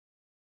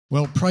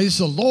Well, praise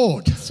the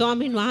Lord.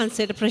 ස්වාමින්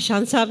වහන්සේට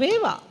ප්‍රශංසා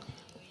වේවා.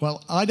 Well,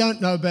 I don't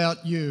know about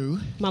you,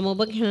 මම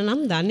ඔබ ගැන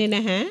නම් දන්නේ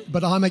නැහැ.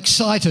 but I'm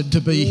excited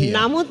to be here.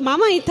 නමුත්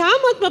මම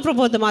ඉතාමත්ම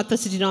ප්‍රබෝධමත්ව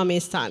සිටිනවා මේ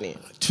ස්ථානයේ.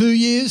 2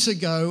 years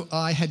ago,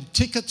 I had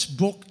tickets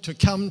booked to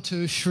come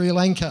to Sri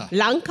Lanka.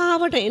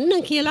 ලංකාවට එන්න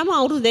කියලාම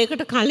අවුරුදු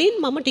දෙකකට කලින්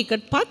මම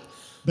ටිකට් පත්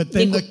But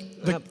then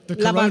the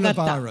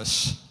coronavirus.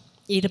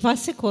 ඊට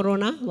පස්සේ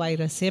කොරෝනා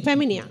වෛරසය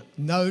පැමිණියා.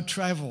 No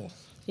travel.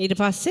 ඊට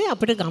පස්සේ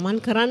අපිට ගමන්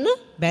කරන්න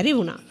බැරි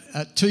වුණා.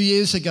 2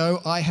 years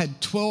ago, I had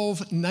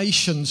 12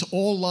 nations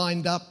all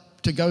lined up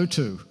to go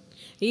to.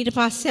 ඊට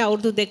පස්සේ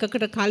අවුරුදු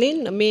දෙකකට කලින්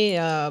මේ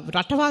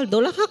රටවල්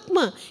 12ක්ම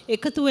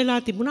එකතු වෙලා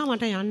තිබුණා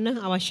මට යන්න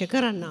අවශ්‍ය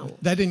කරන්නා වූ.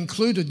 That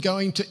included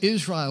going to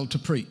Israel to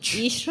preach.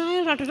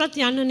 Israel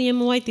රටටත් යන්න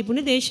නියමවයි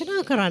තිබුණේ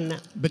දේශනා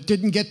කරන්න. But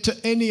didn't get to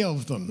any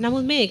of them.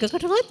 නමුත් මේ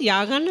එකකටවත්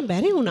ය아가න්න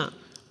බැරි වුණා.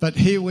 But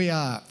here we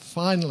are,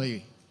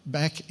 finally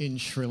back in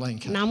Sri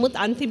Lanka. නමුත්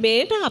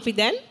අන්තිමේට අපි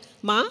දැන්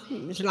මා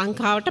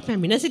ලංකාවට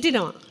පැමිණ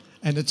සිටිනවා.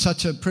 And it's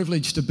such a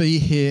privilege to be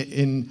here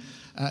in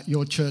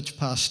your church,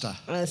 Pastor.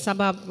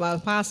 සභා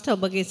පාස්ටර්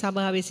ඔබගේ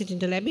සභාවේ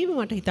සිටින්න ලැබීම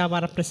මට හිතා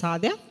වර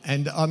ප්‍රසාදයක්.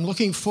 And I'm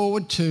looking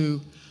forward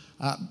to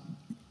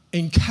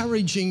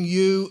encouraging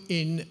you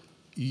in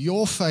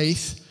your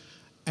faith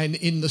and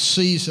in the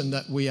season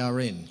that we are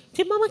in.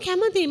 ඉතින්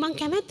මම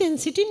කැමැත්තෙන්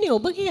සිටින්නේ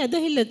ඔබගේ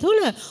ඇදහිල්ල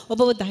තුළ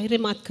ඔබව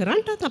ධෛර්යමත්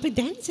කරන්නත් අපි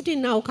දැන්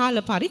සිටිනා වූ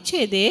කාල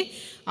පරිච්ඡේදයේ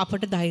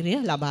අපට ධෛර්යය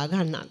ලබා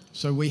ගන්නත්.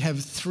 So we have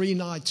 3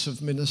 nights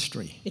of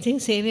ministry. ඉතින්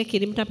සේවය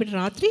කිරීමට අපිට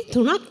රාත්‍රී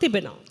 3ක්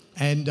තිබෙනවා.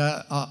 And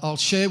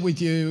I'll share with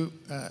you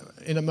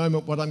in a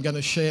moment what I'm going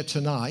to share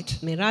tonight.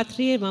 මේ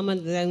රාත්‍රියේ මම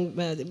දැන්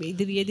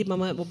ඉදිරියේදී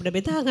මම ඔබට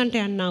බෙදා ගන්නට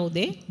යන්නා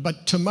උදේ.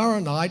 But tomorrow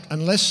night,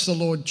 unless the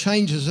Lord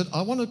changes it,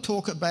 I want to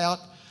talk about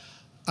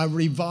a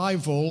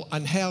revival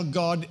and how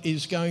God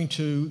is going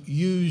to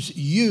use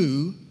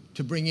you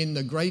to bring in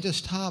the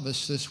greatest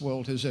harvest this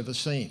world has ever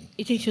seen.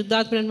 ඉතින්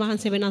ශුද්ධාත්මයන්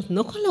වහන්සේ වෙනස්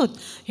නොකළොත්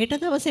හෙට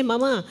දවසේ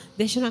මම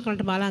දේශනා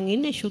කරන්නට බලන්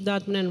ඉන්නේ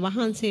ශුද්ධාත්මයන්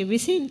වහන්සේ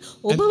විසින්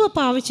ඔබව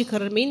පාවිච්චි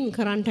කරමින්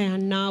කරන්නට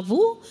යන්නා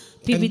වූ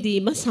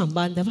පිවිදීම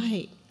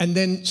සම්බන්ධවයි. And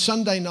then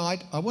Sunday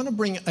night, I want to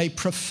bring a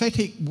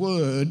prophetic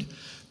word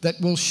that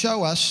will show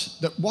us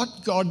that what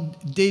God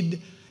did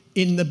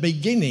in the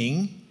beginning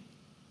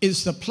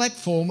is the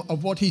platform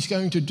of what he's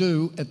going to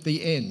do at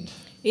the end.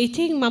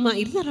 ඉතින් මම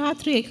ඉරිද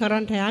රාත්‍රියේ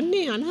කරන්නට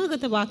යන්නේ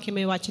අනාගත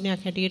වාක්‍යමය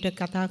වචනයක් හැටියට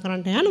කතා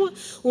කරන්නට යනවා.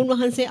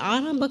 උන්වහන්සේ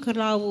ආරම්භය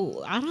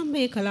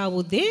කළා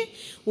වූ දේ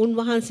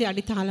උන්වහන්සේ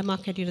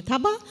අඩිතාලමක් හැටියට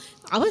තබා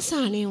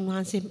අවසානයේ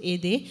උන්වහන්සේ ඒ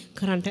දේ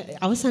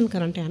අවසන්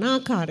කරන්නට යන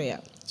ආකාරය.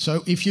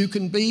 So if you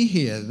can be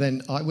here,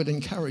 then I would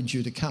encourage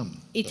you to come.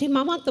 ඉතින්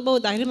මමත්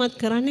ඔබව ධෛර්යමත්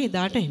කරන්නේ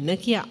එදාට එන්න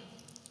කියා.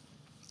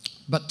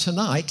 But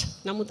tonight,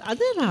 නමුත් අද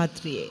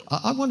රාත්‍රියේ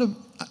I want to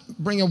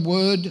bring a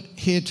word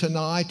here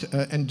tonight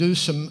and do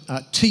some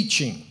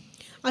teaching.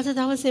 අද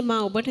දවසේ මා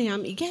ඔබට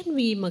යම්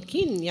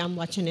ඉගැන්වීමකින් යම්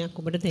වචනයක්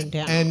ඔබට දෙන්න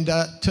යනවා. And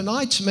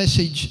tonight's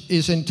message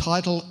is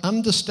entitled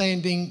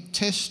Understanding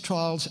Tests,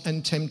 Trials and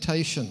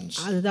Temptations.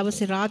 අද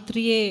දවසේ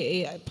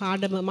රාත්‍රියේ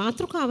පාඩම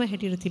මාතෘකාව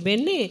හැටියට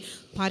තිබෙන්නේ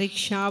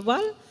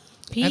පරීක්ෂාවල්,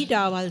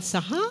 පීඩාවල්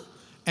සහ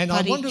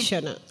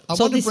පරීක්ෂණ.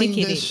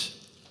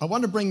 I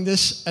want to bring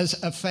this as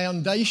a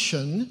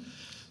foundation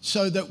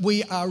so that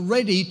we are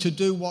ready to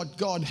do what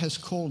God has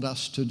called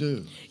us to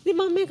do. ඉතින්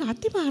මම මේක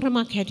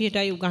අතිවාරමක්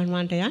හැටියටයි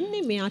උගන්වන්නට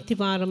යන්නේ. මේ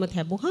අතිවාරම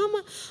ලැබුවාම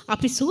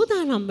අපි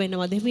සූදානම්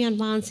වෙනවා දෙවියන්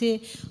වහන්සේ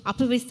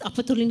අප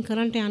තුලින්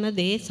කරන්නට යන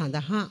දේ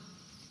සඳහා.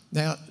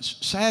 Now,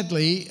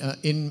 sadly,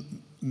 in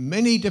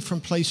many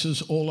different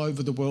places all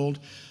over the world,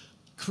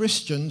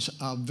 Christians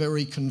are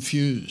very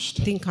confused.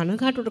 ඉතින්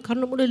කනගාටුවට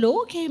කරුණ මුළු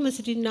ලෝකෙම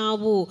සිටිනා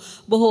වූ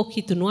බොහෝ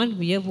කිතුණුවන්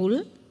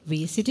වියවුල්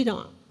වී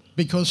සිටිනවා.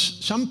 Because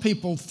some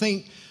people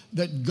think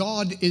that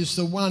God is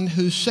the one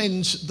who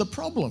sends the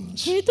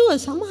problems. හේතුව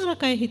සමහර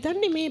අය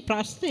හිතන්නේ මේ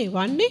ප්‍රශ්නේ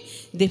වන්නේ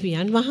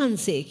දෙවියන්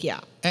වහන්සේ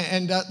කියා.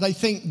 And they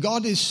think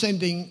God is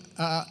sending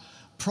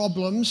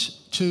problems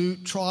to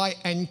try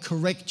and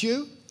correct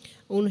you.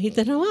 උන්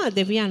හිතනවා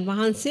දෙවියන්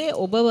වහන්සේ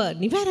ඔබව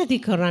නිවැරදි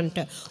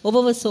කරන්නට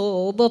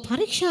ඔබ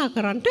පරීක්ෂා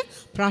කරන්නට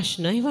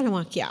ප්‍රශ්න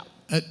එවනවා කියා.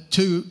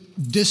 To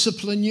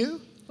discipline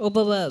you.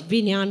 ඔබව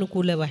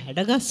විනයානුකූලව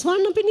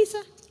හැඩගස්වන්න පිණිස.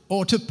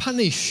 Or to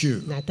punish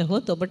you.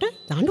 නැතහොත් ඔබට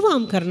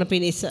දඬුවම් කරන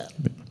පිණිස.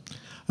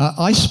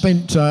 I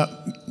spent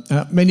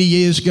many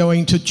years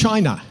going to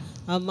China.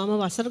 මම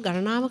වසර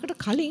ගණනාවකට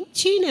කලින්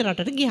චීන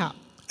රටට ගියා.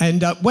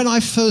 And when I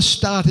first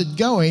started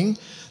going,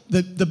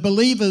 the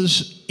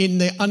believers in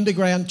the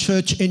underground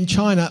church in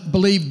China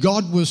believed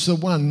God was the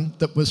one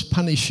that was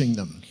punishing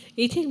them.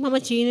 ඉතින් මම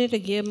චීනයට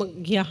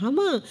ගියාම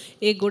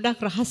ඒ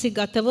ගොඩක්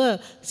රහසිගතව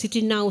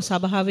සිටිනා වූ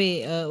සභාවේ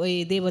ওই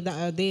දේව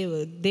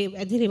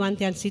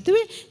අධිරවන්තයන්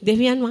සිටුවේ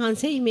දෙවියන්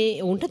වහන්සේ මේ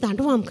උන්ට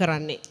දඬුවම්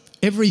කරන්නේ.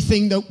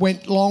 Everything that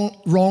went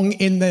wrong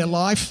in their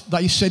life,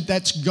 they said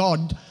that's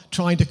God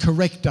trying to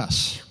correct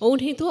us. ඔවුන්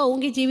හිතුවා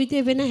ඔවුන්ගේ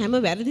ජීවිතේ වෙන හැම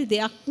වැරදි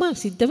දෙයක්ම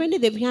සිද්ධ වෙන්නේ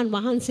දෙවියන්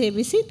වහන්සේ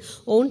විසින්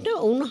ඔවුන්ට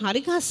ඔවුන්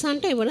හරි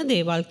ගස්සන්නට එවන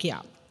දේවල්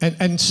කියා.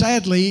 And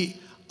sadly,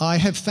 I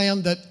have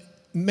found that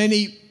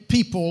many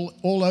people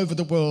all over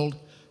the world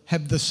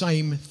have the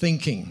same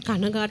thinking.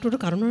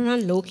 කනගාටුවට කරුණ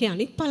නම් ලෝකයේ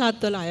අනිත්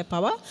පළාත්වල අය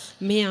පවා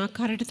මේ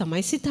ආකාරයට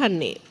තමයි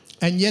සිතන්නේ.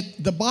 And yet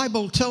the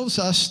Bible tells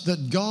us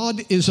that God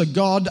is a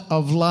God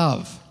of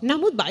love.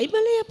 නමුත්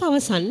බයිබලය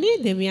පවසන්නේ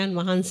දෙවියන්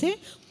වහන්සේ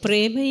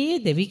ප්‍රේමයේ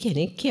දෙවි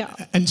කෙනෙක්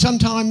කියලා. And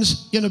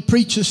sometimes,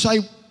 preachers say,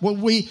 well,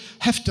 we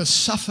have to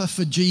suffer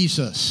for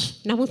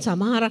Jesus. නමුත්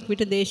සමහරක්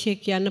විට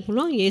දේශයක් කියන්න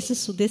පුළුවන්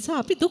යේසුස් උදෙසා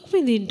අපි දුක්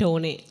විඳින්න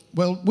ඕනේ.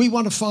 Well, we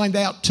want to find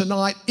out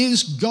tonight,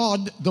 is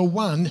God the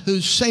one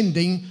who's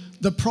sending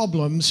the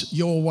problems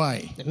your way?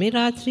 මේ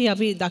රාත්‍රියේ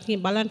අපි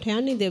දකින්න බලන්න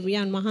යන්නේ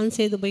දෙවියන්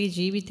වහන්සේද ඔබේ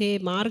ජීවිතයේ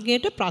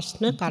මාර්ගයට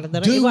ප්‍රශ්න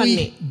කරදර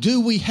එවන්නේ. Do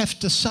we have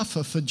to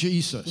suffer for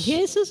Jesus?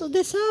 යේසුස්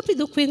උදෙසා අපි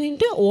දුක්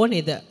විඳින්න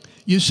ඕනේද?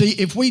 You see,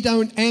 if we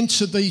don't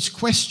answer these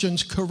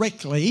questions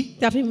correctly,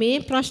 අපි මේ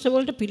ප්‍රශ්න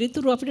වලට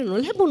පිළිතුරු අපිට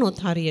නොලැබුණොත්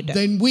හරියට,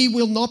 then we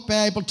will not be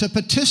able to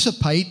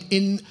participate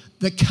in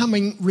the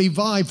coming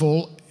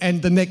revival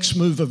and the next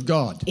move of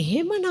God.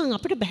 එහෙමනම්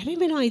අපිට බැරි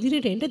වෙනවා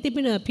ඉදිරියට එන්න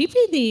තිබෙන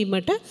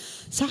පිපිදීමට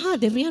සහ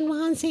දෙවියන්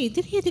වහන්සේ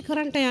ඉදිරියේදී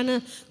කරන්ට යන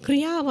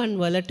ක්‍රියාවන්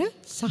වලට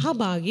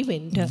සහභාගී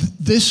වෙන්න.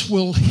 This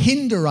will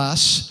hinder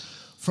us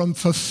from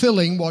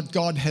fulfilling what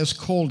God has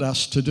called us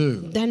to do.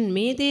 දැන්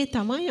මේ දේ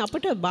තමයි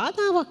අපට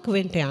බාධාවක්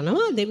වෙන්න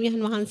යනවා දෙවියන්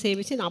වහන්සේ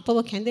විසින්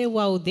අපව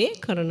කැඳෙව්වා වූ දේ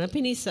කරන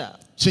පිණිස.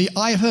 See,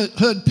 I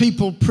heard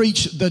people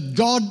preach that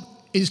God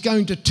is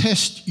going to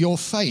test your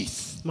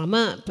faith. මම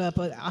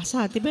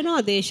අසා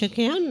තිබෙනවා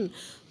දේශකයන්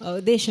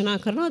දේශනා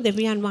කරනවා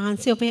දෙවියන්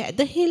වහන්සේ ඔබේ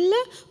ඇදහිල්ල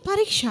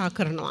පරීක්ෂා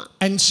කරනවා.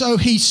 And so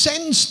he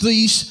sends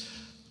these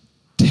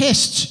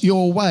tests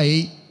your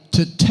way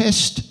to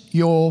test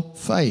your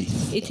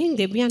faith. ඉතින්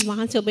දෙවියන්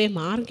වහන්සේ ඔබේ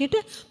මාර්ගයට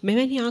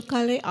මෙවැනි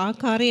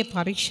ආකාරයේ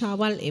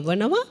පරීක්ෂාවල්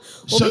එවනවා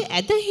ඔබේ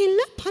ඇදහිල්ල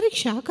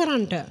පරීක්ෂා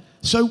කරන්නට.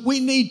 So we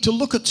need to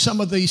look at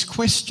some of these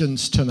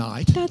questions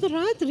tonight. අද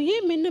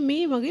රාත්‍රියේ මෙන්න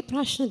මේ වගේ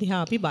ප්‍රශ්න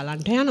දිහා අපි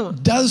බලන්න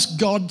යනවා. Does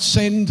God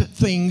send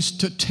things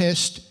to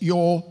test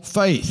your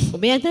faith?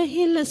 ඔබේ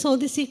ඇදහිල්ල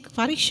සෝදිසි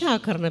පරීක්ෂා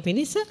කරන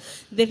පිණිස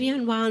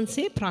දෙවියන්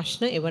වහන්සේ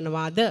ප්‍රශ්න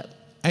එවනවාද?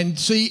 And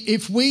see,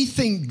 if we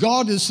think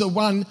God is the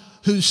one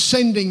who's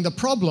sending the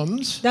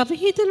problems, අපි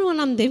හිතනවා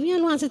නම්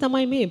දෙවියන් වහන්සේ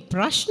තමයි මේ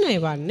ප්‍රශ්න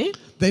එවන්නේ.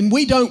 then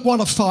we don't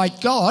want to fight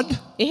God.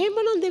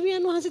 එහෙමනම්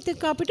දෙවියන් වහන්සේත්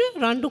එක්ක අපිට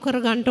රණ්ඩු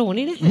කරගන්න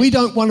ඕනේ නැහැ. We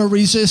don't want to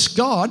resist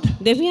God.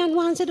 දෙවියන්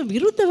වහන්සේට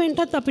විරුද්ධ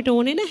වෙන්නත් අපිට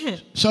ඕනේ නැහැ.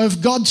 So if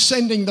God's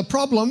sending the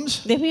problems,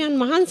 දෙවියන්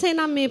වහන්සේ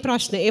නම් මේ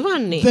ප්‍රශ්න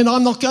එවන්නේ. then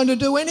I'm not going to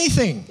do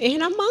anything.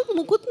 එහෙනම් මම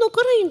මුකුත්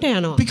නොකර ඉන්න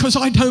යනවා. Because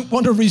I don't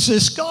want to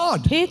resist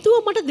God. හේතුව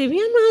මට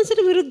දෙවියන්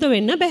වහන්සේට විරුද්ධ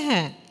වෙන්න බෑ.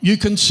 You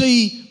can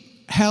see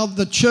how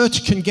the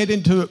church can get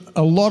into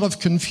a lot of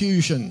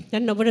confusion.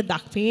 දැන් ඔබට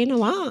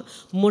දක්වේනවා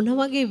මොන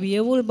වගේ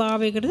වියවුල්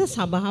භාවයකටද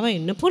සභාව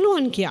එන්න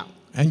පුළුවන් කියලා.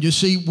 And you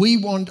see, we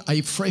want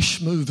a fresh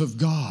move of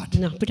God.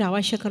 අපිට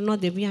අවශ්‍ය කරනවා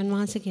දෙවියන්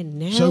වහන්සේගේ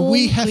So නෑවුම්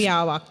we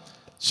ක්‍රියාවක්.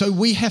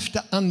 have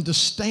to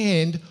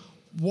understand,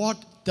 what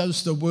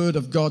does the word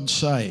of God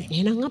say?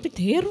 එහෙනම් අපි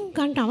තේරුම්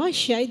ගන්න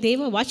අවශ්‍යයි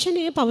දේව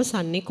වචනය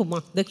පවසන්නේ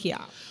කුමක්ද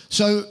කියලා.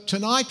 So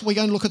tonight we're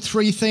going to look at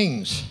three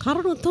things.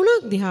 කරුණු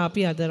තුනක් දිහා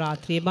අපි අද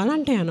රාත්‍රියේ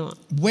බලන්න යනවා.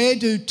 Where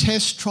do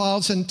tests,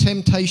 trials and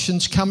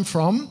temptations come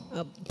from?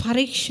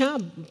 පරීක්ෂා,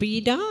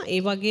 පීඩා,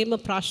 ඒ වගේම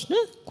ප්‍රශ්න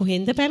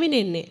කොහෙන්ද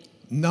පැමිණෙන්නේ?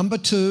 Number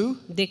 2,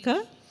 දෙක,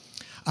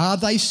 are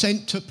they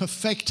sent to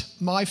perfect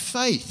my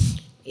faith?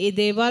 ඒ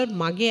දේවල්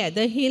මගේ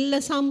ඇදහිල්ල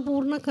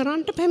සම්පූර්ණ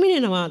කරන්නට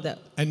පැමිණෙනවාද?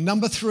 And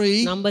number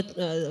 3,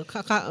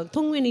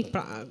 තුන්වෙනි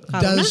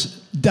කරුණ,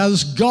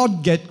 does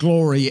God get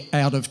glory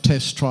out of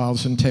tests,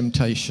 trials and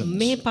temptations?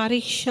 මේ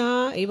පරීක්ෂා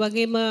ඒ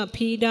වගේම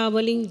පීඩා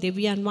වලින්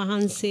දෙවියන්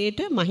වහන්සේට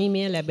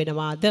මහිමය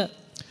ලැබෙනවාද?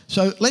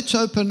 So let's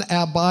open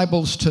our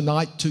Bibles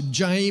tonight to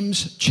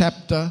James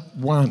chapter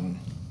 1.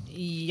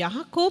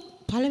 යහකෝබ්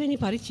පළවෙනි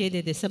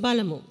පරිච්ඡේදයේ දෙස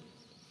බලමු.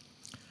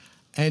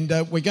 And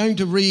we're going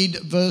to read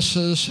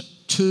verses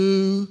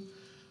 2,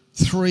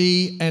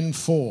 3 and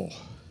 4.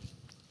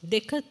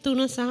 දෙක,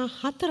 තුන සහ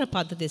හතර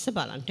පද දෙස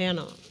බලන්න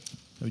යනවා.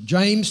 So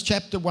James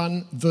chapter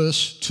 1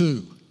 verse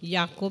 2.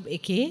 යකෝබ්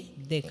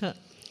 1:2.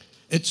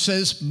 It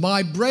says,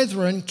 "My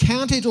brethren,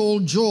 count it all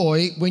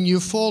joy when you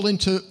fall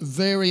into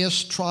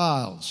various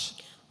trials."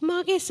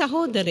 මාගේ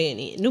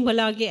සහෝදරයනි,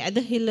 නුඹලාගේ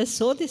ඇදහිල්ල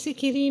සෝදිසි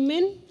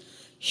කිරීමෙන්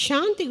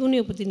ශාන්ති ගුණය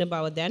උපදින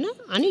බව දැන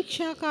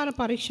අනික්ෂාකාර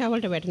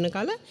පරීක්ෂාවලට වැටෙන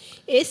කල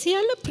ඒ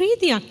සියල්ල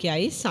ප්‍රීතියක්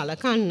යයි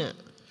සලකන්න.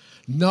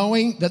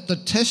 Knowing that the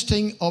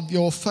testing of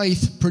your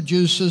faith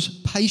produces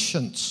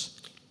patience.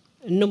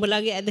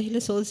 නුඹලාගේ ඇදහිල්ල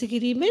සෝදිසි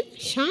කිරීමෙන්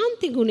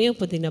ශාන්ති ගුණය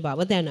උපදින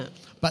බව දැන.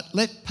 But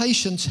let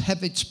patience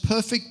have its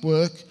perfect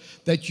work,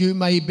 that you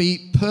may be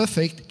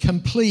perfect,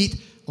 complete,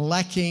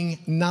 lacking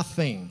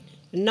nothing.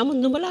 නමුත්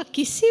නුඹලා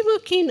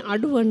කිසිවකින්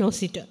අඩුව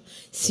නොසිට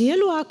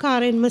සියලු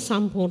ආකාරයෙන්ම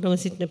සම්පූර්ණව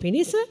සිටින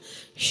පිණිස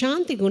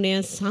ශාන්ති ගුණය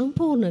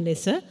සම්පූර්ණ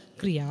ලෙස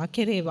ක්‍රියා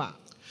කෙරේවා.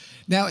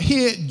 Now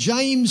here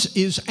James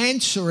is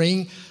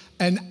answering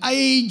an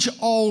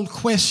age-old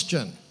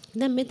question.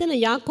 දැන් මෙතන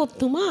යාකෝබ්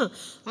තුමා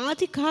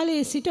ආදි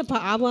කාලයේ සිට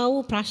ආවා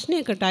වූ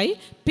ප්‍රශ්නයකටයි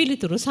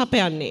පිළිතුරු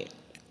සපයන්නේ.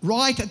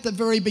 Right at the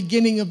very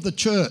beginning of the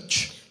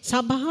church,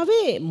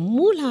 සභාවේ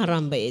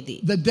මූලාරම්භයේදී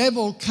the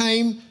devil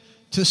came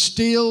to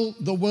steal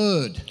the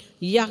word.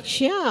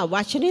 යක්ෂයා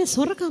වචනේ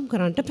සොරකම්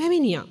කරන්නට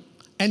පැමිණියා.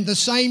 And the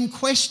same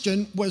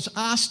question was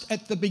asked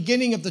at the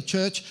beginning of the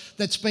church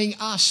that's being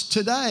asked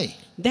today.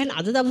 දැන්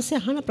අද දවසේ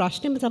අහන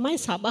ප්‍රශ්නේම තමයි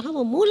සභාව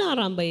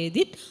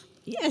මූලාරම්භයේදීත්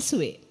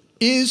ඇසුවේ.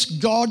 Is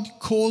God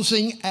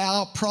causing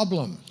our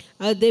problem?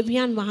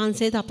 දෙවියන්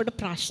වහන්සේට අපට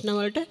ප්‍රශ්න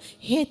වලට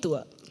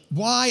හේතුව.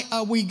 Why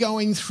are we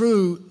going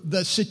through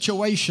the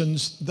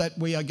situations that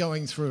we are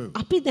going through?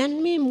 අපි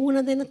දැන් මේ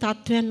මුහුණ දෙන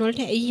තත්ත්වයන්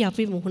වලට ඇයි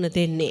අපි මුහුණ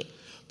දෙන්නේ?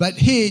 But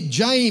here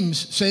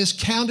James says,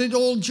 count it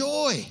all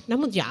joy.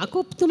 නමුත්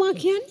යාකෝබ්තුමා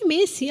කියන්නේ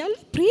මේ සියල්ල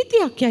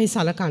ප්‍රීතියක් යයි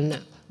සලකන්න.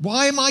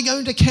 Why am I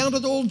going to count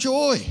it all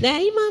joy?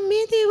 දැයි මම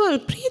මේ දේවල්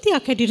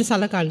ප්‍රීතියක් හැටියට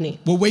සලකන්නේ.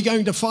 Well, we're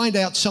going to find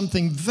out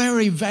something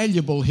very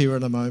valuable here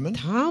in a moment.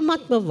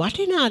 තාමත්ම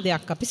වටිනා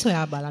දෙයක් අපි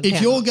සොයා බලන්න.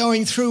 If you're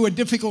going through a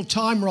difficult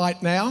time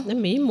right now,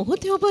 මේ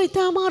මොහොතේ ඔබ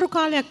ඊට අමාරු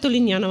කාලයක්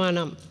තුලින් යනවා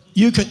නම්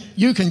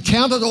you can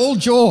count it all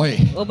joy.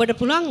 ඔබට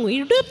පුළුවන්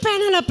ඊට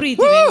පැනලා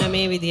ප්‍රීති වෙන්න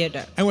මේ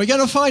විදියට. And we're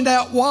going to find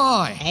out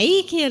why.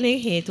 ඇයි කියන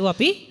හේතුව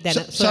අපි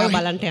දැන් සොයා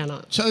බලන්න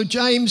යනවා. So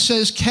James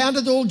says, count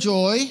it all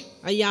joy.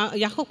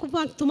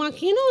 යකෝබ්තුමා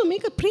කියනවා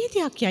මේක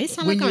ප්‍රීතියක් යයි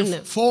When සලකන්න.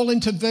 you fall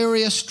into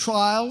various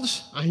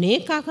trials.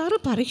 අනේක ආකාර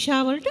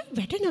පරීක්ෂා වලට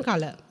වැටෙන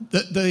කල.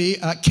 The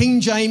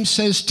King James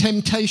says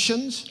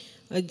temptations.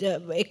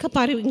 එක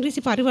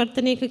ඉංග්‍රීසි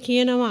පරිවර්තනයක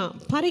කියනවා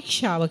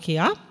පරීක්ෂාව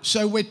කියා.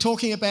 So we're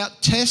talking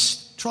about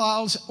tests,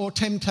 trials or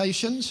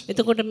temptations.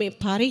 එතකොට මේ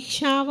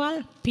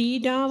පරීක්ෂාවල්,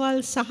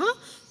 පීඩාවල් සහ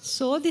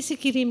සෝදිසි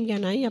කිරීම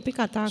ගැනයි අපි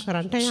කතා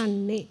කරන්න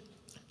යන්නේ.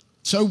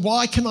 So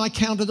why can I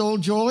count it all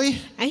joy?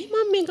 ඇයි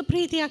මම මේක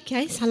ප්‍රීතියක්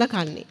යයි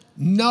සලකන්නේ?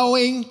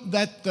 Knowing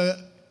that the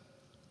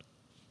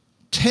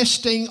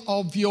testing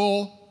of your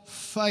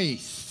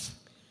faith.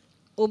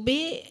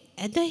 ඔබේ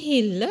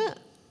ඇදහිල්ල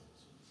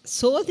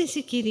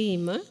සෝදිසි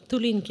කිරීම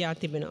තුලින් කියා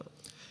තිබෙනවා.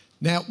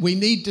 Now we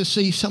need to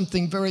see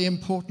something very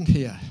important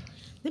here.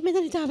 දැන්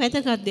මෙතන ඉතා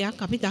වැදගත්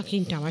දෙයක් අපි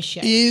දකින්න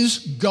අවශ්‍යයි. Is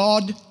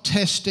God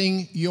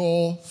testing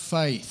your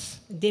faith?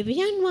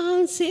 දෙවියන්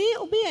වහන්සේ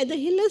ඔබේ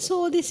ඇදහිල්ල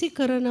සෝදිසි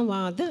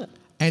කරනවාද?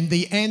 And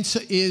the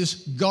answer is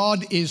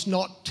God is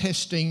not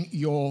testing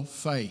your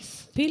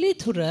faith.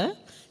 පිළිතුර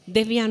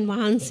දෙවියන්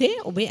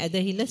වහන්සේ ඔබේ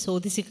ඇදහිල්ල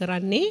සෝදිසි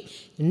කරන්නේ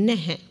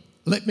නැහැ.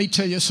 Let me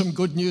tell you some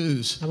good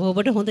news.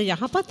 ඔබට හොඳ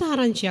යහපත්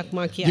ආරංචියක්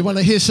මා You කියන්න. want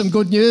to hear some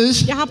good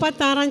news? යහපත්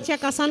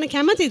ආරංචියක් අසන්න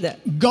කැමතිද?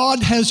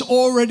 God has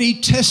already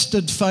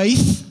tested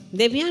faith.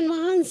 දෙවියන්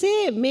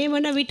වහන්සේ මේ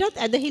වන විටත්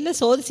ඇදහිල්ල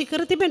සෝදිසි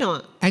කර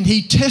තිබෙනවා. And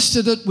he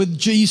tested it with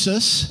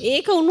Jesus.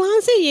 ඒක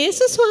උන්වහන්සේ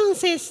යේසුස්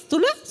වහන්සේ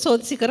තුල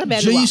සෝදිසි කර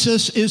බැලුවා.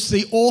 Jesus is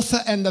the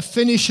author and the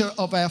finisher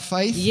of our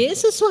faith.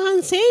 යේසුස්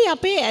වහන්සේ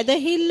අපේ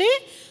ඇදහිල්ලේ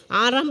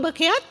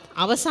ආරම්භකයත්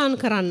අවසන්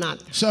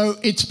කරන්නත්. So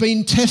it's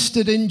been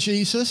tested in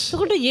Jesus.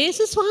 එතකොට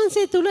යේසුස්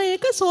වහන්සේ තුල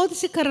ඒක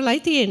සෝදිසි කරලායි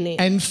තියෙන්නේ.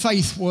 And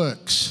faith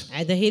works.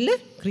 ඇදහිල්ල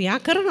ක්‍රියා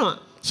කරනවා.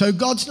 So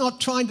God's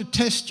not trying to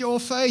test your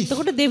faith.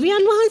 එතකොට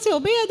දෙවියන් වහන්සේ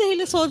ඔබේ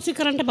ඇදහිල්ල සෝදිසි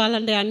කරන්න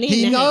බලන්න යන්නේ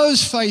He නැහැ.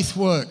 knows faith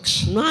works.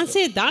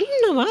 උන්වහන්සේ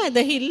දන්නවා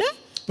ඇදහිල්ල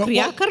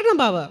ක්‍රියා කරන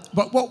බව.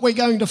 But what we're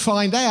going to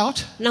find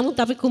out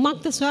නමුත් අපි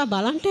කුමක්ද සොයා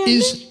බලන්න යන්නේ?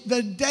 is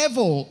the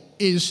devil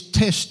is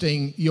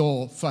testing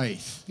your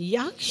faith.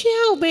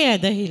 යක්ෂයා ඔබේ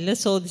ඇදහිල්ල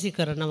සෝදිසි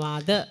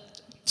කරනවාද?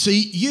 See,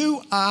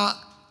 you are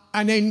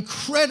an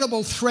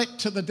incredible threat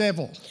to the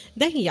devil.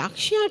 දැන්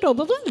යක්ෂයාට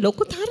ඔබව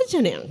ලොකු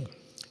තර්ජනයක්.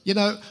 You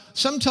know,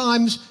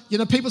 sometimes,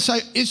 people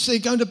say, is there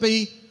going to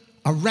be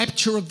a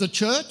rapture of the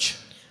church?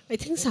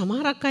 ඉතින්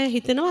සමහරක් අය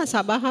හිතනවා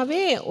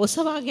සභාවේ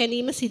ඔසවා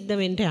ගැනීම සිද්ධ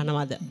වෙන්න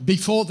යනවාද?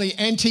 Before the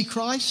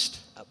Antichrist?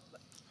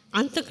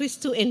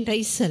 අන්තක්‍රිස්තු එන්න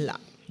ඉස්සෙල්ලා.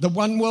 The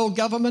one world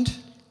government?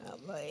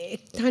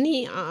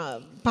 තනි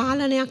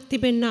පාලනයක්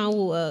තිබෙන්නා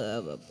වූ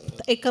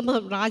එකම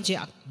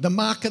රාජ්‍යයක්. The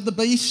mark of the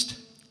beast?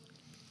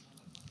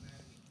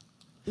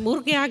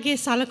 මුර්ගයාගේ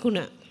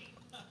සලකුණ.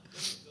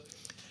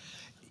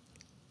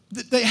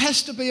 There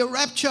has to be a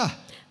rapture.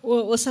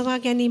 ඔසවා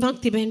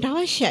ගැනීමක් තිබෙන්න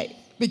අවශ්‍යයි.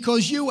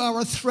 Because you are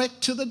a threat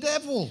to the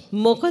devil.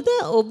 මොකද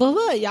ඔබව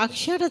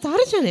යක්ෂයාට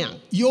තර්ජනයක්.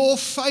 Your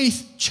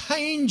faith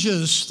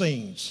changes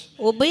things.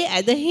 ඔබේ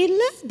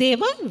ඇදහිල්ල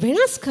දේවල්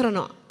වෙනස්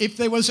කරනවා. If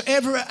there was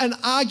ever an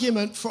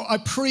argument for a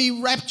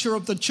pre-rapture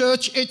of the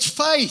church, it's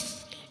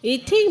faith.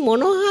 ඉතින්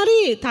මොනවා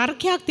හරි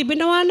තර්කයක්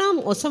තිබෙනවා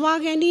නම් ඔසවා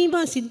ගැනීම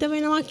සිද්ධ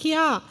වෙනවා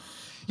කියා.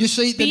 You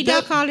see,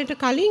 පීඩා කාලයට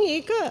කලින්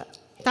ඒක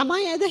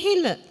තමයි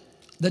ඇදහිල්ල.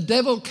 the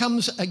devil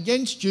comes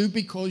against you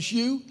because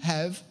you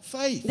have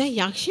faith. දැන්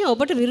යක්ෂයා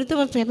ඔබට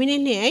විරුද්ධව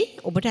පැමිණෙන්නේ ඇයි?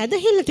 ඔබට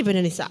ඇදහිල්ල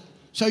තිබෙන නිසා.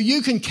 So you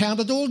can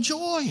count it all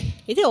joy.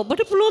 ඉතින්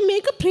ඔබට පුළුවන්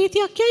මේක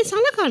ප්‍රීතියක් යයි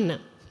සලකන්න.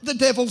 The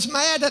devil's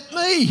mad at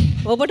me.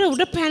 ඔබට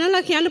උඩ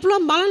පැනලා කියන්න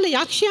පුළුවන් බලන්න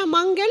යක්ෂයා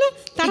මං ගැන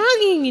තරහා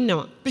ගින්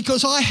ඉන්නවා.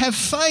 Because I have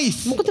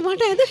faith. මොකද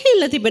මට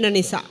ඇදහිල්ල තිබෙන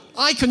නිසා.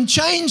 I can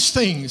change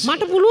things.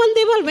 මට පුළුවන්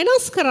දේවල්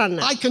වෙනස්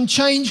කරන්න. I can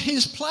change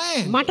his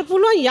plan. මට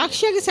පුළුවන්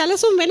යක්ෂයාගේ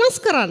සැලසුම් වෙනස්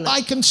කරන්න.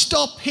 I can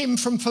stop him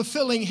from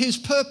fulfilling his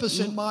purpose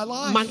in my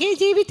life. මගේ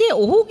ජීවිතයේ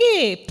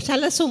ඔහුගේ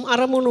සැලසුම්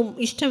අරමුණු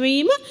ඉෂ්ට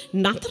වීම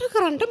නතර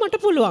කරන්න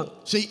මට පුළුවන්.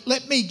 See,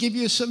 let me give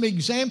you some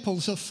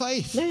examples of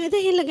faith. දැන්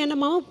ඇදහිල්ල ගැන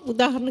මම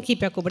උදාහරණ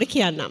කිහිපයක් ඔබට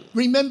කියන්නම්.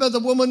 Remember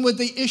the woman with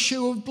the issue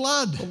issue of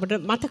blood. ඔබට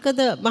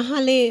මතකද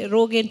මහලේ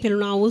රෝගයෙන්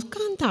පෙළුණා වූ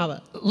කාන්තාව?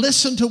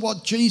 Listen to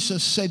what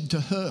Jesus said to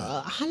her.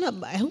 අහලා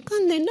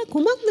අහුම්කන් දෙන්න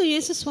කුමක්ද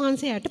යේසුස්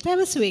වහන්සේට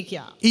පැවසුවේ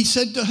කියා. He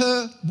said to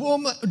her,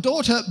 "Woman,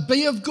 daughter,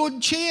 be of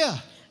good cheer.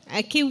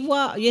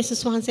 කිව්වා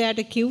යේසුස්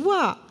වහන්සේට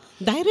කිව්වා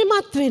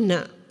ධෛර්යමත් වෙන්න.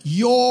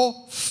 Your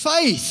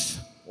faith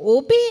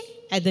ඔබේ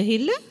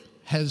ඇදහිල්ල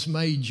has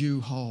made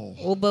you whole."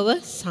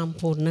 ඔබව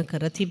සම්පූර්ණ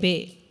කර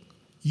තිබේ.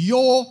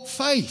 Your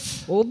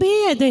faith. ඔබේ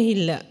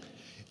ඇදහිල්ල.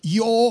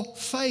 Your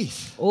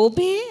faith.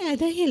 ඔබේ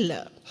ඇදහිල්ල.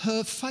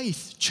 Her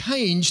faith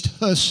changed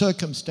her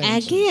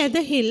circumstances. ඇගේ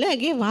ඇදහිල්ල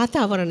ඇගේ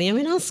වාතාවරණය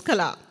වෙනස්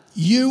කළා.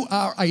 You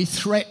are a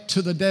threat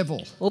to the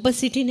devil. ඔබ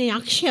සිටින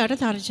යක්ෂයාට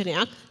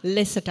තර්ජනයක්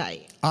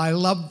ලෙසටයි. I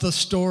love the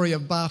story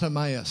of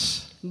Bartimaeus.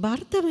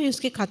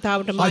 බර්තමයුස්ගේ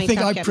කතාවට මම I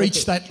think I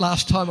preached that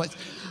last time.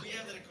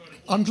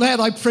 I'm glad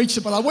I preached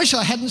it, but I wish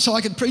I hadn't so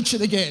I could preach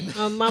it again.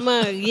 මම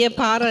ගිය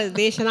පාර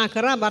දේශනා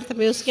කරා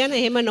බර්තමයුස් ගැන.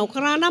 එහෙම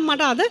නොකරා නම්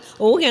මට අද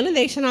ඔහු ගැන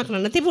දේශනා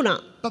කරන්න තිබුණා.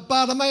 But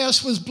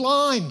Bartimaeus was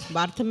blind.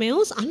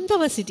 බර්තමයුස්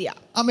අන්ධව සිටියා.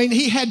 I mean,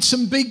 he had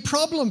some big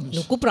problems.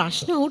 ලොකු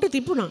ප්‍රශ්න ඔහුට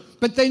තිබුණා.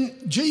 But then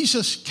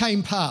Jesus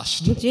came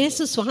past.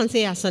 ජේසුස්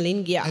වහන්සේ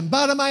අසලින් ගියා. And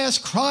Bartimaeus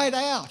cried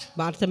out,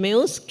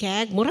 බර්තමයුස්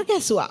කෑග් මුර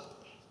ගැසුවා.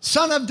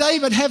 "Son of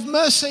David, have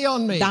mercy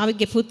on me."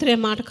 දාවිද්ගේ පුත්‍රයා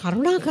මාට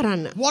කරුණා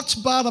කරන්න. What's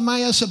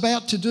Bartimaeus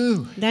about to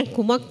do? දැන්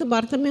කුමක්ද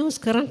බර්තමයුස්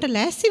කරන්නට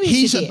ලෑස්ති වී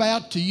He's සිටියේ?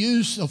 about to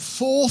use the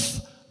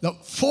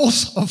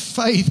force of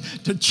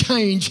faith to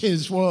change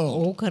his world.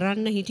 ඔහු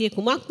කරන්න හිටියේ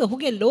කුමක්ද?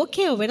 ඔහුගේ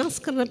ලෝකය වෙනස්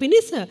කරන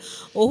පිණිස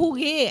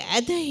ඔහුගේ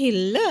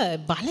ඇදහිල්ල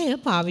බලය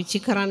පාවිච්චි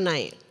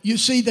කරන්නයි. You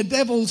see, the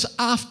devil's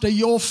after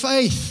your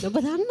faith. ඔබ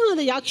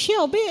දන්නවද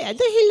යක්ෂයා ඔබේ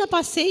ඇදහිල්ල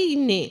පස්සේ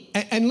ඉන්නේ?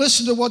 And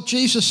listen to what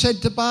Jesus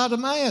said to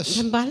Bartimaeus.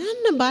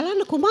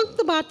 බලන්න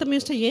කුමක්ද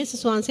බර්තමයුස්ට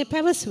යේසුස් වහන්සේ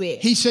පැවසුවේ?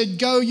 He said,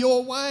 "Go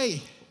your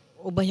way.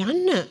 ඔබ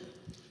යන්න.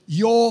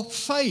 Your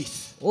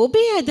faith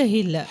ඔබේ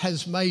ඇදහිල්ල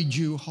has made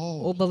you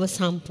whole." ඔබව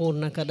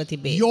සම්පූර්ණ කර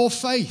තිබේ. Your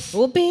faith.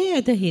 ඔබේ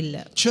ඇදහිල්ල.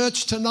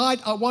 Church,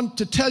 tonight I want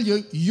to tell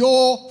you,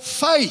 your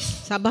faith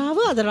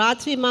සභාව අද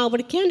රාත්‍රියේ මා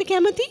ඔබට කියන්න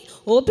කැමති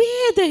ඔබේ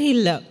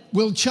ඇදහිල්ල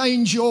will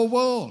change your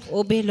world.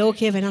 ඔබේ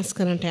ලෝකය වෙනස්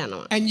කරන්නට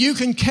යනවා. And you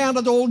can count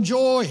it all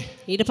joy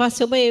ඊට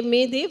පස්සේ ඔබ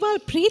මේ දේවල්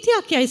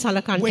ප්‍රීතියක් යයි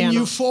සලකන්නට when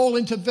you යනවා. fall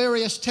into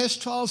various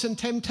test trials and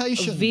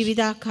temptations.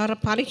 විවිධාකාර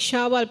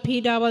පරීක්ෂාවල්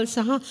පීඩාවල්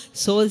සහ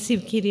සෝල්සි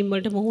කිරීම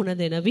වලට මුහුණ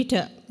දෙන විට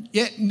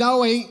Yet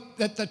knowing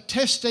that the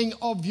testing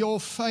of your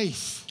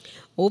faith,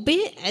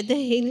 ඔබේ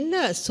ඇදහිල්ල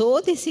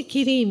සෝදිසි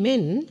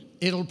කිරීමෙන්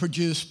it'll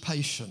produce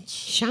patience.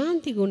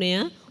 ශාන්ති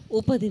ගුණය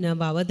උපදින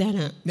බව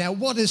දැන. Now,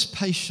 what is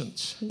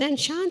patience? දැන්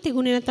ශාන්ති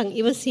ගුණය නැත්නම්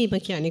ඉවසීම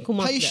කියන්නේ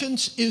කුමක්ද?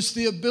 Patience is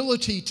the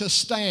ability to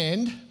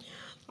stand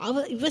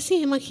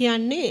ඉවසීම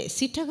කියන්නේ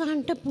සිට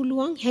ගන්නට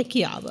පුළුවන්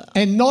හැකියාව.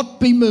 and not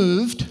be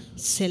moved.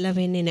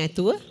 සෙලවෙන්නේ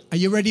නැතුව.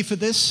 Are you ready for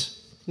this?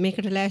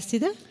 මේකට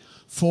ලෑස්තිද?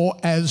 For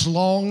as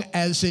long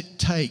as it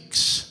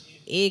takes.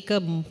 ඒක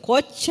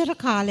කොච්චර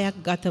කාලයක්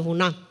ගත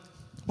වුණත්.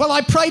 Well,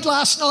 I prayed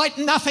last night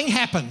and nothing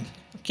happened.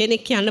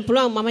 කෙනෙක් කියන්න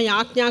පුළුවන් මම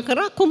යාඥා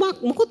කරා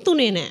මුකුත්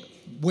උනේ නැහැ.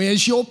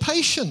 Where's your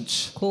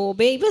patience?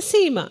 කෝබේ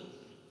ඉවසීම.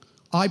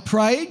 I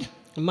prayed.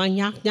 මම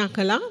යාඥා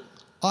කළා.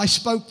 I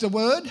spoke the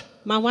word.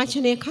 මම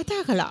වචනේ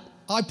කතා කළා.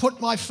 I put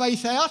my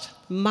faith out.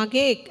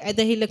 මගේ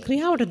ඇදහිල්ල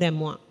ක්‍රියාවට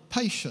දැම්මා.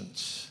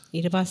 Patience.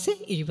 ඊට පස්සේ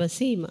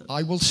ඉවසීම.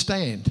 I will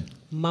stand.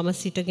 මම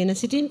සිටගෙන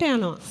සිටින්නට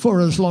යනවා.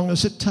 For as long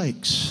as it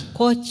takes.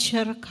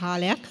 කොච්චර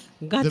කාලයක්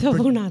ගත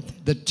වුණත්.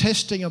 The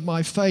testing of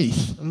my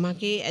faith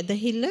මගේ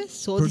ඇදහිල්ල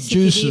සෝදිසි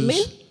produces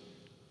කිරීමෙන්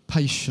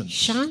patience.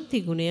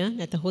 ශාන්ති ගුණය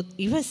නැතහොත්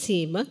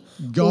ඉවසීම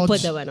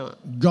උපදවනවා.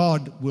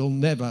 God will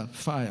never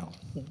fail.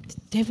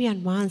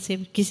 දෙවියන්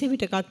වහන්සේ කිසි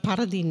විටකත්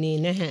පරදින්නේ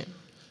නැහැ.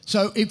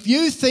 So if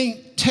you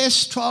think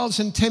tests, trials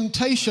and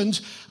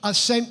temptations are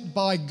sent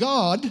by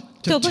God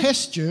to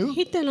test you,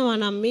 හිතනවා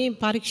නම් මේ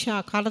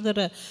පරීක්ෂා කරදර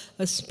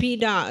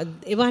ස්පීඩා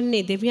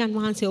එවන්නේ දෙවියන්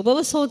වහන්සේ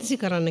ඔබව සෝදිසි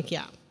කරන්න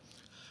කියා.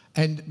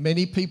 and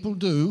many people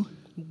do,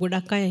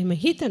 ගොඩක් අය එහෙම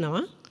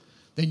හිතනවා.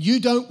 then you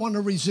don't want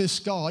to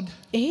resist God.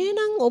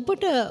 එහෙනම්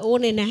ඔබට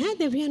ඕනේ නැහැ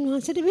දෙවියන්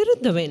වහන්සේට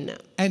විරුද්ධ වෙන්න.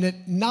 And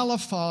it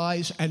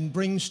nullifies and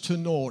brings to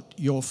naught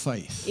your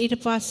faith. ඊට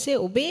පස්සේ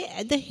ඔබේ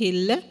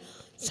ඇදහිල්ල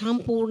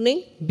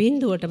සම්පූර්ණයෙන්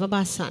බිඳුවටම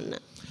බස්සන්න.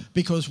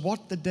 Because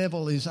what the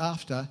devil is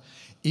after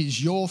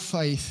is your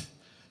faith,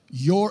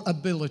 your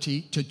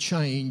ability to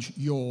change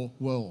your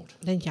world.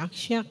 දැන්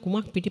යක්ෂයා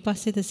කුමක්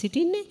පිටිපස්සේද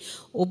සිටින්නේ?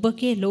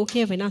 ඔබගේ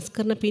ලෝකය වෙනස්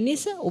කරන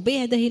පිණිස ඔබේ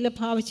ඇදහිල්ල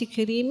පාවිච්චි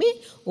කිරීමේ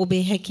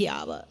ඔබේ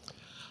හැකියාව.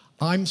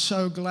 I'm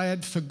so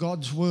glad for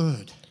God's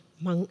word.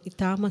 මං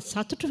ඊටම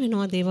සතුටු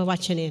වෙනවා දේව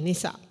වචනය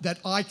නිසා. That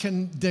I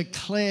can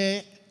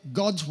declare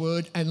God's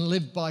word and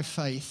live by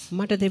faith.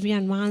 මට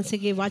දෙවියන්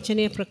වහන්සේගේ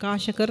වචනය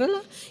ප්‍රකාශ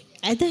කරලා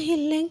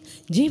ඇදහිල්ලෙන්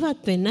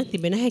ජීවත් වෙන්න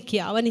තිබෙන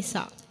හැකියාව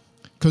නිසා.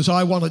 Because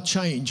I want to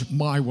change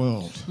my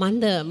world.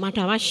 මට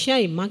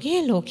අවශ්‍යයි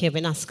මගේ ලෝකය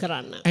වෙනස්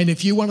කරන්න. And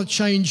if you want to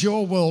change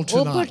your world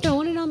tonight, ඔබට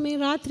ඕනේ නම් මේ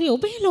රාත්‍රියේ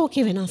ඔබේ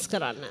ලෝකය වෙනස්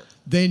කරන්න.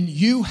 then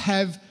you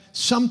have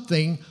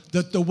something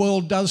that the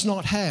world does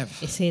not have.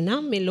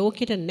 එසේනම් මේ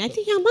ලෝකෙට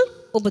නැති යමක්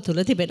ඔබ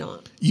තුල තිබෙනවා.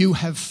 You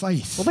have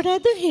faith. ඔබට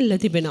ඇදහිල්ල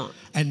තිබෙනවා.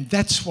 And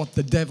that's what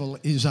the devil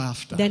is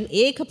after. දැන්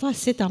ඒක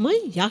පස්සේ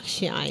තමයි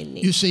යක්ෂයා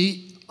එන්නේ. You see,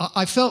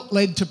 I felt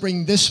led to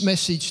bring this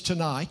message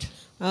tonight.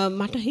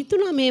 මට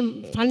හිතුණා මේ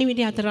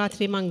පණිවිඩය අද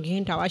රාත්‍රියේ මං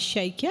ගෙහෙන්න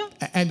අවශ්‍යයි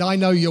කියලා. And I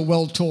know you're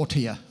well taught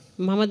here.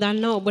 මම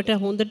දන්නවා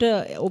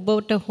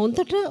ඔබට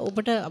හොඳට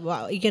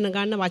ඉගෙන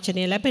ගන්න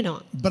වචනය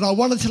ලැබෙනවා. But I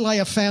wanted to lay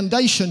a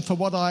foundation for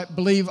what I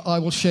believe I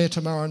will share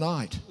tomorrow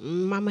night.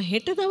 මම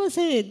හෙට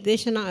දවසේ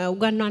දේශනා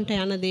උගන්වන්නට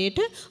යන දෙයට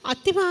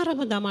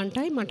අතිවාරම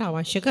දමන්නටයි මට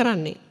අවශ්‍ය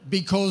කරන්නේ.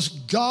 Because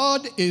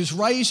God is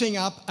raising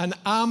up an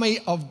army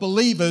of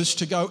believers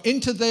to go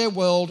into their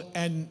world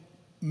and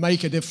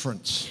make a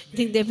difference.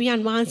 ඉතින්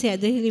දෙවියන් වහන්සේ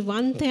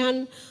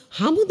ඇදහිලිවන්තයන්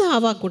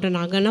හමුදාවක්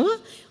ගොඩනගනවා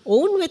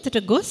ඔවුන්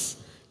වෙතට ගොස්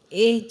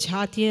ඒ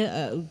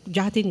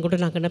ජාතින්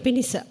ගොඩනගන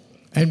පිණිස.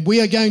 And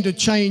we are going to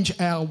change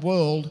our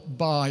world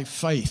by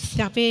faith.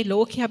 අපේ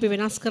ලෝකය අපි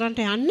වෙනස් කරන්නට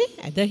යන්නේ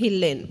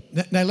ඇදහිල්ලෙන්.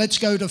 Now let's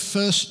go to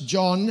 1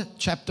 John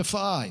chapter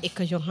 5.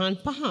 1 Yohan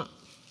 5.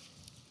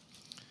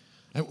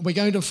 And we're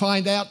going to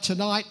find out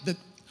tonight that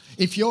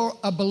if you're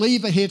a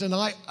believer here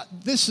tonight,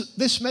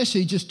 this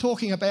message is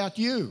talking about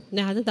you.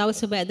 අද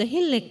දවසේ ඔබ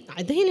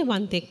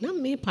ඇදහිලිවන්තෙක් නම්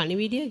මේ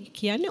පණිවිඩය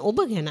කියන්නේ ඔබ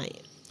ගැනයි.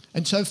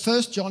 And so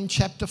 1 John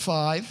chapter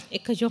 5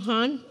 1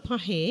 Yohan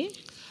 5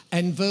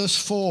 and verse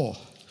 4.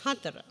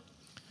 4.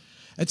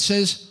 It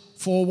says,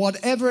 "For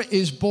whatever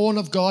is born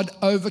of God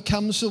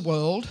overcomes the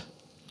world."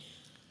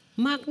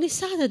 Mark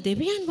නිසාද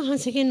දෙවියන්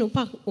වහන්සේගෙන්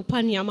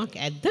උපන් යමක්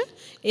ඇද්ද?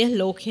 එය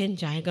ලෝකයෙන්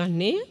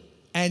ජයගන්නේ.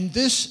 And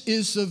this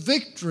is the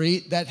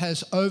victory that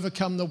has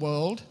overcome the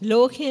world,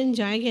 ලෝකයෙන්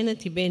ජයගෙන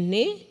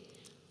තිබෙන්නේ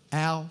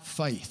our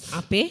faith.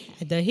 අපේ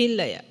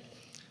ඇදහිල්ලය.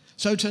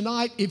 So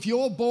tonight, if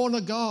you're born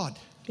of God,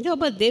 ඉතින්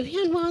ඔබ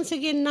දෙවියන්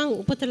වහන්සේගෙන්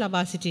නම් උපත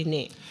ලබා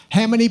සිටින්නේ.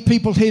 how many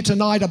people here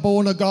tonight are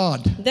born of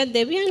God? දැන්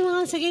දෙවියන්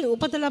වහන්සේගෙන්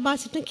උපත ලබා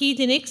සිටින කී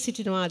දෙනෙක්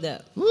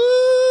සිටිනවාද?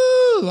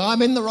 Woo!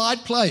 I'm in the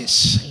right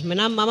place.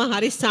 එහෙමනම් මම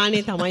හරි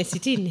ස්ථානයේ තමයි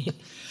සිටින්නේ.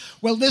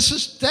 Well, this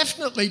is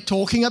definitely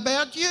talking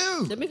about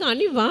you. මේක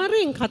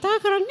අනිවාර්යෙන් කතා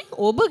කරන්නේ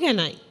ඔබ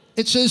ගැනයි.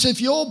 It says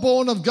if you're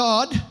born of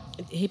God,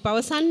 එහි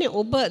පවසන්නේ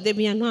ඔබ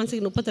දෙවියන්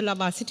වහන්සේගෙන් උපත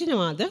ලබා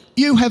සිටිනවාද?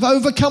 you have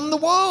overcome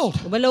the world.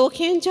 ඔබ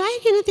ලෝකයෙන්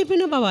ජයගෙන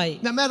තිබෙන බවයි.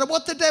 No matter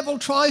what the devil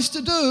tries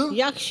to do,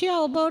 යක්ෂයා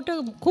ඔබට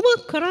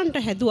කුමක් කරන්නට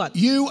හැදුවත්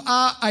you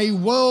are a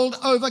world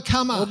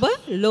overcomer. ඔබ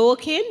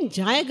ලෝකයෙන්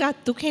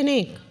ජයගත්තු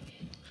කෙනෙක්.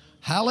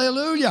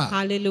 Hallelujah.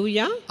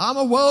 Hallelujah. I'm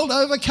a world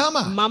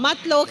overcomer.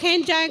 මමත්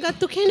ලෝකයෙන්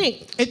ජයගත්තු කෙනෙක්.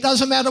 It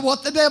doesn't matter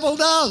what the devil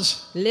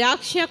does.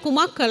 යක්ෂයා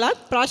කුමක් කළත්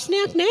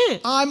ප්‍රශ්නයක්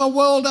නැහැ. I'm a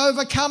world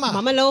overcomer.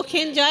 මම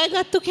ලෝකයෙන්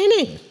ජයගත්තු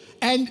කෙනෙක්.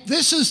 And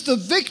this is the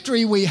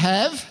victory we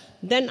have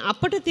දැන්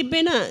අපට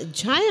තිබෙන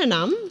ජය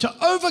නම් to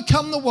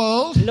overcome the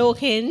world.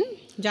 ලෝකයෙන්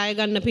ජය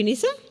ගන්න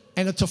පිණිස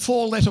And it's a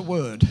 4-letter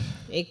word.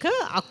 ඒක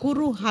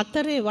අකුරු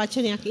 4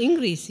 වචනයක් And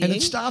ඉංග්‍රීසියෙන්.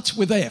 it starts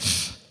with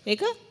F.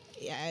 ඒක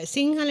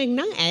සිංහලෙන්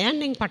නම්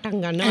ඇයන්ෙන් පටන්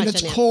ගන්න And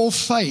it's වචනයක්. called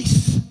faith.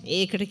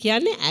 ඒකට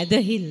කියන්නේ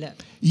ඇදහිල්ල.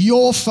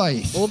 Your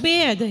faith ඔබේ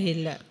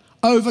ඇදහිල්ල.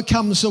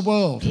 overcomes the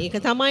world. ඒක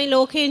තමයි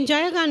ලෝකයෙන්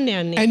ජය ගන්න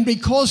යන්නේ. And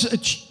because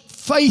it's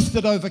faith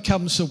that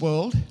overcomes the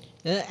world,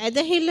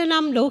 ඇදහිල්ල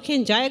නම්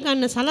ලෝකයෙන් ජය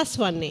ගන්න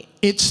සලස්වන්නේ.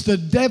 it's the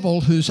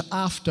devil who's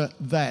after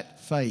that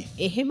faith.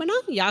 එහෙමනම්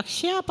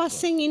යක්ෂයා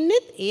පස්සෙන්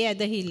ඉන්නෙත් ඒ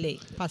ඇදහිල්ලේ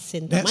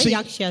පස්සෙන් Now, තමයි see,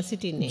 යක්ෂයා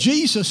සිටින්නේ.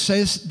 Jesus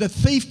says the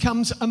thief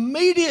comes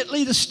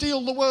immediately to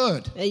steal the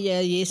word.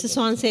 යේසුස්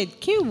වහන්සේ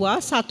කිව්වා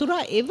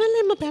සතුරා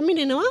එවලෙම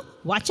පැමිණෙනවා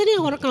වචනය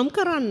හොරකම්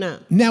කරන්න.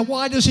 Now,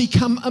 why does he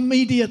come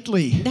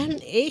immediately? දැන්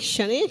ඒ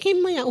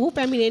ක්ෂණයකින්ම ඔහු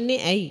පැමිණෙන්නේ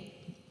ඇයි?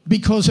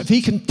 Because if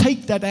he can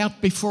take that out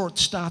before it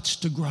starts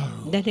to grow.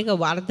 දැන් ඒක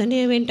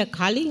වර්ධනය වෙන්න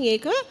කලින්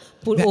ඒක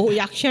ඔහු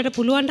යක්ෂයාට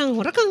පුළුවන් නම්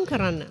හොරකම්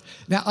කරන්න.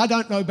 Now, I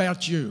don't know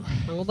about you,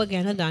 මම ඔබ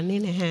ගැන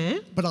දන්නේ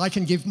නැහැ. but I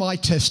can give my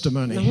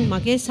testimony. නමුත්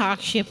මගේ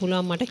සාක්ෂිය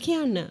පුළුවන් මට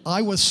කියන්න.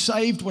 I was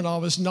saved when I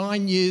was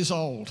 9 years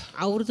old.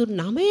 අවුරුදු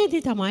 9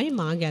 දී තමයි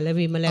මා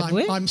ගැලවීම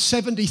ලැබුවේ. I'm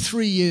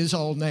 73 years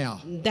old now.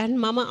 දැන්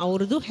මම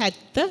අවුරුදු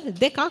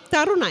 72ක්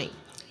තරුණයි.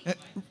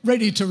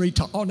 Ready to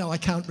retire. Oh, no, I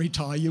can't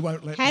retire. You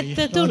won't let me.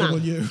 73. Neither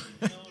will you.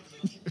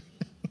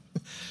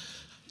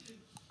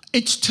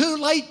 It's too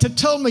late to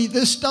tell me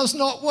this does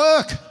not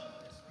work.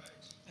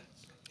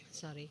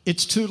 Sorry.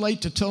 It's too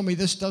late to tell me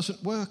this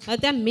doesn't work.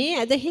 දැන් මේ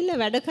ඇදහිල්ල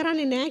වැඩ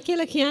කරන්නේ නැහැ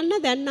කියලා කියන්න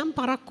දැන් නම්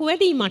පරක්කු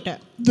වැඩි මට.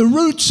 The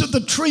roots of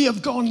the tree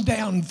have gone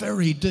down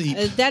very deep.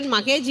 දැන්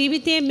මගේ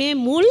ජීවිතයේ මේ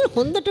මුල්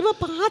හොඳටම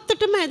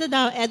පහත්තටම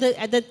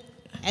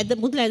ඇද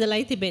මුදල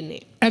ඇදලායි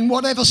තිබෙන්නේ. And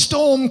whatever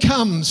storm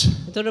comes,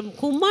 ඒතර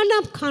කුමන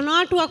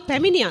කනාටුවක්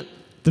පැමිණියත්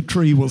the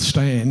tree will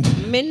stand.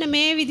 මෙන්න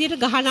මේ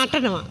විදිහට ගහ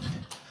නටනවා.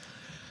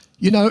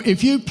 You know,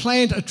 if you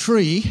plant a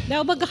tree දැන්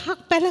ඔබ ගහක්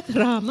පැල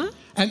කරාම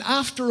and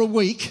after a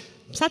week,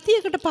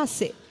 සතියකට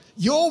පස්සේ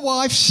your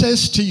wife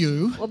says to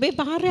you, ඔබේ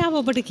භාර්යාව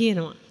ඔබට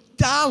කියනවා,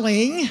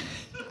 darling,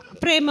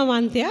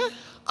 ප්‍රේමවන්තයා,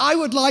 I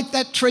would like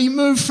that tree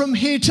moved from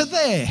here to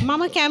there.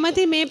 මම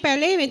කැමති මේ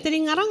පැලේ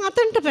මෙතනින් අරන්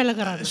අතන්ට පෙළ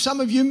කරන්න. Some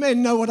of you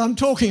men know what I'm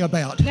talking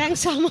about. දැන්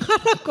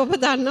සමහරක් ඔබ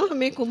දන්නවා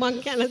මේ කුමක්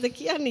ගැනද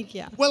කියන්නේ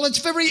කියලා. Well,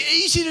 it's very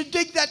easy to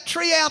dig that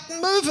tree out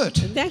and move it.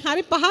 දැන්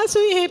හරි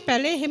පහසුයි මේ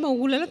පැලේ එහෙම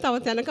උගුලලා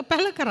තව තැනක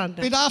පැළ කරන්න.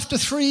 But after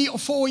 3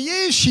 or 4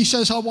 years, she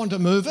says, I want to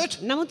move it.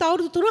 නමුත්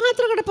අවුරුදු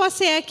 3-4කට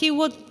පස්සේ එයා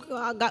කිව්වොත්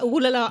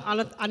උගුලලා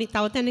අනිත්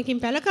තව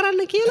තැනකින් පැළ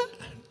කරන්න කියලා.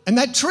 And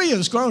that tree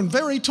has grown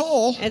very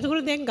tall.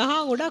 එතකොට දැන් ගහ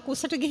ගොඩක්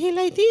උසට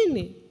ගිහිල්ලායි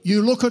තියෙන්නේ.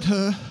 You look at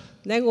her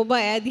දැන් ඔබ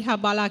ඈ දිහා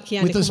බලා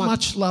කියන්නේ with as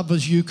much love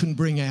as you can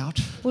bring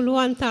out.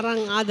 පුළුවන්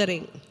තරම්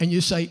ආදරෙන්. And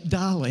you say,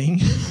 darling,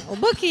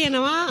 ඔබ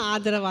කියනවා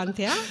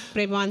ආදරවන්තයා,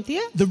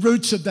 ප්‍රේමවන්තිය. the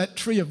roots of that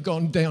tree have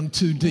gone down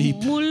too deep.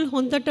 මුල්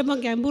හොඳටම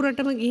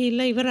ගැඹුරටම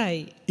ගිහිල්ලා ඉවරයි.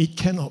 It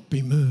cannot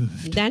be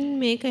moved. දැන්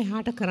මේක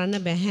එහාට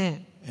කරන්න බෑ.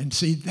 And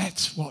see,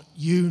 that's what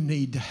you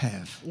need to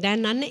have.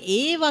 දැන් අන්න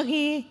ඒ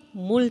වගේ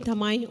මුල්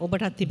තමයි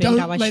ඔබටත් තිබෙන්න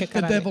Don't අවශ්‍ය let the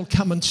කරන්නේ. devil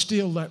come and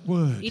steal that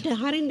word. ඊට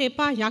හරින්න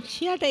එපා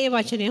යක්ෂයාට ඒ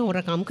වචනය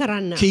හොරකම්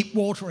කරන්න. Keep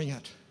watering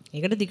it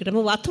ඒකට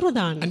දිගටම වතුර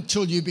දාන්න.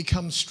 until you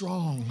become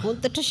strong.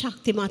 හොඳට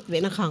ශක්තිමත්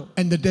වෙනකම්.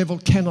 And the devil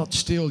cannot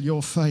steal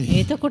your faith.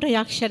 එතකොට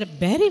යක්ෂයාට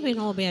බැරි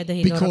වෙනවා ඔබ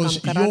ඇදහිල්ල Because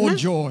හොරකම් කරන්න. your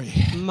joy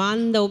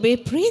මන්ද ඔබේ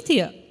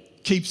ප්‍රීතිය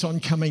keeps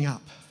on coming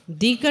up.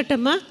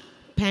 දිගටම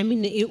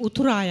පැමිණ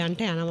උතුරා යන්න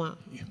යනවා.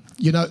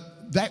 You know,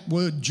 that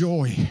word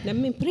joy, දැන්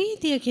මේ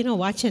ප්‍රීතිය කියන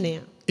වචනය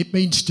it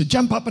means to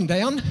jump up and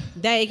down,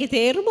 දැන් ඒකේ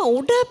තේරුම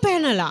උඩ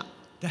පැනලා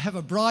to have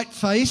a bright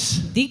face,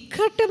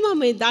 දිගටම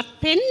මේ දත්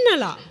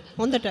පෙන්නලා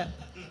හොඳට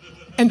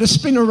and to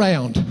spin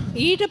around.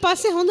 ඊට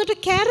පස්සේ හොඳට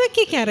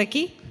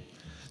කැරකි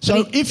So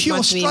if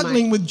you're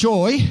struggling with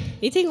joy,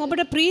 ඉතින්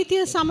ඔබට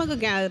ප්‍රීතිය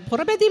සමග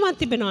පොරබැදීමක්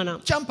තිබෙනවා නම්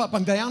jump up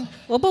and down,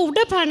 ඔබ උඩ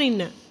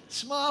පැනින්න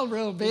smile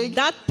real big,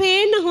 දත්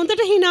පේන්න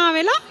හොඳට hina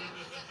වෙලා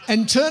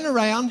and turn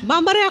around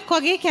බඹරයක්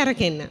වගේ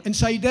කැරකෙන්න and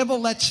say, devil,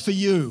 that's for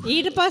you.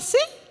 ඊට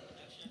පස්සේ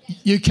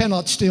You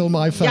cannot steal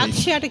my faith.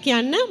 යක්ෂයාට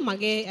කියන්න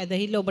මගේ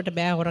ඇදහිල්ල ඔබට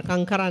බෑ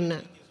හොරකම් කරන්න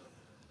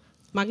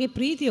මගේ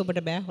ප්‍රීතිය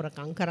ඔබට බෑ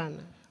හොරකම්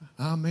කරන්න.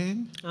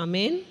 Amen.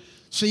 Amen.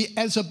 See,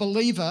 as a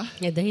believer,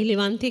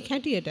 ඇදහිලිවන්තයෙක්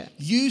හැටියට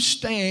you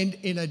stand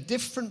in a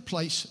different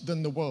place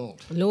than the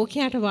world.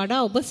 ලෝකයට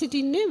වඩා ඔබ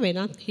සිටින්නේ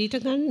වෙනත්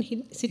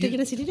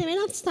හිටගෙන සිටින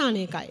වෙනත්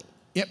ස්ථානයකයි.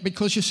 Yeah,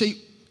 because you see,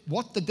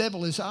 what the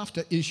devil is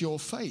after is your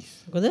faith.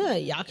 මොකද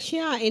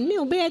යක්ෂයා එන්නේ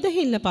ඔබේ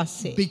ඇදහිල්ල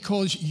පස්සේ.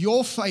 Because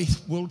your faith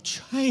will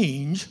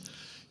change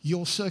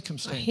your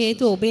circumstances.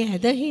 හේතුව ඔබේ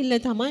ඇදහිල්ල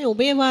තමයි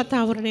ඔබේ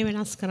වාතාවරණය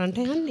වෙනස් කරන්නට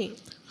යන්නේ.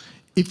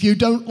 If you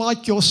don't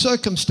like your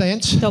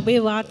circumstance, ඔබේ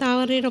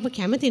වාතාවරණයට ඔබ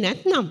කැමති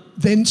නැත්නම්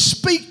then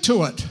speak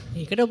to it.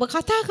 ඒකට ඔබ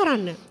කතා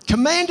කරන්න.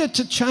 Command it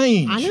to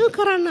change. අනු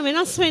කරන්න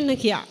වෙනස් වෙන්න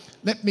කියා.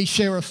 Let me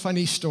share a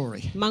funny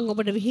story. මම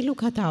ඔබට විහිළු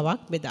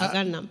කතාවක් බෙදා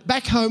ගන්නම්.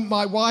 Back home,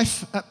 my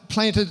wife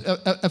planted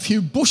a few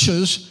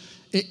bushes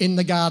in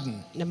the garden.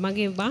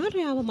 මගේ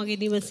භාර්යාව මගේ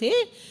නිවසේ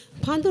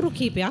පඳුරු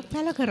කීපයක්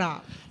පැල කරා.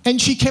 And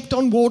she kept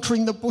on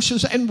watering the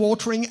bushes and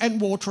watering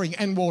and watering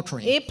and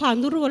watering. ඒ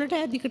පඳුරු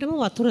වලට දිගටම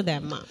වතුර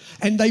දැම්මා.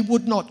 And they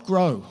would not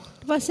grow.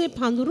 ඊට පස්සේ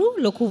පඳුරු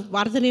ලොකු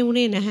වර්ධනය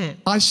වුණේ නැහැ.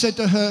 I said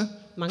to her,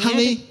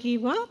 honey,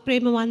 කිව්වා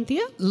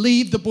ප්‍රේමවන්තිය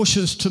leave the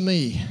bushes to me.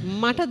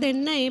 මට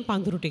දෙන්න ඒ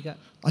පඳුරු ටික.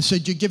 I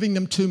said, you're giving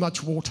them too much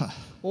water.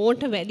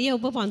 ඕන්ට වැඩිය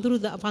ඔබ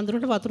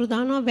පඳුරට වතුර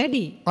දානවා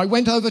වැඩි. I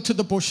went over to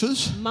the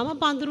bushes. මම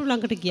පඳුරු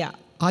ළඟට ගියා.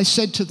 I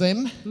said to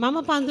them, මම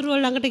පඳුරු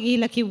ළඟට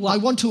ගිහිල්ලා කිව්වා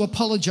I want to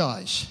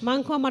apologize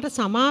මං කිව්වා මට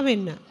සමා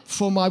වෙන්න.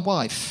 for my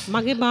wife.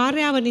 මගේ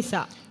භාර්යාව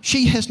නිසා.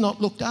 She has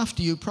not looked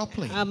after you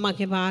properly.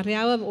 මගේ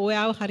භාර්යාව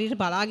ඔයාව හරියට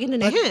බලාගෙන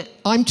නැහැ.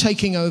 I'm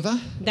taking over.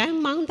 දැන්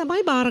මං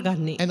තමයි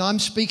බාරගන්නේ. And I'm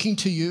speaking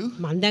to you.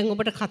 මං දැන්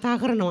ඔබට කතා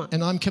කරනවා.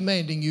 And I'm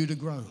commanding you to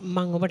grow.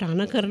 මං ඔබට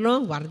අණ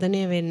කරනවා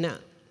වර්ධනය වෙන්න.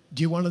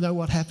 Do you want to know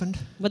what happened?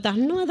 ඔබ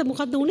දන්නවද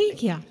මොකද්ද උනේ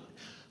කියලා?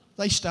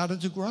 They started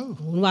to grow.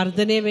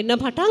 වර්ධනය වෙන්න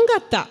පටන්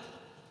ගත්තා.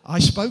 I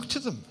spoke to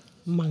them.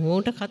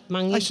 මං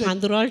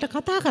පඳුරු වලට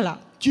කතා කළා.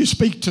 Do you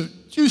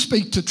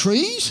speak to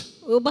trees?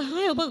 ඔබ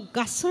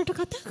ගස් වලට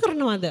කතා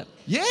කරනවද?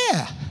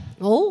 Yeah.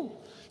 ඔව්.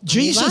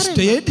 Jesus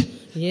did.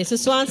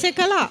 යේසුස් වහන්සේ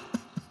කළා.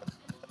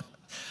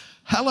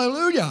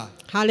 Hallelujah.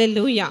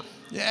 Hallelujah.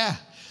 Yeah.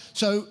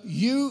 So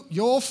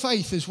your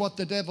faith is what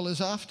the devil is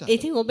after.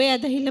 ඉතින් ඔබේ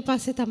ඇදහිල්ල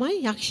පස්සේ තමයි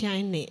යක්ෂයා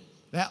එන්නේ.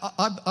 Now,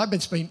 I've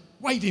been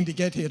waiting to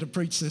get here to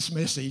preach this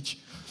message.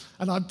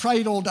 And I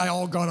prayed all day,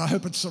 oh God, I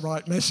hope it's the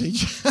right message.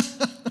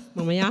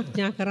 මම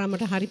යාඥා කරා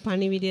මට හරි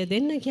පණිවිඩය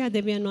දෙන්න කියලා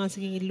දෙවියන්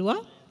වහන්සේගෙන් ඉල්ලුවා.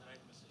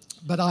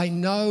 But I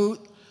know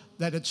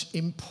that it's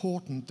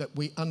important that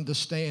we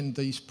understand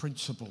these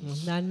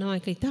principles. දන්නවා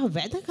ඒක ඉතා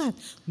වැදගත්.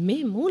 මේ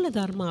මූල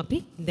ධර්ම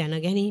අපි දැන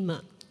ගැනීම.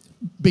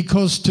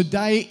 Because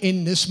today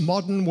in this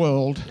modern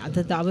world, අද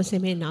දවසේ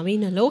මේ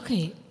නවීන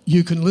ලෝකයේ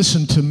you can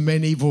listen to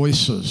many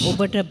voices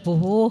ඔබට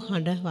බොහෝ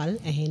හඬවල්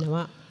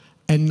ඇහෙනවා.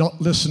 and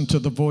not listen to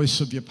the voice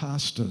of your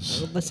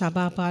pastors. ඔබ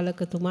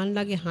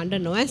සභාපාලකතුමන්ලගේ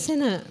හඬ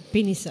නොඇසෙන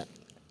පිණිස.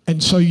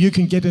 And so you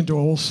can get into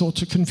all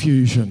sorts of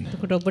confusion.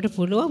 එතකොට ඔබට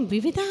පුළුවන්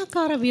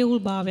විවිධාකාර වියවුල්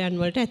භාවයන්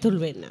වලට ඇතුල්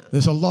වෙන්න.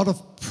 There's a lot of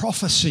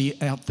prophecy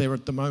out there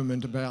at the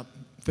moment about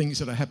things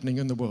that are happening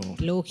in the world.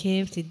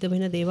 ලෝකයේ සිද්ධ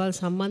වෙන දේවල්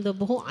සම්බන්ධව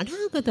බොහෝ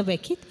අනාගත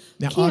වැකිත්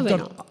Now,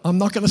 කියවෙනවා. I'm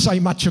not going to say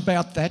much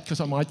about that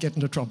because I might get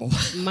into trouble.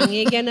 මම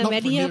ඒ ගැන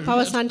වැඩි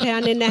පවසන්ට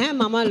යන්නේ නැහැ.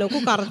 මම ලොකු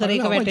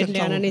කරදරයක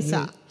වැටෙන්න යන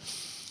නිසා.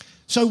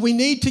 So we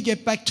need to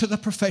get back to the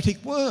prophetic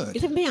word.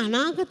 ඉතින් මේ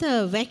අනාගත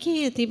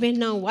වැකියේ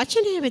තිබෙන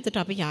වචනය වෙතට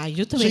අපි යා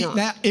යුතු See, වෙනවා.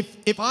 now,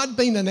 if I'd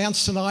been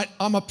announced tonight,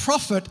 I'm a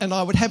prophet and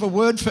I would have a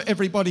word for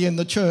everybody in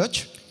the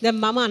church. දැන්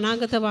මම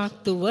අනාගත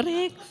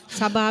වක්තුවරයෙක්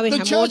සභාවේ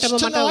The church හැමෝටම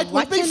මට tonight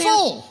would be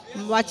full.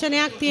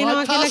 වචනයක්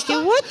තියෙනවා කියලා Pastor,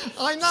 කිව්වොත්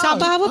I know,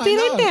 සභාව I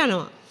පිරෙන්න know.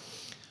 යනවා.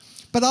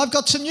 But I've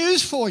got some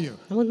news for you.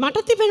 නමුත්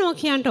මට තිබෙනවා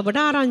කියන්න ඔබට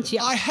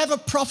ආරංචියක්. I have a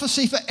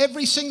prophecy for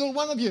every single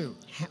one of you.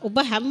 ඔබ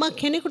හැම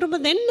කෙනෙකුටම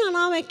දෙන්න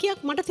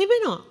අනාවැකියක් මට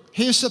තිබෙනවා.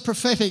 Here's the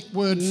prophetic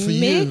word for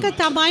මේක you.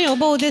 තමයි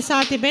ඔබ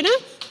උදෙසා තිබෙන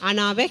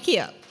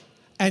අනාවැකිය.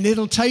 And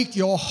it'll take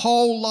your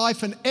whole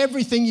life and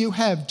everything you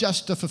have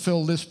just to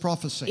fulfill this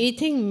prophecy.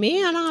 ඉතින්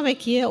මේ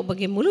අනාවැකිය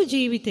ඔබගේ මුළු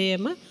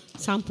ජීවිතයම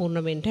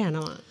සම්පූර්ණ වෙන්න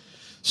යනවා.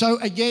 So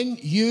again,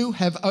 you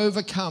have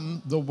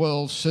overcome the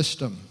world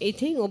system.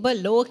 ඉතින් ඔබ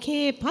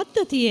ලෝකයේ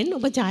පද්ධතියෙන්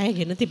ඔබ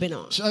ජයගෙන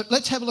තිබෙනවා. So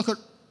let's have a look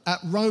at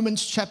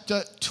Romans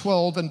chapter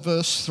 12 and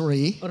verse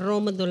 3.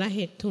 රෝම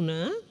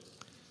 12:3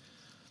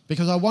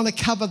 Because I want to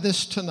cover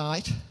this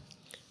tonight.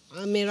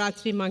 මේ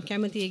රාත්‍රී මම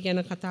කැමතියි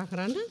ගැන කතා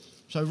කරන්න.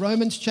 So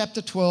Romans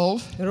chapter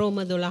 12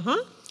 රෝම 12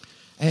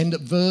 and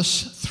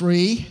verse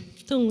 3.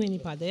 තුන්වෙනි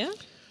පදය.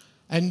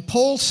 And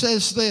Paul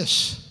says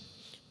this.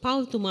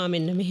 පවුල් තුමා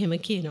මෙන්න මෙහෙම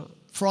කියනවා.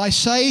 For I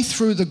say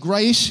through the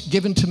grace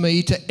given to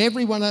me to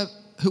everyone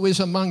who is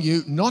among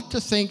you not to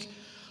think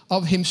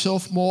of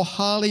himself more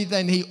highly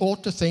than he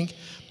ought to think,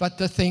 but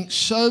to think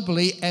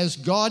soberly as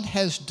God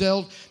has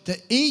dealt to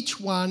each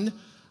one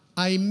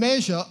a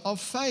measure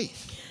of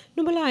faith.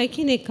 නුඹලා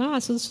එකිනෙකා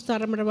අසුසු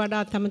තරමට වඩා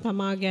තම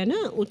තමා ගැන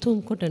උතුම්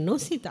කොට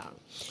නොසිතා.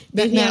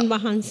 දෙවියන්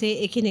වහන්සේ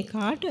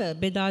එකිනෙකාට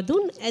බෙදා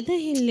දුන්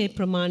ඇදහිල්ලේ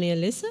ප්‍රමාණය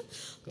ලෙස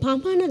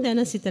පමණ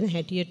දැන සිතන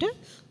හැටියට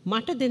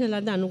මට දෙන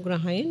ලද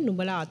අනුග්‍රහයෙන්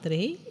නුඹලා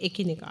අතරෙහි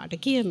එකිනෙකාට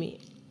කියමි.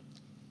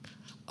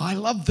 I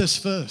love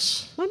this verse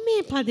මම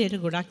මේ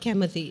පදයට ගොඩක්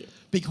කැමතියි.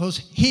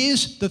 because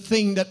here's the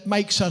thing that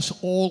makes us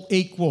all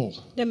equal.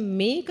 දැන්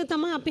මේක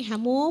තමයි අපි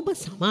හැමෝම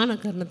සමාන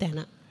කරන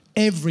තැන.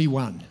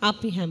 Everyone.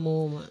 අපි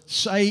හැමෝම.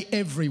 Say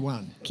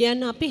everyone.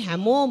 කියන්න අපි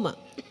හැමෝම.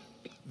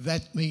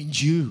 That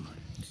means you.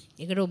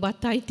 ඒකට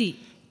ඔබත් අයිති.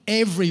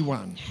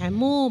 Everyone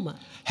හැමෝම.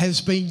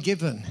 has been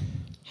given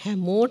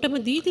හැමෝටම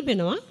දී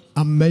තිබෙනවා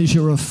a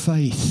measure of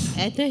faith.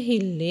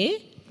 ඇදහිල්ලේ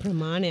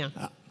ප්‍රමාණයක්.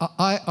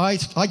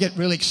 I get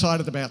really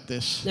excited about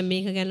this දැන්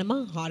මේක ගැන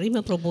මම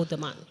හරිම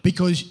ප්‍රබෝධමත්.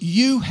 because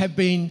you have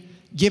been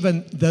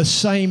given the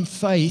same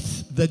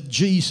faith that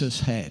Jesus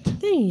had.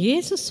 දැන්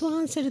යේසුස්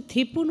වහන්සේට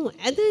තිබුණු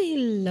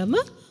ඇදහිල්ලම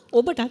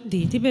ඔබටත්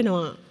දී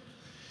තිබෙනවා.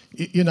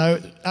 You know,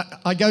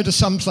 I go to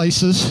some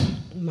places.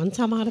 මම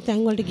සමහර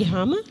තැන් වලට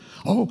ගියාම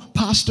Oh,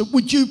 Pastor,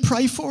 would you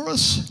pray for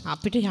us?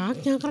 අපිට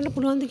යාඥා කරන්න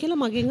පුළුවන්ද කියලා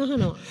මගෙන්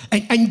අහනවා.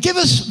 And give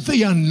us the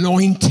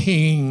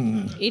anointing.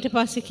 ඊට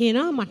පස්සේ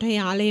කියනවා මට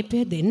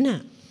යාලේපය දෙන්න.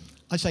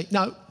 I say,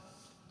 no.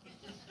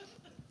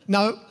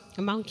 No.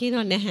 මම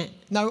කියනවා නැහැ.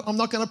 No, I'm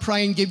not going to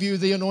pray and give you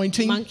the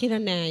anointing. මම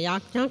කියනවා නෑ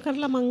යාඥා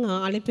කරලා මම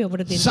ආලේපය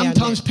ඔබට දෙන්න.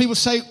 Sometimes people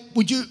say,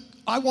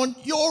 I want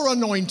your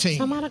anointing.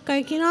 සමහරක්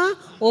අය කියනවා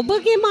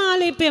ඔබගේ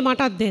ආලේපය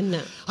මටත් දෙන්න.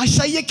 I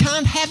say, you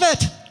can't have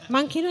it.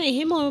 මම කියනවා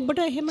එහෙම ඔබට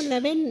එහෙම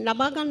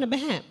ලබා ගන්න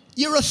බෑ.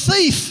 You're a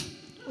thief.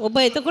 ඔබ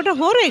එතකොට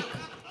හොරෙක්.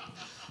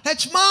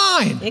 That's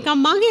mine. ඒක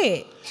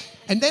මගේ.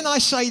 And then I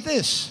say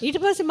this. ඊට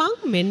පස්සේ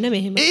මම මෙන්න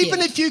මෙහෙම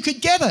Even if you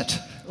could get it,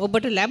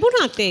 ඔබට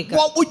ලැබුණත් ඒක.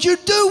 what would you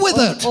do with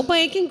it? ඔබ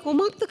ඒකෙන්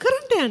කොහොමද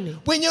කරන්න යන්නේ?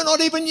 When you're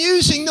not even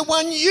using the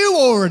one you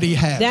already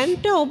have.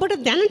 දැන්ට ඔබට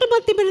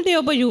දැනටමත් තිබෙන දේ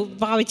ඔබ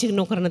පාවිච්චි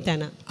නොකරන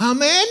තැන.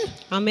 Amen?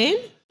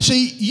 Amen.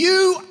 See,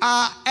 you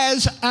are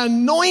as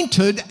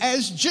anointed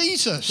as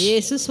Jesus.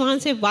 යේසුස්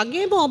වහන්සේ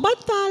වගේම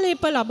ඔබත්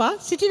ආලේප ලබා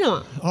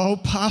සිටිනවා. Oh,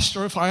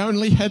 Pastor, if I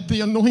only had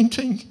the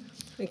anointing.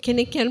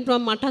 කෙනෙක් කියනවා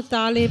මටත්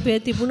ආලේපය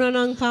තිබුණා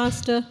නම්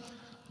pastor.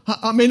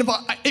 I mean,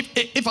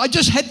 if I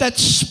just had that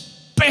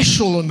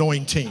special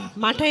anointing.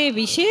 මට ඒ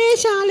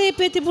විශේෂ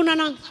ආලේපය තිබුණා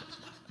නම්.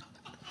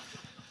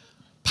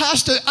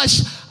 Pastor,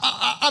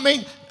 I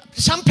mean,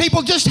 some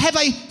people just have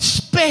a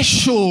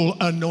special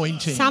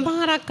anointing.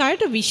 සමහරක්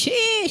අයට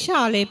විශේෂ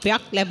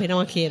ආලේපයක්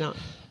ලැබෙනවා කියනවා.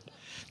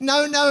 No.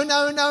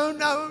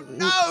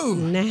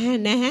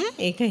 නැහැ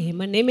ඒක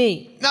එහෙම නෙමෙයි.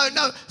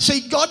 No. See,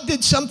 God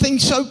did something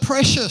so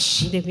precious.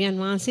 දෙවියන්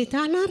වහන්සේ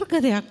තානාර්ග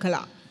දෙයක්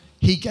කළා.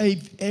 He gave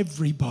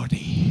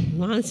everybody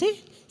වහන්සේ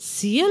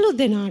සියලු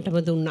දෙනාටම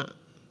දුන්නා.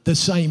 the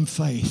same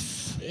faith.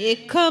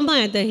 එකම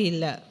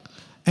ඇදහිල්ල.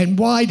 And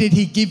why did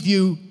he give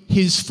you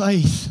his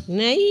faith?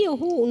 නැයි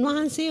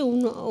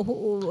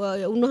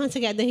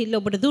උන්වහන්සේගේ ඇදහිල්ල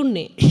ඔබට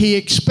දුන්නේ. He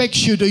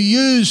expects you to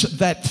use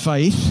that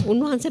faith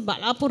උන්වහන්සේ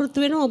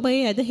බලාපොරොත්තු වෙනවා ඔබ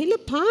ඒ ඇදහිල්ල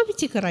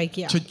පාවිච්චි කරයි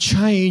කියලා. to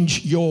change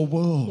your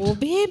world.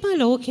 ඔබේම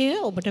ලෝකය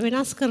ඔබට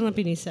වෙනස් කරන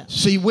පිණිස.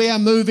 See, we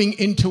are moving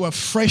into a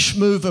fresh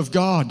move of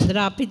God.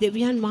 අපි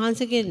දෙවියන්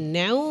වහන්සේගේ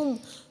නැවුම්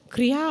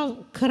ක්‍රියා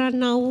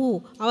කරන්නා වූ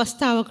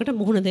අවස්ථාවකට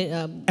මුහුණ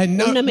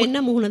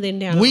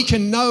දෙන්න යනවා. We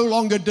can no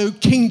longer do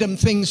kingdom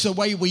things the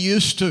way we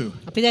used to.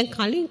 අපි දැන්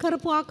කලින්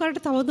කරපු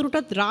ආකාරයට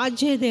තවදුරටත්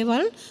රාජ්‍යයේ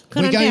දේවල්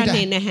කරන්න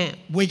යන්නේ නැහැ.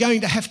 We're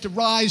going to have to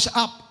rise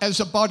up as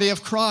a body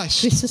of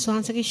Christ. ක්‍රිස්තුස්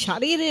වහන්සේගේ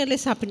ශරීරය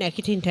ලෙස අපි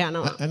නැගිටින්න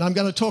යනවා. And I'm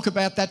going to talk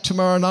about that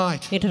tomorrow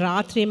night. ඊට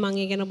රාත්‍රියේ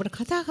මම ඒ ගැන ඔබට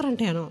කතා කරන්න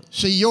යනවා.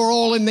 See, you're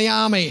all in the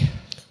army.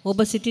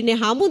 ඔබ සිටින්නේ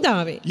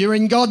හමුදාවේ. You're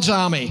in God's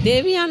army.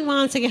 දෙවියන්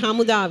වහන්සේගේ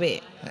හමුදාවේ.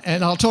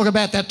 And I'll talk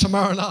about that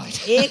tomorrow night.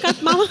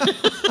 ඒකත් මම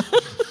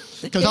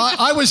Because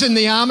I was in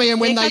the army, and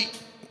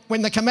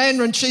when the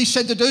commander-in-chief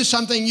said to do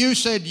something, you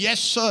said, yes,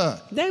 sir.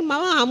 දැන්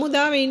මම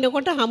හමුදාවේ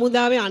ඉන්නකොට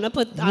හමුදාවේ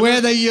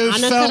Whether you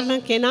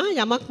අනකරන කෙනා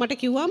යමක් මට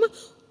කිව්වම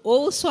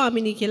ඔව්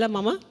ස්වාමිනී කියලා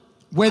මම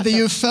whether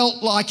you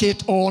felt like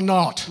it or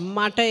not.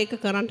 මට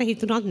ඒක කරන්න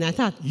හිතුණත්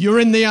නැතත්. You're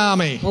in the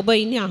army. ඔබ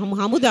ඉන්නේ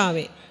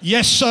හමුදාවේ.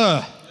 Yes,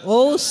 sir.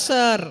 ඔව්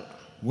sir.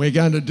 We're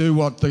going to do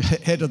what the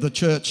head of the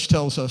church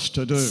tells us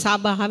to do.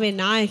 සභාවේ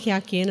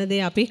නායකයා කියන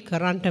දේ අපි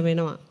කරන්න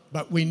වෙනවා.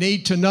 But we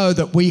need to know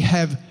that we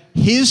have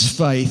his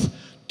faith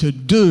to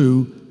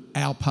do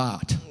our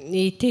part.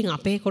 ඉතින්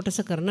අපේ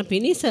කොටස කරන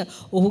පිණිස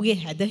ඔහුගේ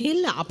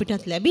හැදහිල්ල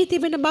අපිටත් ලැබී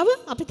තිබෙන බව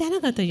අපි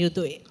දැනගත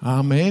යුතුයි.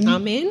 Amen.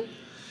 Amen.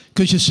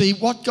 Because you see,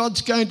 what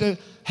God's going to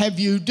have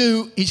you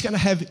do, he's going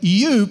to have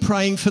you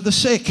praying for the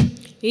sick.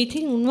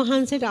 ඉතින්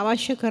උන්වහන්සේට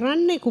අවශ්‍ය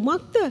කරන්නේ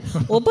කුමක්ද?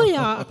 ඔබ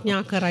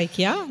යාඥා කරයි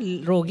කියා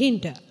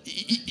රෝගීන්ට.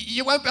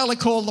 You won't be able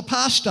to call the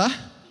pastor.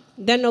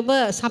 දැන් ඔබ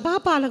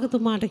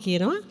සභාපාලකතුමාට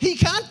කියනවා. He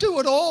can't do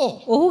it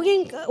all.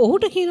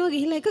 ඔහුට කියනවා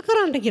ගිහිල්ලා ඒක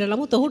කරන්න කියලා.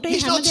 නමුත් ඔහුට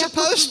He's not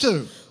supposed to.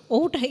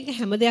 ඔහුට ඒක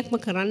හැම දෙයක්ම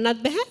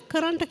කරන්නත් බෑ,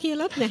 කරන්න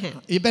කියලාත් නැහැ.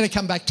 You better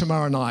come back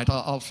tomorrow night.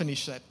 I'll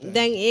finish that.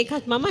 දැන්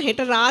ඒකත් මම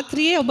හෙට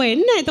රාත්‍රියේ ඔබ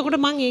එන්න. එතකොට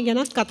මම ඒ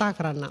ගැනත් කතා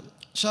කරන්නම්.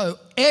 So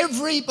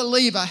every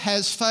believer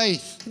has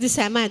faith. ඉතින්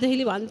සෑම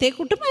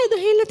ඇදහිලිවන්තයෙකුටම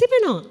ඇදහිල්ල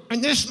තිබෙනවා.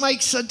 And this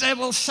makes the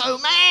devil so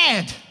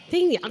mad.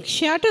 ඉතින්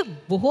යක්ෂයාට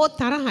බොහෝ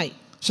තරහයි.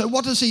 So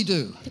what does he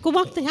do?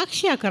 කුමක්ද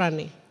යක්ෂයා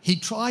කරන්නේ? He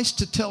tries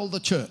to tell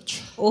the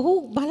church, ඔහු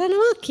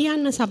බලනවා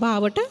කියන්න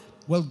සභාවට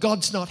well,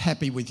 God's not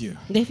happy with you.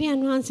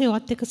 දෙවියන් වහන්සේ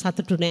ඔත් එක්ක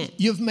සතුටු නැහැ.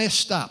 You've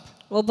messed up.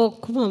 ඔබ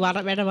ඔක්කොම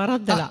වැඩ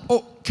වරද්දලා.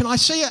 Oh, can I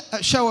see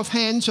a show of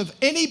hands of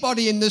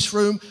anybody in this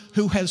room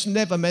who has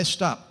never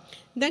messed up?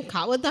 දැන්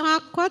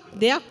කවදාවත්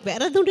දෙයක්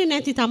වැරදුනේ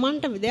නැති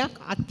Tamanට දෙයක්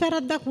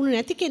අත්වැරද්දක් වුණේ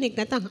නැති කෙනෙක්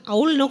නැත්නම්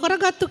අවුල්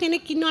නොකරගත්තු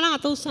කෙනෙක් ඉන්නවා නම්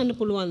අත උස්සන්න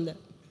පුළුවන්ද?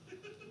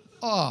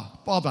 Oh,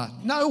 bother.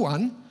 No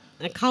one.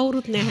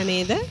 කවුරුත් නැහැ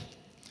නේද?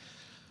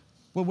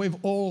 Well, we've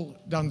all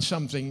done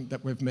something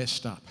that we've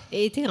messed up.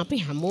 ඒ ඉතින් අපි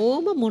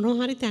හැමෝම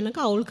මොනවා හරි තැනක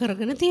අවුල්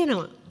කරගෙන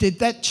තියෙනවා. Did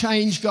that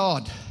change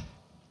God?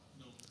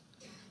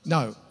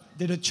 No.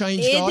 Did it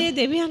change A God? දේ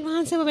දෙවියන්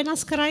වහන්සේව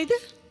වෙනස් කරයිද?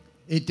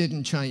 It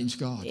didn't change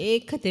God.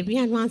 ඒක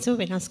දෙවියන් වහන්සේව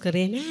වෙනස්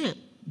කරේ නැහැ.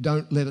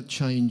 Don't let it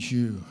change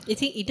you.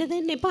 ඉතින් ඊට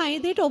දෙන්න එපා ඒ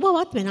දෙයට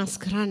ඔබවත් වෙනස්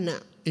කරන්න.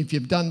 If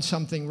you've done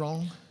something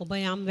wrong, ඔබ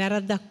යම්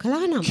වැරද්දක්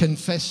කළා නම්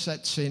confess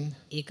that sin.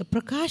 ඒක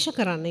ප්‍රකාශ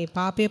කරන්න. ඒ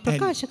පාපය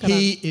ප්‍රකාශ And කරන්න.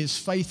 he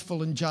is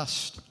faithful and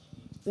just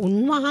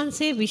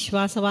උන්වහන්සේ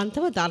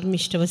විශ්වාසවන්තව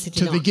ධර්මිෂ්ඨව to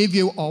සිටිනවා. forgive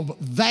you of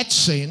that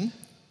sin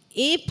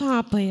ඒ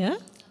පාපයට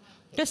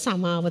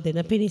සමාව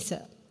දෙන පිණිස.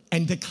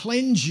 and to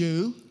cleanse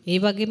you ඒ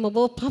වගේම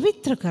ඔබව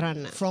පවිත්‍ර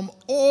කරන්න. from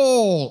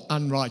all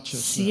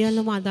unrighteousness.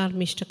 සියලුම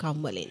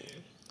අධර්මිෂ්ඨකම් වලින්.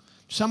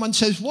 Someone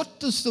says, what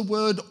does the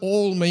word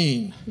all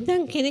mean?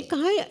 දැන් කෙනෙක්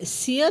අහයි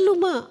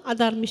සියලුම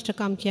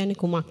අධර්මිෂ්ඨකම් කියන්නේ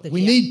කුමක්ද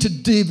We කියලා. need to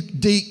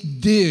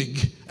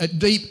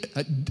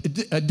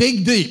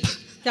dig deep.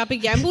 අපි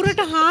ගැඹුරට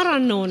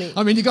හාරන්න ඕනේ.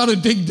 I mean, you got to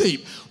dig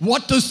deep.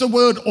 What does the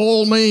word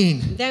all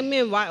mean? දැන්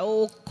මේ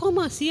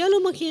ඔක්කොම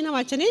සියලුම කියන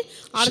වචනේ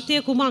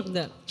අර්ථය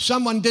කුමක්ද?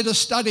 Someone did a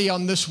study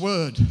on this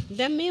word.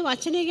 දැන් මේ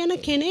වචනේ ගැන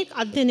කෙනෙක්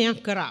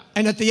අධ්‍යයනයක් කරා.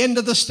 And at the end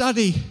of the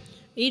study,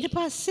 ඊට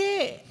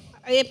පස්සේ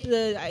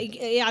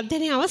ඒ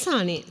අධ්‍යයනයේ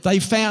අවසානයේ they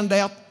found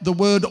out the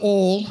word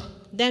all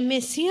දැන්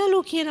මේ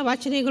සියලු කියන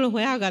වචනේ ඒගොල්ලෝ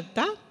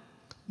හොයාගත්තා.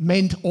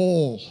 meant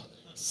all.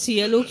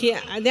 සියලු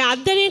දැන්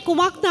අධ්‍යයනයේ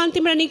කුමක්ද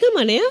අන්තිමට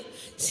නිගමනය?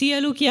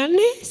 සියලු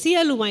කියන්නේ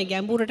සියලුමයි.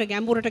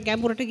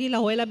 ගැඹුරට ගිහිලා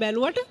හොයලා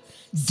බැලුවට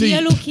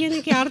සියලු කියන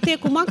එකේ අර්ථය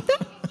කුමක්ද?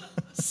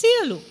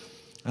 සියලු.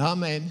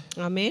 Amen.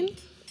 Amen.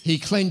 He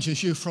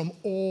cleanses you from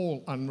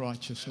all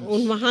unrighteousness.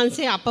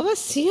 උන්වහන්සේ අපව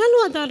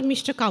සියලු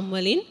අධර්මිෂ්ඨකම්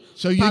වලින්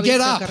So you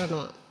get පවිත්‍ර up.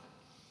 කරනවා.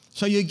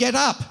 So you get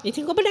up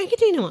ඉතින් ඔබ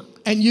නැගිටිනවා.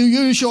 and you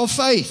use your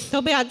faith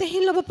ඔබේ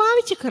අධිහිල්ල ඔබ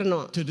පාවිච්චි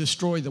කරනවා. to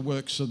destroy the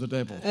works of the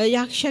devil.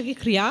 යක්ෂයාගේ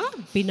ක්‍රියා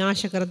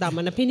විනාශ කර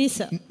දමන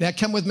පිණිස. Now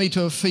come with me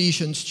to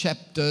Ephesians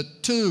chapter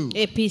 2.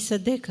 එපිස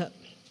 2.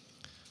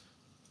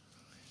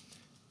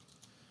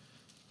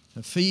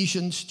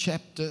 Ephesians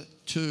chapter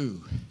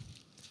 2.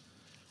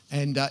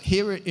 And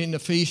here in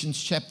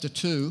Ephesians chapter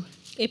 2,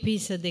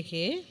 එපිස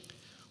 2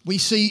 we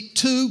see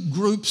two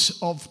groups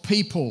of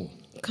people.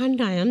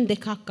 කණ්ඩායම්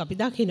දෙකක් අපි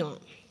දකිනවා.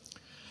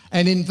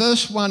 And in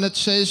verse 1 it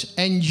says,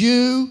 and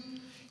you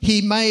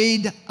He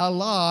made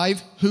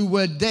alive who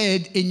were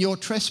dead in your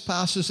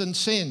trespasses and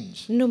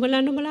sins.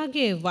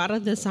 නුඹලාගේ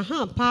වරද සහ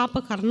පාප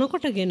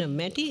කරනකොටගෙන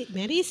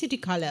මැරී සිටි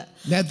කල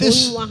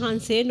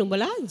උන්වහන්සේ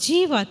නුඹලා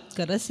ජීවත්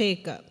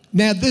කරසේක.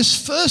 Now this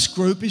first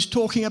group is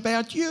talking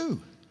about you.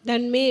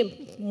 දැන් මේ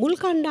මුල්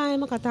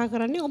කණ්ඩායම කතා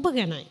කරන්නේ ඔබ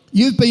ගැනයි.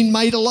 You've been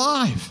made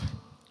alive.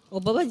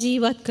 ඔබව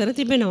ජීවත් කර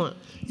තිබෙනවා.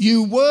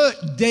 You were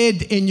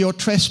dead in your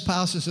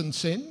trespasses and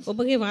sins.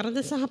 ඔබගේ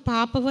වරද සහ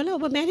පාපවල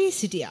ඔබ මැරී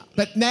සිටියා.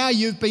 But now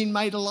you've been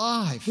made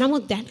alive.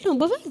 නමුත් දැන්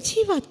ඔබව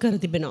ජීවත් කර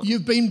තිබෙනවා.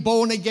 You've been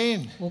born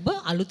again. ඔබ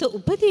අලුත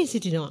උපදී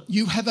සිටිනවා.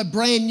 You have a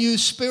brand new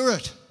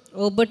spirit.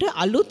 ඔබට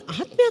අලුත්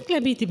ආත්මයක්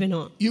ලැබී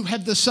තිබෙනවා. You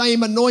have the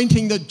same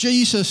anointing that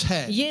Jesus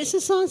had.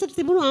 යේසුස් වහන්සේට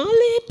තිබුණු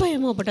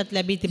ආලේපයම ඔබටත්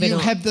ලැබී You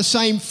තිබෙනවා. have the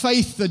same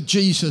faith that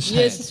Jesus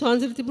had. යේසුස්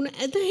වහන්සේට තිබුණු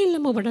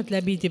ඇදහිල්ලම ඔබටත්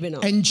ලැබී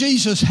තිබෙනවා. And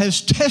Jesus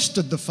has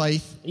tested the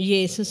faith.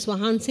 යේසුස්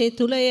වහන්සේ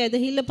තුල ඒ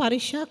ඇදහිල්ල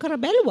පරීක්ෂා කර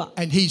බැලුවා.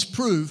 And he's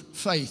proved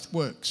faith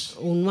works.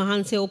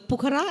 උන්වහන්සේ ඔප්පු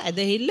කරා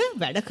ඇදහිල්ල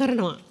වැඩ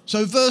කරනවා.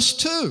 So verse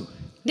 2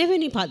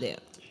 දෙවෙනි පදය.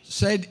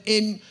 said,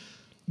 in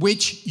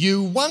which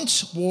you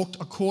once walked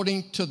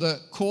according to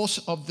the course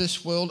of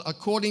this world,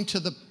 according to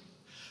the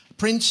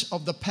prince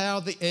of the power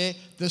of the air,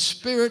 the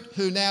spirit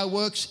who now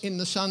works in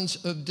the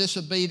sons of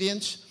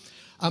disobedience,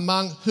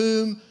 among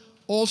whom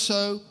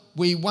also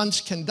we once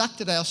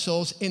conducted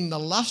ourselves in the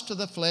lust of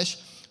the flesh,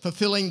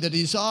 fulfilling the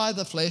desire of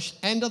the flesh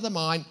and of the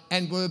mind,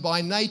 and were by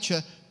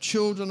nature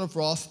children of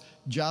wrath,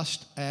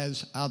 just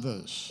as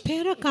others.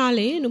 පෙර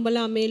කාලයේ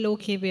නුඹලා මේ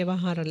ලෝකයේ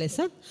ව්‍යවහාර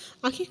ලෙසත්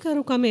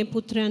අකිකරුකමේ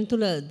පුත්‍රයන්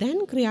තුල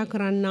දැන් ක්‍රියා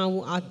කරන්නා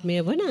වූ ආත්මය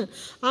වන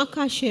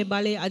ආකාශයේ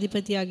බලයේ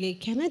අධිපතියාගේ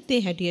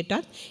කැමැත්තේ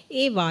හැටියටත්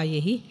ඒ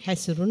වායෙහි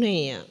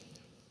හැසිරුණේය.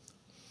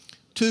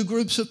 Two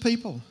groups of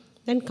people.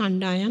 දැන්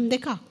කණ්ඩායම්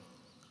දෙකක්.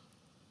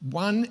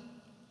 One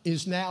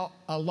is now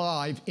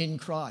alive in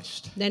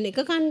Christ. දැන් එක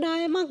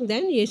කණ්ඩායමක්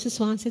දැන් යේසුස්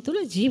වහන්සේ තුල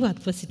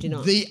ජීවත්ව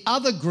සිටිනවා. The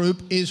other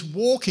group is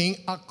walking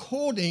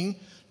according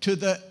to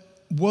the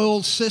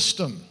world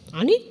system.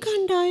 අනිත්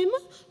කණ්ඩායම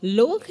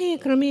ලෝකයේ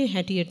ක්‍රමයේ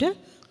හැටියට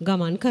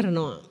ගමන්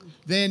කරනවා.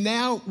 They're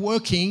now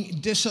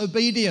working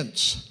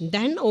disobedience.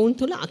 දැන් ඔවුන්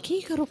තුල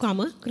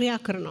අකීකරුකම ක්‍රියා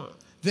කරනවා.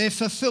 They're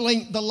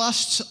fulfilling the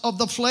lusts of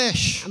the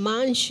flesh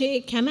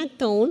මාංශයේ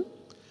කැමැත්ත ඔවුන්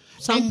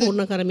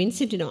සම්පූර්ණ කරමින්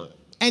සිටිනවා.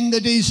 and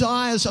the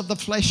desires of the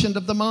flesh and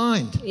of the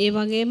mind. ඒ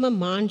වගේම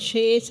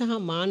මාංශයේ සහ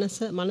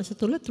මනස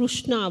තුල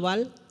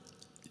තෘෂ්ණාවල්.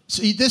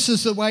 See, this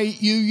is the way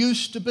you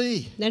used to be.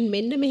 දැන්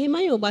මෙන්න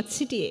මෙහෙමයි ඔබත්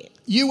සිටියේ.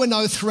 You were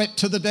no threat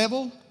to the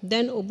devil.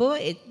 දැන් ඔබ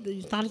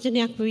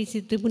තර්ජනයක්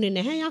වෙවි තිබුණේ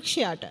නැහැ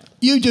යක්ෂයාට.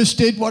 You just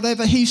did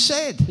whatever he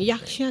said.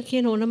 යක්ෂයා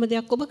කියන ඕනම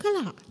දෙයක් ඔබ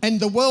කළා. And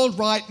the world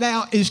right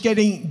now is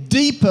getting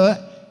deeper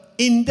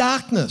in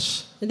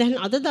darkness. දැන්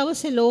අද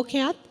දවසේ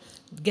ලෝකයක්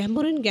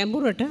ගැඹුරින්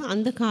ගැඹුරට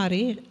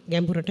අන්ධකාරයේ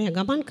ගැඹුරට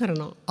ගමන්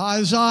කරනවා.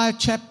 Isaiah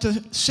chapter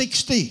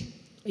 60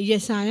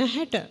 යෙසායා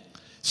 60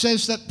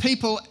 says that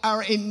people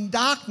are in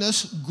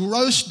darkness,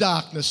 gross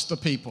darkness, the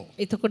people.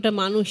 එතකොට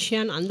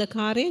මිනිස්යන්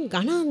අන්ධකාරයෙන්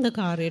ඝන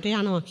අන්ධකාරයට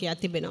යනවා කියා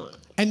තිබෙනවා.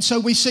 And so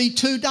we see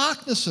two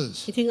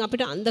darknesses. ඉතින්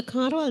අපිට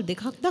අන්ධකාරවල්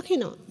දෙකක්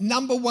දකිනවා.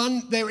 Number one,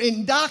 they're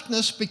in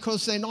darkness because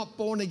they're not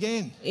born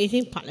again.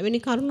 ඉතින්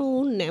පළවෙනි කරුණ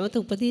උන් නැවත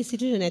උපදී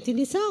සිටින නැති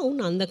නිසා උන්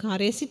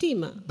අන්ධකාරයේ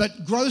සිටීම. But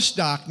gross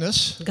darkness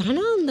ඝන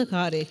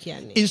අන්ධකාරය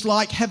කියන්නේ is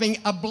like having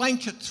a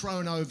blanket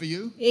thrown over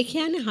you. ඒ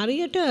කියන්නේ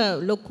හරියට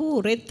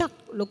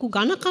ලොකු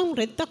ඝනකම්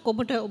රෙද්දක් ඔබ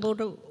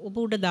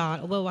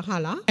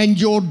වහලා And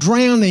you're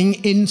drowning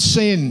in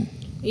sin.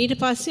 ඊට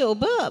පස්සේ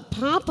ඔබ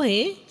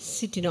පාපයේ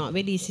සිටිනවා,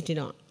 වෙලී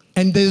සිටිනවා.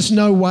 And there's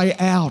no way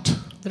out.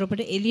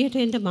 ඔබට එළියට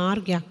එන්න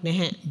මාර්ගයක්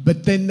නැහැ.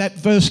 But then that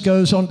verse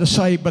goes on to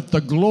say, but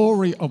the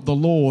glory of the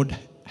Lord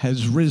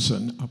has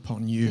risen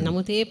upon you.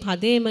 නමුත් ඒ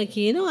පදේම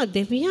කියනවා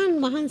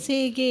දෙවියන්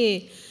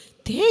වහන්සේගේ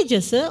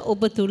තේජස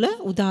ඔබ තුල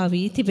උදා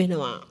වී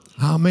තිබෙනවා.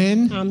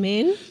 Amen.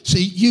 Amen.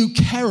 See, you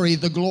carry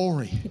the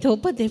glory. ඉතින්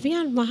ඔබ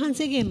දෙවියන්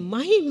වහන්සේගේ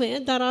මහිමය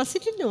දරා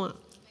සිටිනවා.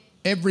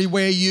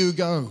 Everywhere you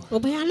go,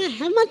 ඔබ යන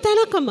හැම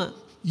තැනකම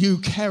you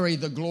carry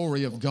the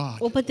glory of God.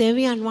 ඔබ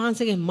දෙවියන්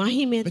වහන්සේගේ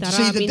මහිමය But you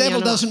see, the දරාමින්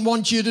devil යනවා. doesn't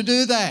want you to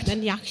do that.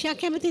 දැන් යක්ෂයා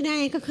කැමති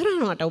නෑ ඒක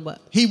කරනවට ඔබ.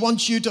 He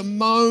wants you to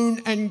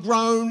moan and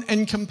groan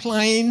and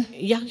complain.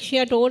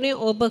 යක්ෂයාට ඕනේ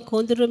ඔබ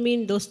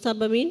කොඳුරමින් දොස්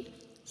තබමින්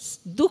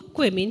දුක්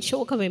වෙමින්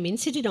ශෝක වෙමින්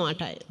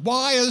සිටිනවටයි.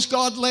 Why is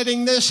God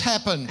letting this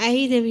happen?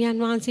 ඇයි දෙවියන්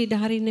වහන්සේ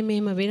දහරින්නේ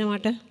මෙහෙම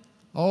වෙනවට?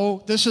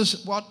 Oh, this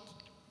is what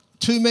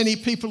too many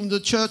people in the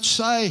church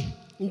say.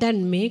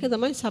 දැන් මේක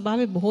තමයි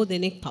සභාවේ බොහෝ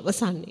දෙනෙක්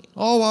පවසන්නේ.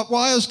 Oh,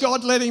 why is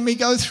God letting me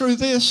go through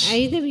this?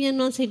 ඇයි දෙවියන්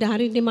වහන්සේ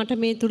දහරින්නේ මට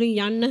මේ තුලින්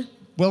යන්න?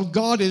 Well,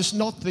 God is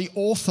not the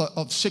author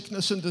of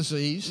sickness and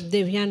disease.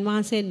 දෙවියන්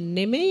වහන්සේ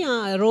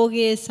නෙමෙයි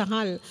රෝගයේ සහ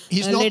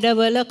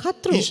ලෙඩවල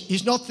කර්තෘ.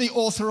 He's not the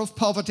author of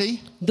poverty.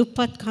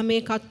 දුප්පත්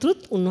කමේ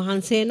කර්තෘත්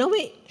උන්වහන්සේ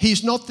නොවේ.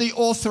 He's not the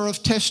author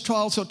of test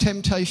trials or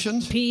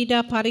temptations.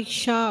 පීඩා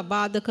පරීක්ෂා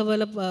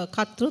බාධකවල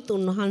කර්තෘත්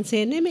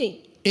උන්වහන්සේ නෙමෙයි.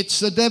 It's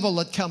the devil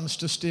that comes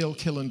to steal,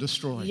 kill and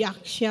destroy.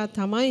 යක්ෂයා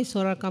තමයි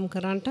සොරකම්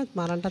කරන්නටත්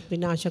මරන්නටත්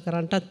විනාශ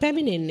කරන්නටත්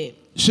පැමිණෙන්නේ.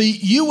 See,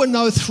 you were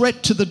no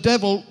threat to the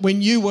devil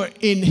when you were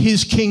in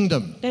his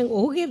kingdom. දැන්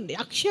ඔහුගේ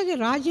යක්ෂයාගේ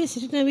රාජ්‍යයේ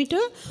සිටින විට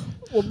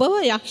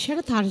ඔබව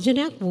යක්ෂයාට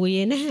තර්ජනයක්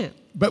වූයේ නැහැ.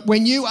 But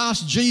when you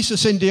asked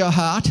Jesus into your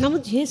heart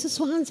නමුත් යේසුස්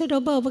වහන්සේට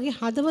ඔබ ඔබගේ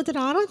හදවතට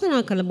ආරාධනා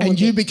කළ and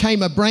මොහොතේ you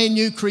became a brand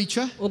new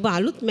creature, ඔබ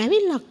අලුත්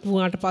මැවිල්ලක්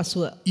වුණාට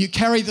පසුව you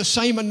carry the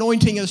same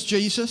anointing as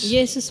Jesus,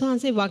 යේසුස්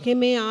වහන්සේ වගේ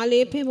මේ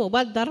ආලේපයම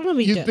ඔබත් දරන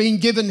විට you've been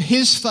given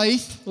his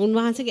faith,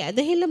 උන්වහන්සේගේ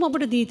ඇදහිල්ලම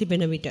ඔබට දී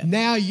තිබෙන විට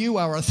now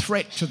you are a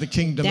threat to the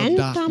kingdom of දැන්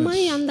තමයි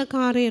darkness.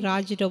 අන්ධකාරයේ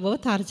රාජ්‍යයට ඔබව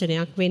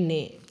තර්ජනයක්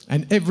වෙන්නේ.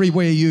 And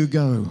everywhere you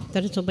go,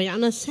 ඒතර ඔබ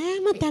යන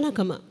සෑම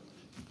තැනකම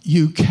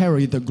you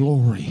carry the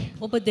glory.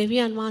 ඔබ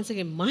දෙවියන්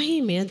වහන්සේගේ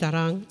මහිමය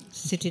දරන්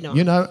සිටිනවා.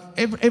 You know,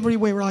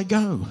 everywhere I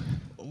go.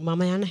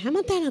 මම යන හැම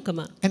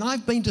තැනකම And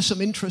I've been to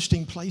some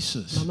interesting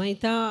places. මම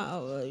ඉතා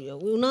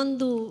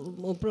උනන්දු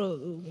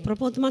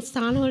ප්‍රපෝතමත්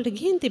ස්ථානවලට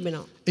ගිහින්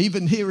තිබෙනවා.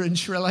 Even here in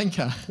Sri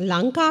Lanka.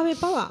 ලංකාවේ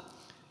පවා.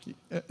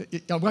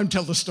 I won't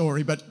tell the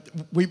story, but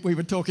we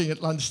were talking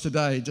at lunch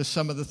today, just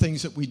some of the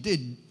things that we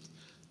did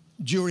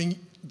during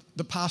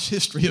the past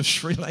history of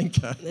Sri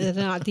Lanka.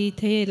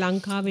 අතීතයේ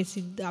ලංකාවේ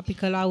සිද්ධ අපි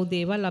කළා වූ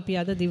දේවල් අපි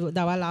අද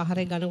දවල්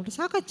ආහාරය ගන්නකොට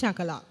සාකච්ඡා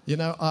කළා. You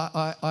know,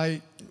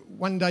 I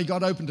one day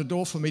God opened a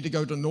door for me to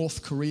go to North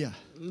Korea.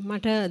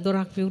 මට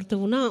දොරක් විවෘත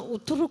වුණා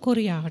උතුරු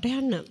කොරියාවට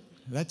යන්න.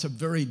 That's a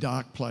very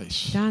dark place.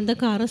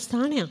 අන්ධකාර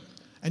ස්ථානයක්.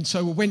 And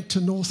so we went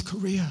to North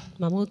Korea.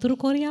 මම උතුරු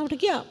කොරියාවට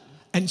ගියා.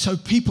 And so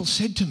people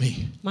said to me,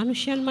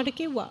 මිනිසයන් මට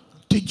කිව්වා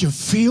did you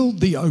feel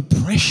the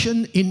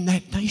oppression in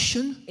that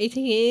nation?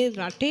 ඉතින් ඒ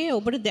රටේ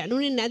ඔබට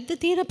දැනුනේ නැද්ද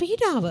තියෙන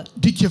පීඩාව?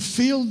 Did you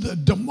feel the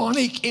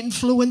demonic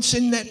influence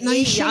in that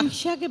nation?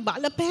 යක්ෂයාගේ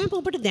බලපෑම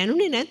ඔබට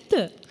දැනුනේ නැද්ද?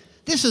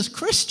 This is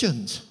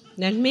Christians.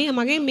 දැන් මේ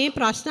මගේ මේ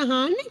ප්‍රශ්න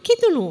අහන්නේ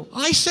කිතුණු.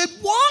 I said,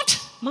 what?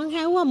 මං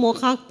ඇහුවා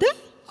මොකක්ද?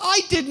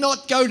 I did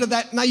not go to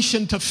that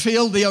nation to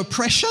feel the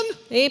oppression.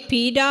 ඒ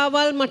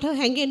පීඩාවල් මට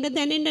හැංගෙන්න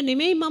දැනෙන්න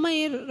නෙමෙයි මම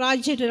ඒ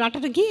රාජ්‍යයට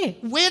රටට ගියේ.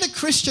 Where do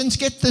Christians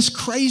get this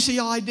crazy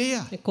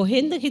idea?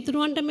 කොහෙන්ද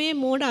කිතුණුවන්ට මේ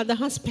මෝඩ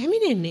අදහස්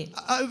පැමිණෙන්නේ?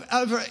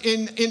 Over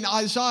in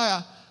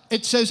Isaiah,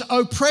 it says,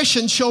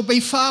 oppression shall be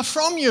far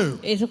from you.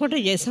 එතකොට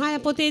යෙසායා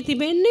පොතේ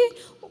තිබෙන්නේ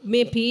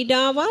මේ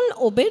පීඩාවල්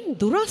ඔබෙන්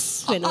දුරස්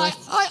වෙනවා.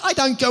 I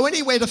don't go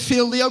anywhere to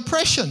feel the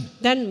oppression.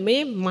 දැන්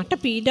මේ මට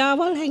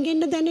පීඩාවල්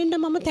හැංගෙන්න දැනෙන්න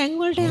මම තැන්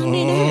වලට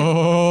යන්නේ නැහැ.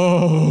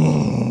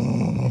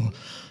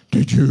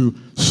 Did you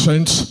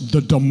sense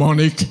the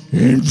demonic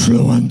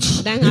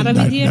influence දැන් in අර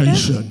that විදියට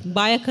nation?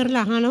 බය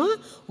කරලා අහනවා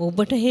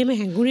ඔබට එහෙම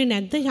හැඟුනේ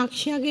නැද්ද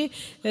යක්ෂයාගේ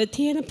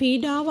තියෙන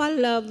පීඩාවල්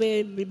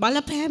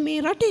බලපෑම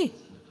මේ රටේ?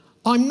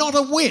 I'm not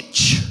a witch.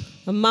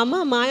 මම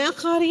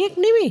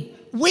මායාකාරියෙක් නෙමෙයි.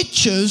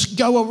 Witches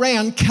go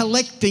around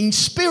collecting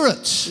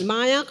spirits.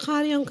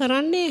 මායාකාරියන්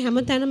කරන්නේ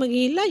හැමතැනම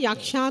ගිහිල්ලා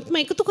යක්ෂාත්ම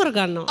එකතු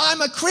කරගන්නවා.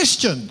 I'm a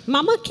Christian.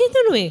 මම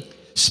කිතුණුවේ.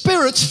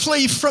 Spirits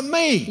flee from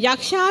me.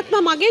 යක්ෂාත්ම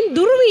මගෙන්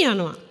දුර වී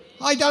යනවා.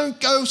 I don't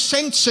go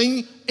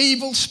sensing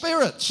evil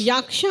spirits.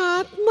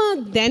 යක්ෂාත්ම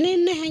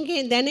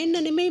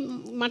දැනෙන්න නෙමෙයි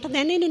මට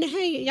දැනෙන්නේ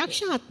නැහැ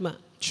යක්ෂාත්ම.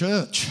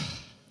 Church,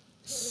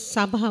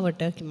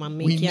 සභාවට මම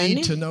මේ we need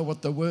කියන්නේ to know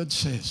what the word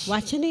says.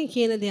 වචනේ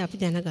කියන දේ අපි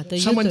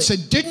දැනගත Someone යුතුයි.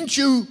 said, didn't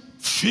you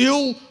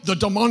feel the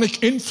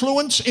demonic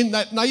influence in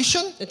that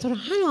nation? ඒතර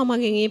අහනවා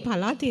මගෙන් මේ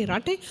පළාතේ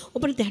රටේ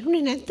ඔබට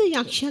දැනුනේ නැද්ද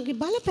යක්ෂයාගේ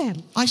බලපෑම?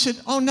 I said,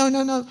 oh,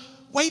 no.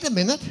 Wait a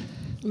minute.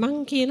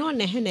 මං කියනවා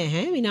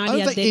නැහැ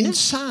විනාඩියක් Over in දෙන්න.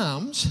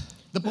 Psalms,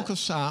 the book of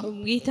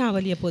Psalms,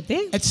 ගීතාවලිය පොතේ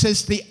it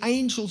says the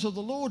angels of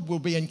the Lord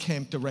will be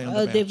encamped around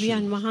about you.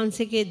 දෙවියන්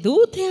වහන්සේගේ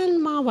දූතයන්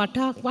මා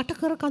වට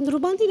කර කඳුරු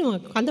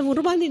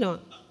බඳිනවා.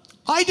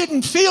 I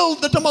didn't feel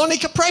the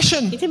demonic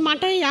oppression. ඉතින්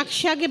මට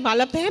යක්ෂයාගේ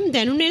බලපෑම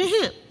දැනුනේ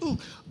නැහැ. Ooh,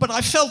 but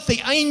I felt the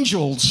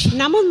angels.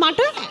 නමුත්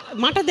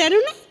මට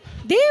දැනුනේ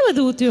දේව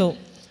දූතයෝ.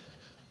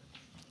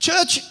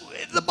 Church,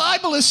 the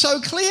Bible is so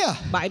clear.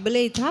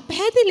 බයිබලයේ ඉතා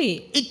පැහැදිලි.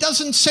 It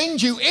doesn't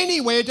send you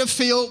anywhere to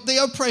feel the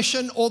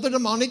oppression or the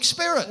demonic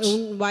spirits.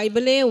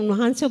 බයිබලයේ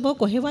උන්වහන්සේ ඔබ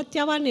කොහෙවත්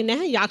යවන්නේ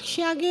නැහැ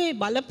යක්ෂයාගේ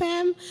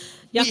බලපෑම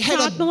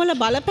යක්ෂාත්මවල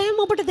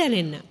බලපෑම ඔබට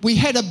දැනෙන්න. We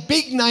had a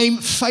big name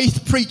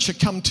faith preacher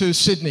come to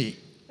Sydney.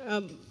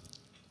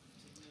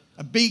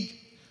 A big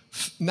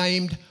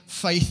named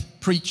faith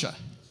preacher.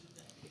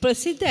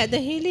 ප්‍රසිද්ධ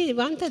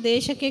ඇදහිලිවන්ත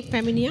දේශකයෙක්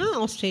පැමිණියා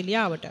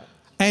ඕස්ට්‍රේලියාවට.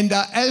 And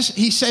as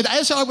he said,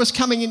 as I was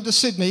coming into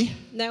Sydney,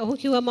 දැන් ඔහු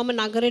කිව්වා මම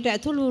නගරයට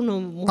ඇතුළු වුණු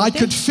I මොහොතේ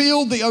could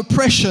feel the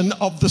oppression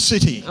of the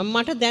city.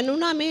 මට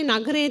දැනුණා මේ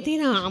නගරයේ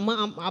තියෙන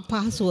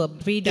අපහසුව If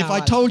I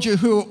පීඩාව. told you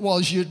who it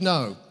was, you'd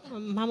know.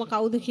 මම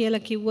කවුද කියලා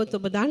කිව්වොත්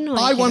ඔබ දන්නවා.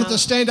 I wanted to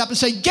stand up and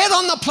say, get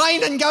on the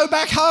plane and go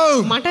back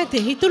home. මට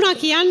හිතුණා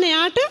කියන්න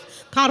යාට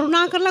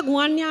කරුණා කරලා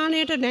ගුවන්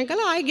යානයට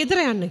නැගලා ආයෙ ගෙදර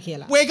යන්න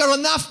කියලා. We've got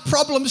enough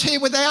problems here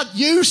without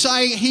you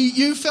saying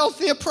you felt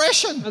the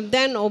oppression.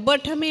 දැන්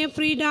ඔබට මේ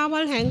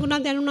පීඩාවල් හැංගුණා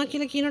දැනුණා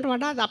කියලා කියනට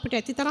වඩා අපිට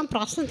ඇතිතරම්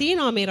ප්‍රශ්න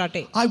තියෙනවා මේ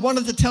රටේ. I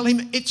wanted to tell him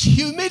it's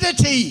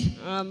humidity.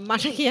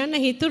 මට කියන්න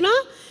හිතුණා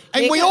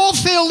And we all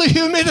feel the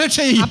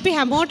humidity. අපි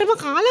හැමෝටම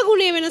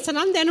කාලගුණය වෙනස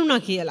නම් දැනුණා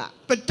කියලා.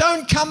 But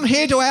don't come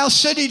here to our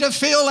city to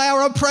feel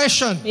our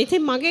oppression.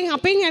 ඉතින් මගෙන්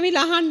අපෙන්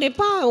ඇවිල්ලා අහන්න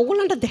එපා.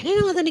 ඕගොල්ලන්ට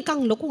දැනෙනවද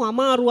නිකන් ලොකු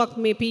අමාරුවක්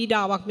මේ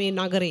පීඩාවක් මේ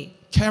නගරේ?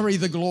 Carry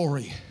the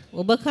glory.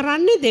 ඔබ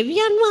කරන්නේ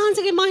දෙවියන්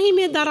වහන්සේගේ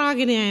මහිමය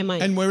දරාගෙන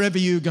යෑමයි. And wherever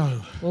you go,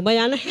 ඔබ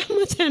යන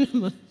හැම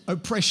තැනම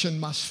oppression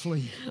must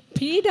flee.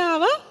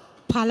 පීඩාව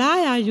පලා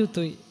යා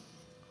යුතුයි.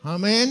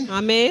 Amen.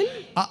 Amen.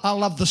 I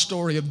love the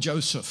story of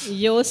Joseph.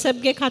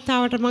 යෝසප්ගේ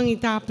කතාවට මම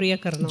ඉතා ප්‍රිය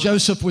කරනවා.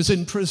 Joseph was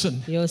in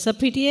prison.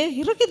 යෝසප් හිටියේ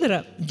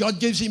හිරගෙදර.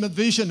 God gives him a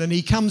vision and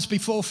he comes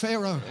before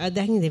Pharaoh.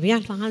 දැන්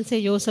දෙවියන් වහන්සේ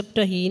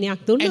යෝසප්ට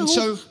හීනයක් දුන්නා. And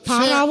so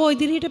පාරාවෝ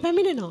ඉදිරියට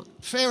පැමිණෙනවා.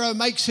 Pharaoh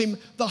makes him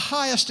the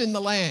highest in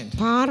the land.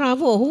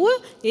 පාරාවෝ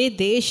ඔහුව ඒ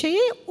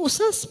දේශයේ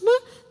උසස්ම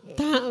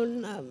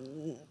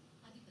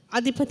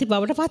අධිපති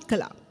බවට පත්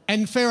කළා.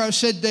 And Pharaoh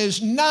said,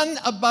 there's none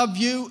above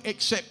you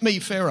except me,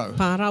 Pharaoh.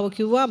 පාරාවෝ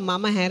කිව්වා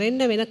මම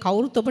හැරෙන්න වෙන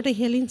කවුරුත් ඔබට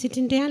ඉහළින්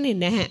සිටින්න යන්නේ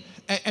නැහැ.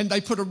 And they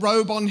put a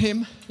robe on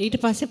him. ඊට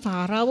පස්සේ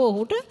පාරාවෝ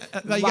ඔහුට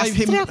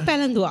වස්ත්‍රයක්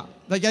පැළඳුවා.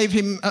 They gave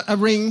him a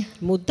ring.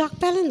 මුද්දක්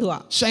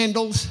පැළඳුවා.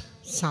 Sandals.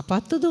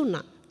 සපත්තු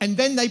දුන්නා. And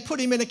then they put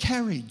him in a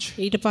carriage.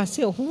 ඊට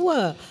පස්සේ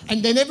ඔහුව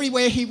And then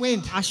everywhere he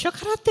went, අශ්ව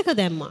කරත් එක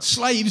දැම්මා.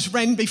 slaves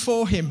ran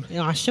before him.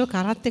 අශ්ව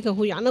කරත් එක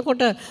ඔහු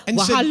යනකොට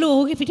වහල්ලු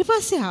ඔහුගේ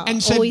පිටිපස්සේ ආවා.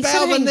 And said,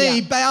 bow the knee,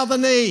 bow the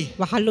knee.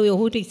 වහල්ලු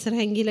ඔහුට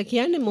ඉස්සරහින් ගිහලා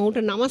කියන්නේ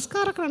මොහුට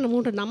නමස්කාර කරන්න,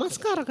 මොහුට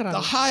නමස්කාර කරන්න.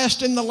 The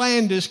highest in the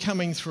land is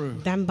coming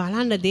through. දැන්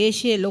බලන්න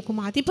දේශයේ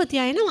ලොකුම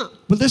අධිපතියා එනවා.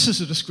 Well, this is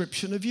a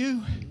description of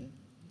you.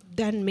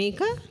 දැන්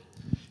මේක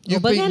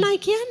You've ඔබ been- ගැනයි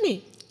කියන්නේ.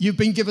 You've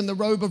been given the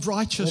robe of ඔබට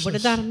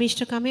righteousness.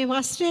 ධර්මිෂ්ඨකමේ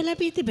වස්ත්‍රය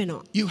ලැබී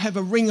තිබෙනවා. You have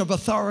a ring of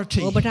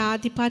authority. ඔබට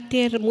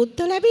ආධිපත්‍යයේ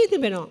මුද්ද ලැබී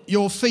තිබෙනවා.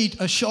 Your feet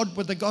are shod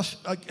with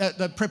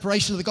the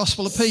preparation of the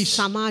gospel of peace.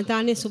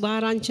 සමාදානයේ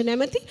සුභාරංච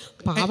නැමැති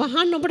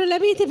පාවහන් ඔබට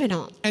ලැබී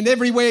තිබෙනවා. And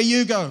everywhere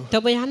you go,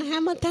 ඔබ යන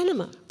හැම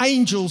තැනම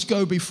angels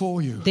go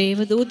before you.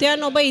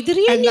 දේවදූතයන් ඔබ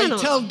ඉදිරියෙන් And they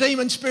යනවා. tell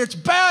demon spirits,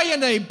 bow your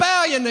knee,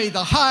 bow your knee.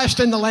 The highest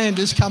in the land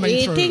is coming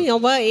ඉතින් through.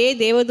 ඔබ ඒ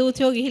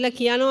දේවදූතයෝ ගිහිලා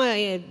කියනවා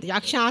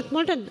යක්ෂ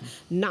ආත්මවලට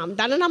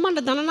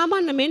දන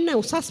නමන්න මෙන්න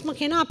උසස්ම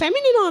කෙනා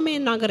පැමිණෙනවා මේ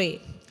නගරේ.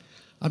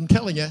 I'm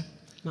telling you,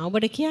 මම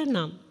ඔබට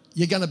කියන්නම්.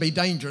 you're going to be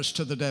dangerous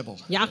to the devil.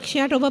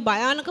 යක්ෂයාට ඔබ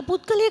භයානක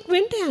පුද්ගලයෙක්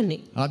වෙන්න යන්නේ.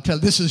 I'll tell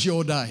you, this is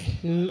your day.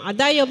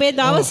 අදයි ඔබේ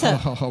දවස.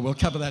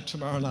 We'll cover that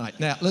tomorrow night.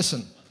 Now,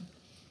 listen.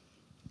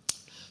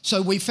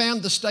 So we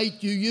found the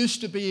state you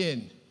used to be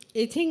in.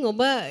 ඉතින්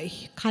ඔබ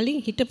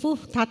කලින් හිටපු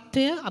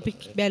තත්ත්වය අපි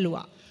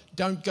බැලුවා.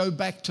 Don't go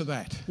back to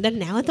that. දැන්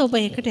නැවත ඔබ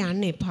ඒකට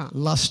යන්න එපා.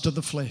 Lust of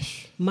the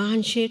flesh.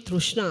 මාංශයේ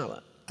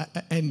තෘෂ්ණාව.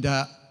 And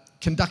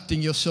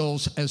conducting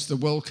yourselves as the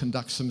world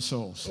conducts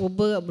themselves. ඔබ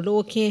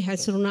ලෝකයේ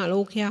හැසිරුණා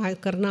ලෝකයා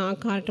කරන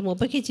ආකාරයටම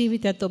ඔබගේ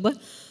ජීවිතයත් ඔබ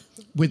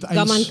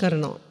ගමන්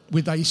කරනවා.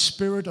 With a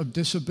spirit of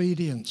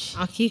disobedience.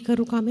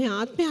 අකීකරුකමේ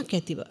ආත්මයක්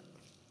ඇතිව.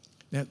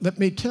 Now, let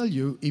me tell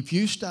you, if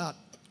you start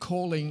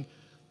calling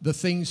the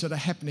things that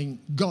are happening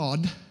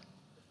God,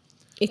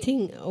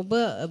 ඉතින් ඔබ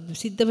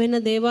සිද්ධ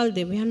වෙන දේවල්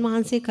දෙවියන්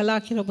වහන්සේ කළා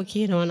කියලා ඔබ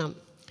කියනවා නම්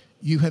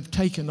you have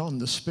taken on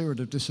the spirit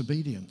of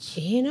disobedience.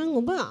 එහෙනම්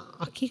ඔබ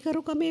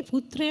අකීකරුකමේ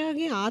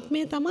පුත්‍රයාගේ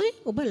ආත්මය තමයි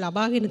ඔබ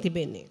ලබාගෙන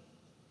තිබෙන්නේ.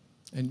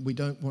 And we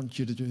don't want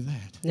you to do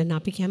that. දැන්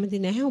අපි කැමති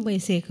නැහැ ඔබ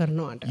එසේ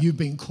කරනවට.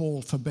 You've been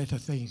called for better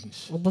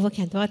things. ඔබව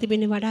කැඳවා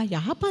තිබෙන්නේ වඩා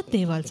යහපත්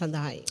දේවල්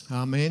සඳහායි.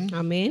 Amen.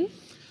 ආමේන්.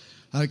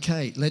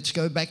 Okay, let's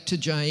go back to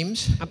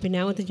James. අපි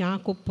නැවත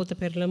යාකෝබ් පොත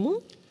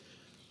පෙරළමු.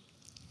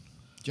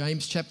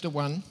 James chapter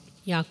 1.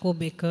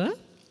 යාකෝබ් 1.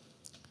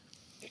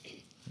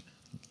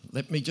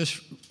 Let me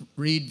just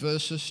read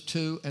verses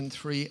 2 and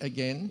 3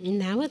 again.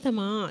 නැවත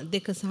මා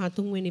 2 සහ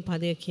 3 වෙනි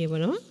පදය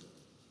කියවනවා.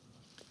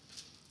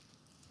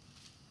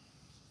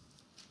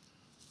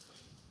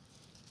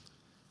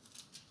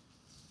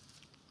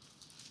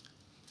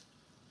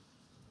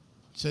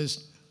 It says,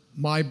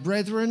 "My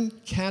brethren,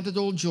 count it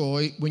all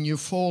joy when you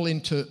fall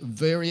into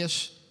various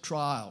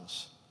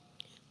trials."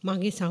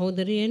 මගේ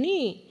සහෝදරයනි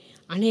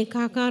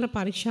අනේකාකාර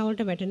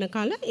පරීක්ෂාවලට වැටෙන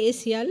කල ඒ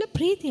සියල්ල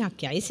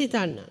ප්‍රීතියක් යයි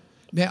සිතන්න.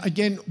 Now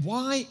again,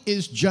 why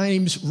is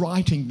James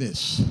writing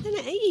this? දැන්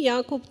ඇයි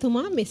යාකෝබ්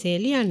තුමා මෙසේ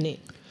ලියන්නේ?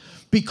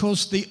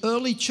 Because the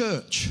early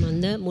church,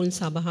 මන්ද මුල්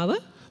සභාව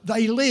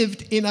they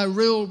lived in a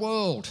real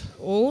world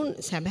ඕන්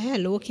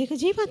සැබෑ ලෝකයක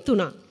ජීවත්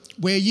වුණා.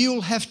 where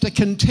you'll have to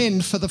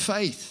contend for the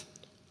faith.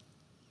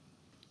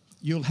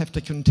 You'll have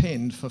to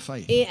contend for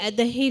faith. ඒ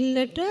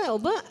ඇදහිල්ලට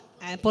ඔබ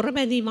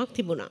පොරබැඳීමක්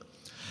තිබුණා.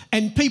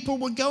 And people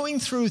were going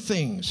through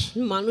things.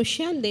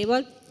 මනුෂ්‍යයන්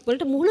දේවල්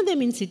වලට මුහුණ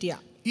දෙමින්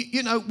සිටියා.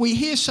 You know, we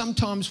hear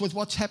sometimes with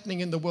what's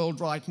happening in the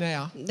world right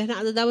now, දැන්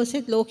අද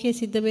දවසේත් ලෝකයේ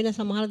සිද්ධ වෙන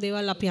සමහර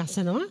දේවල් අපි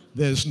අසනවා.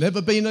 there's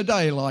never been a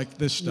day like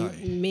this day.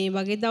 මේ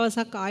වගේ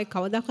දවසක් ආයේ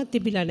කවදාකවත්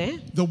තිබිලා නැහැ.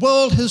 The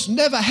world has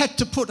never had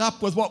to put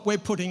up with what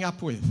we're putting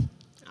up with.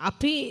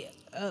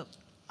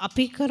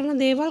 අපි කරන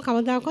දේවල්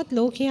කවදාකවත්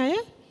ලෝකයේ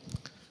අය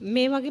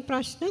මේ වගේ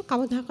ප්‍රශ්න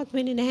කවදාකවත්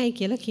වෙන්නේ නැහැයි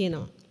කියලා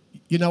කියනවා.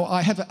 You know,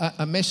 I have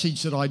a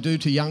message that I do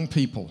to young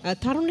people.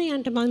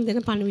 තරුණයන්ට මම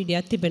දෙන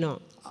පණිවිඩයක් තිබෙනවා.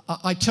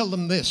 I tell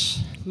them this.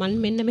 මම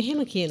මෙන්න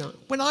මෙහෙම කියනවා.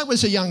 When I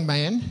was a young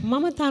man,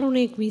 මම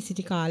තරුණයෙක් වී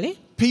සිටි කාලේ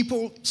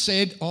people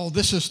said, oh,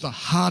 this is the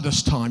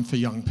hardest time for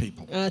young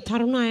people.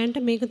 තරුණ අයන්ට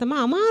මේක තමයි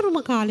අමාරුම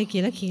කාලේ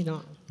කියලා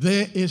කියනවා.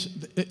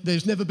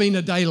 There's never been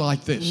a day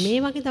like this. මේ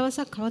වගේ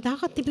දවසක්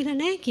කවදාකවත් තිබිලා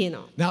නැහැ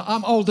කියනවා. Now,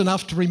 I'm old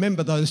enough to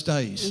remember those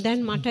days. දැන්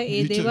මට ඒ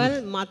දේවල්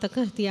මතක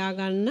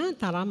තියාගන්න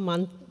තරම්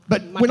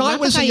But when I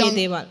was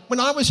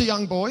a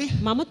young boy,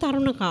 මම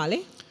තරුණ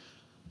කාලේ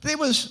there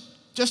was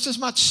just as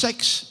much sex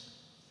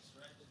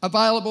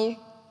available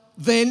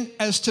then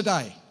as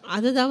today.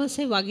 අද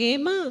දවසේ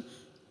වගේම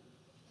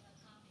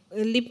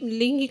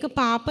ලිංගික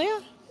පාපය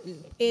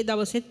ඒ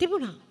දවසෙත්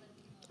තිබුණා.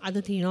 අද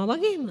තියෙනවා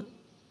වගේම.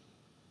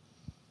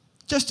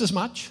 Just as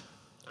much.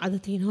 අද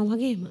තියෙනවා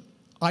වගේම.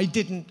 I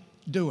didn't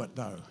do it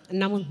though.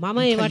 නමුත් මම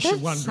ඒවට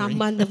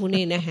සම්බන්ධ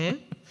වුණේ නැහැ.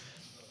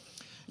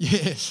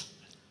 Yes.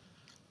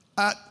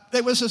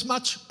 There was as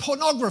much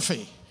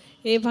pornography.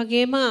 ඒ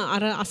වගේම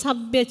අර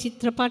අසභ්‍ය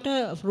චිත්‍රපට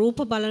රූප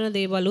බලන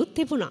දේවලුත්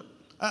තිබුණා.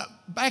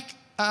 Back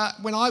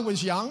when I was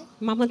young,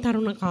 මම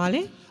තරුණ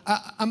කාලේ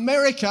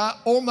America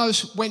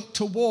almost went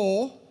to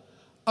war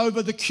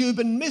over the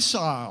Cuban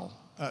missile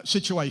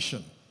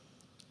situation.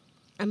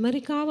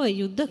 ඇමරිකාව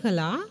යුද්ධ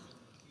කළා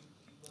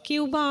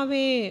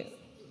කියුබාවේ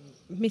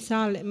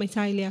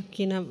මිසයිලයක්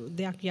කියන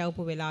දෙයක්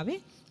යවපු වෙලාවේ.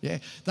 Yeah,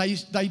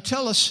 they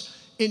tell us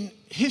in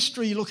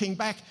history looking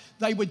back,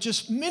 they were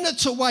just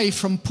minutes away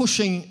from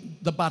pushing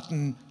the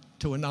button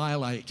to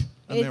annihilate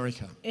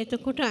America.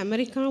 එතකොට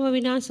ඇමරිකාව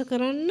විනාශ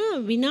කරන්න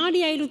විනාඩි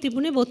අයලු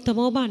තිබුණේ බොත්තම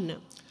ඔබන්න.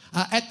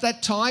 At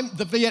that time,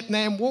 the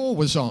Vietnam War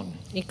was on.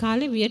 ඒ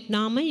කාලේ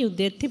වියට්නාම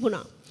යුද්ධය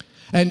තිබුණා.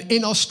 And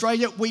in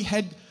Australia, we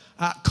had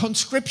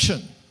conscription.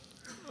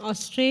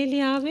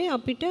 ඔස්ට්‍රේලියාවේ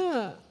අපිට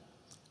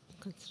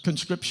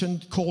conscription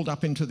called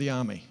up into the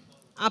army.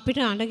 අපිට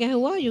අඬ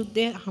ගැහුවා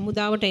යුද්ධය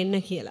හමුදාවට එන්න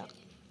කියලා.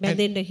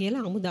 බැඳෙන්න කියලා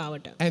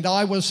හමුදාවට. And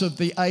I was of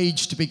the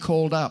age to be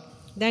called up.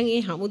 දැන්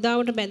ඒ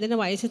හමුදාවට බැඳෙන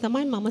වයසේ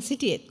තමයි මම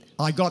සිටියේ.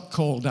 I got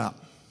called up.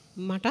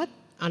 මටත්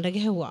අඬ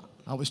ගැහුවා.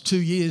 I was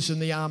 2 years in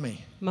the army.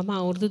 මම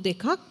අවුරුදු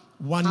දෙකක්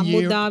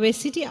හමුදාවේ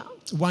සිටියා.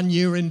 1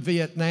 year in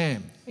Vietnam.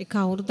 එක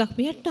අවුරුද්දක්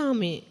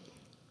වියට්නාමේ.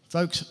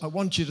 Folks, I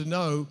want you to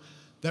know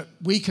that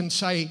we can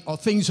say, oh,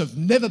 things have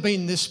never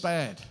been this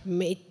bad.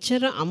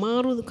 මෙච්චර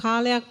අමාරු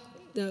කාලයක්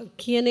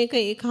කියන එක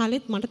ඒ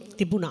කාලෙත් මට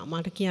තිබුණා.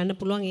 මට කියන්න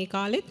පුළුවන් ඒ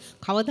කාලෙත්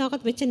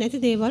කවදාකවත් වෙච්ච නැති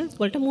දේවල්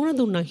වලට මුහුණ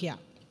දුන්නා කියලා.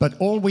 But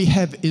all we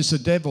have is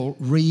the devil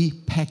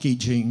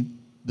repackaging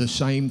the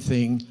same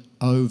thing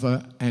over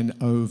and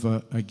over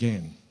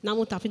again.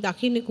 නමුත් අපි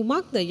දකින්නේ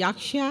කුමක්ද?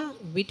 යක්ෂයා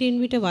විටින්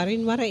විට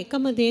වරින් වර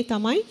එකම දේ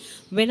තමයි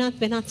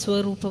වෙනත්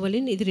ස්වරූප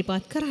වලින්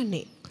ඉදිරිපත්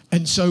කරන්නේ.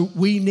 And so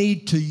we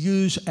need to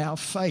use our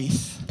faith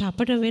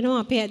අපට වෙනවා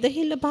අපේ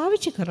ඇදහිල්ල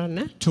පාවිච්චි කරන්න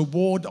to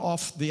ward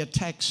off the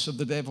attacks of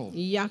the devil.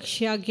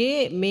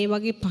 යක්ෂයාගේ මේ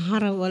වගේ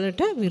පහර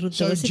වලට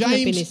විරුද්ධව සිටින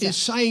පිණිස. So James is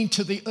saying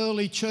to the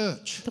early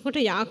church. එතකොට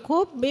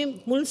යාකෝබ් මේ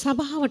මුල්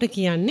සභාවට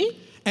කියන්නේ.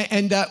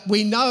 And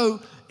we know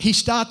he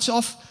starts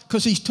off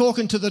because he's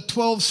talking to the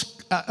 12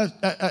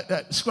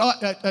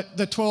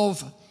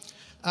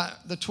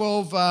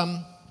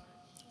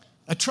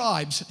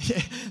 tribes,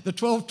 the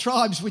 12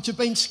 tribes which have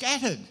been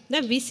scattered.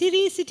 දැන්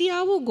විසිරී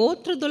සිටියා වූ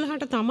ගෝත්‍ර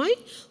 12ට තමයි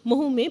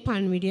මොහු මේ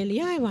පණිවිඩය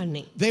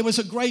ලියවන්නේ. There was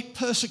a great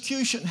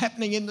persecution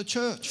happening in the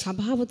church.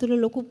 සභාව තුළ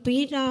ලොකු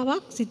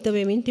පීඩාවක් සිද්ධ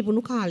වෙමින්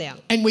තිබුණු කාලයක්.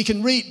 And we can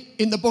read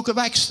in the book of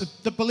Acts that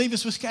the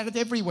believers were scattered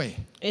everywhere.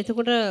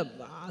 එතකොට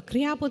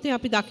ක්‍රියාපොතේ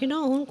අපි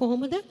දකිනවා ඔවුන්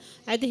කොහොමද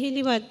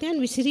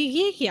ඇදහිලිවත්යන් විසිරී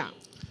ගියේ කියා.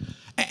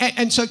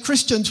 And so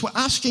Christians were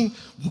asking,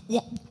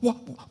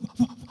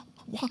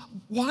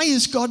 why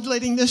is God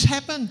letting this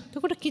happen?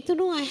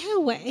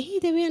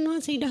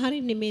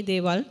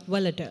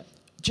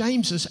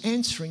 James is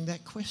answering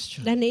that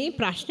question.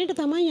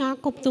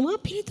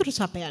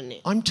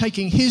 I'm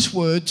taking his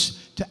words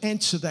to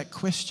answer that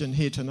question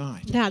here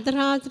tonight.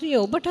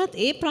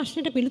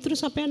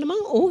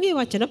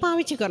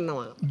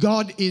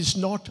 God is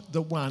not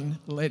the one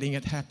letting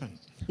it happen.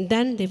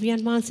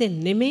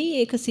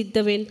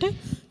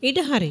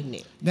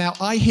 Now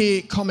I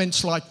hear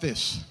comments like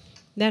this.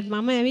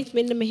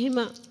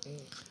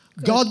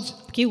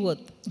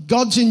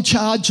 God's in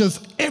charge of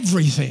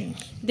everything.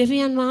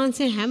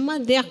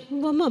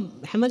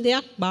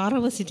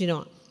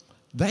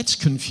 That's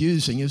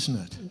confusing, isn't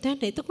it?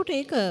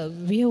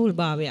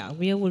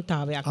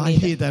 I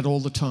hear that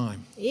all the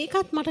time.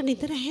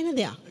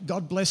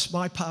 God bless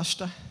my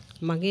pastor.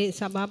 But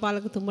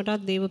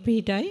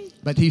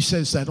he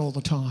says that all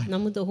the time.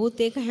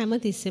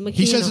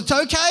 He says it's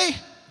okay.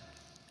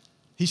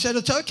 He said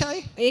it's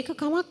okay.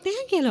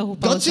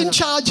 God's in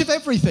charge of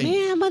everything.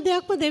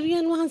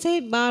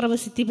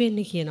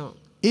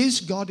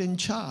 Is God in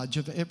charge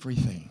of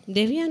everything?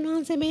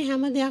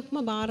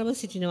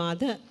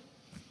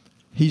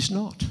 He's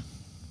not.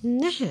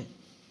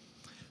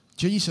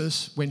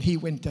 Jesus, when he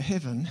went to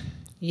heaven,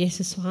 he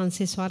said,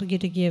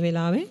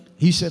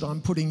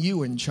 I'm putting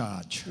you in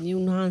charge.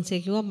 I'm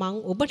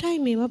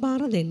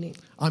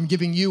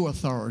giving you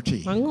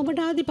authority.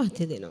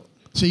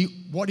 See,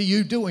 what are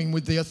you doing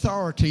with the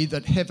authority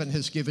that heaven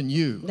has given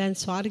you? දැන්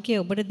ස්වර්ගයේ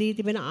ඔබට දී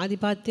තිබෙන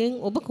ආධිපත්‍යයෙන්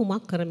ඔබ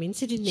කුමක් කරමින්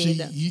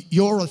සිටින්නේද? See,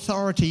 your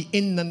authority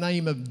in the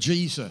name of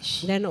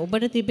Jesus දැන්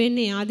ඔබට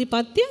තිබෙන්නේ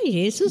ආධිපත්‍යය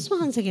යේසුස්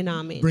වහන්සේගේ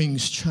නාමයෙන්.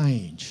 brings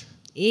change.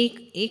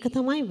 ඒක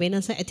තමයි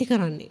වෙනස ඇති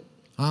කරන්නේ.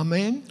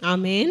 Amen.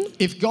 ආමේන්.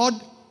 If God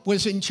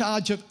was in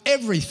charge of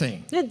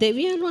everything, දැන්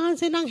දෙවියන්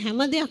වහන්සේ නම් හැම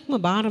දෙයක්ම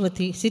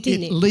භාරවති it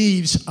සිටින්නේ.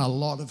 leaves a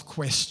lot of ලොකු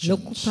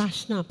questions.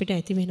 ප්‍රශ්න අපිට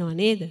ඇති වෙනවා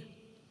නේද?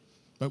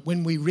 But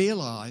when we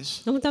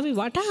realize නමුත් අපි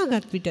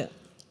වටහාගත් විට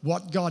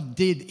what God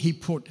did, He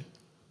put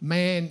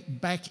man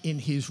back in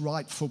his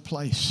rightful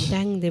place.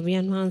 දැන්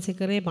දෙවියන් වහන්සේ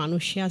කරේ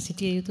මනුෂ්‍යයා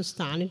සිටිය යුතු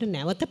ස්ථානෙට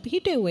නැවත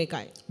පිහිටෙව්ව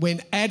එකයි.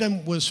 When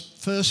Adam was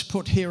first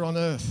put here on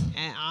earth,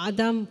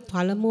 Adam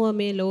පළමුව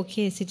මේ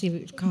ලෝකයේ සිටි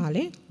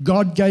කාලේ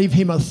God gave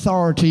him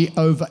authority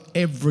over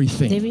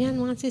everything. දෙවියන්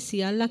වහන්සේ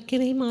සියල්ලක්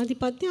කෙරෙහිම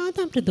ආධිපත්‍ය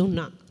ආදම්ට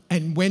දුන්නා.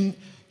 And when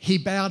he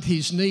bowed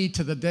his knee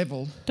to the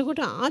devil, එතකොට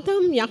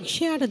ආදම්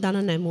යක්ෂයාට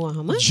දන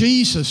නැමුවාම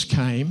Jesus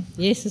came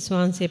යේසුස්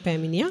වහන්සේ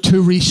පැමිණියා to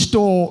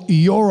restore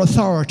your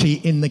authority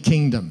in the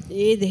kingdom.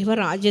 ඒ දේව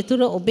රාජ්‍ය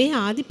තුල ඔබේ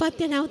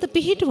ආධිපත්‍ය නැවත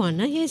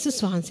පිහිටවන්න යේසුස්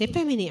වහන්සේ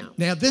පැමිණියා.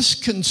 Now this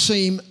can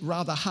seem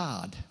rather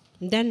hard.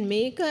 දැන්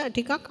මේක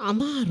ටිකක්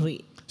අමාරුයි.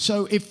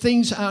 So if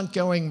things aren't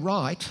going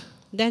right,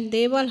 දැන්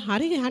දේවල්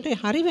හරි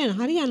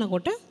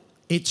යනකොට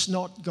it's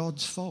not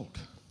God's fault.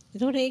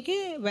 එතකොට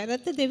ඒකේ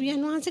වැරද්ද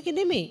දෙවියන් වහන්සේගේ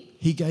නෙමෙයි.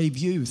 He gave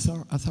you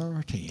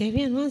authority.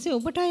 දෙවියන් වහන්සේ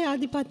ඔබටයි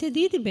ආධිපත්‍ය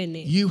දී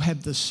තිබෙන්නේ. You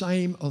have the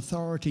same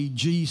authority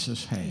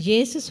Jesus had.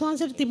 යේසුස්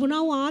වහන්සේට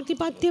තිබුණා වූ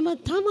ආධිපත්‍යම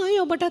තමයි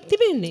ඔබටත්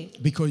තිබෙන්නේ.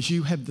 Because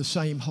you have the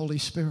same Holy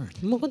Spirit.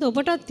 මොකද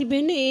ඔබටත්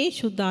තිබෙන්නේ ඒ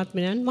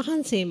ශුද්ධාත්මයන්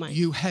වහන්සේමයි.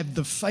 You have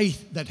the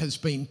faith that has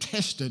been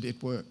tested,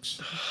 it works.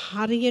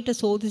 හරියට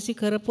සෝදිසි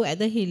කරපු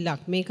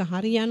ඇදහිල්ලක් මේක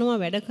හරියනවා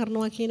වැඩ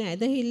කරනවා කියන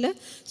ඇදහිල්ල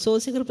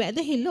සෝදිසි කරපු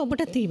ඇදහිල්ල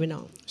ඔබට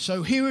තිබෙනවා.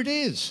 So here it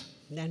is.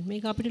 දැන්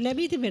මේක අපිට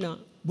ලැබී තිබෙනවා.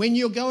 When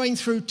you're going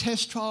through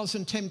test trials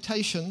and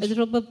temptations,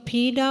 එතකොට ඔබ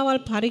පීඩාවල්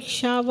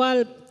පරීක්ෂාවල්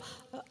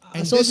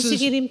And සෝදිසි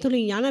කිරීම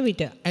තුලින් යන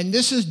විට and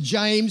this is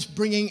James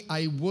bringing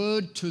a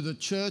word to the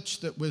church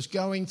that was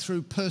going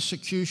through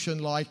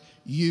persecution like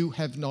you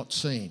have not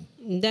seen.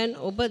 දැන්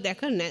ඔබ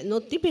දැක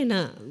නොතිබෙන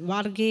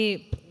වර්ගයේ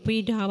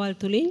පීඩාවල්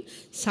තුලින්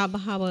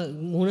සභාව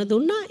මුහුණ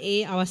දුන්නා. ඒ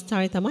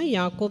අවස්ථාවේ තමයි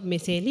යාකෝබ්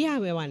මෙසේ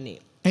ලියාවන්නේ.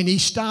 And he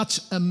starts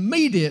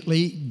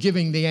immediately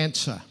giving the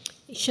answer.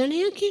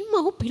 ක්ෂණයකින්ම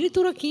ඔහු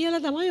පිළිතුර කියලා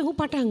තමයි ඔහු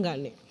පටන්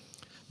ගන්නෙ.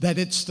 That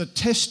it's the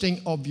testing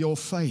of your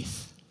faith.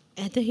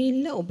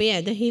 ඇදහිල්ල ඔබේ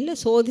ඇදහිල්ල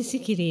සෝදිසි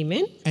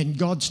කිරීමෙන් And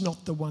God's not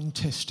the one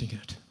testing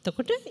it.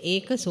 එතකොට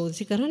ඒක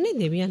සෝදිසි කරන්නේ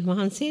දෙවියන්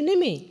වහන්සේ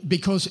නෙමෙයි.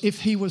 Because if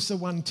he was the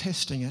one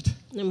testing it,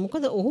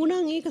 මොකද ඔහු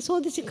නම් ඒක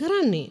සෝදිසි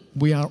කරන්නේ.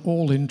 we are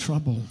all in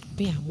trouble.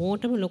 අපි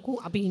හැමෝටම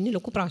අපි ඉන්නේ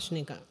ලොකු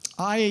ප්‍රශ්නයක.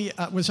 I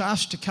was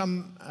asked to come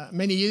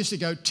many years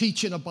ago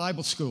teach in a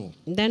Bible school.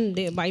 දැන්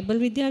බයිබල්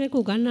විද්‍යාලයක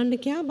උගන්වන්න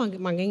කියා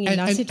මගෙන්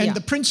ඉල්ලා And සිටියා.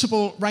 the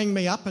principal rang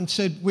me up and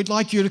said, "We'd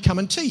like you to come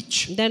and teach."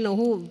 දැන්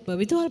ඔහු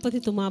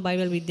විදුහල්පතිතුමා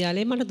බයිබල්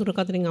විද්‍යාලයේ මට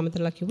දුරකථනයෙන්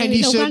අමතලා කිව්වා And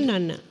he ඒක said,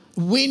 උගන්වන්න.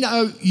 "We know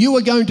you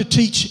are going to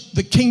teach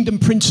the kingdom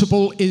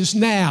principle is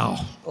now."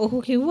 ඔහු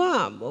කිව්වා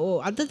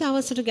අද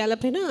දවසට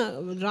ගැලපෙන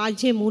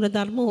රාජ්‍යයේ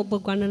මූලධර්ම ඔබ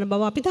උගන්වන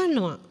බව අපි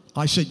දන්නවා.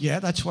 I said, "Yeah,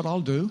 that's what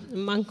I'll do."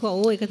 මං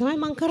කිව්වා ඒක තමයි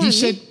මං He කරන්නේ.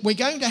 said,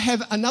 "We're going to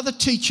have another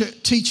teacher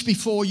teach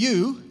before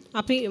you,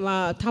 අපි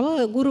තව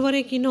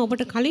ගුරුවරයෙක් ඉන්න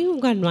ඔබට කලින්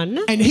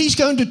උගන්වන්න. and he's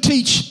going to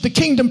teach the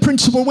kingdom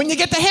principle when you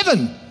get to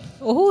heaven."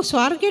 ඔහු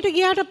ස්වර්ගයට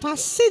ගියාට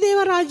පස්සේ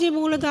දේව රාජ්‍යයේ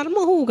මූලධර්ම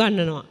ඔහු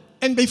උගන්වනවා.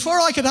 And before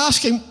I could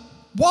ask him,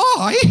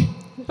 "Why?"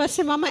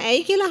 පස්සේ මම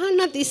ඇයි කියලා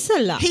අහන්නත්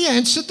ඉස්සෙල්ලා he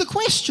answered the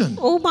question.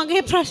 ඔහු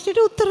මගේ ප්‍රශ්නෙට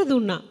උත්තර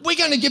දුන්නා.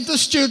 We're going to give the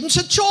students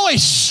a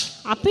choice.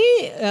 අපි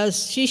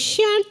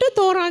ශිෂ්‍යයන්ට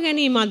තෝරා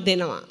ගැනීමක්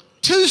දෙනවා.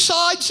 Two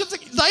sides of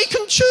they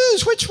can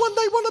choose which one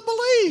they want to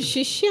believe.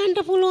 ශිෂ්‍යයන්ට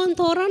පුළුවන්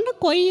තෝරන්න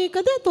කොයි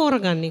එකද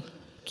තෝරගන්නේ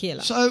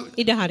කියලා. So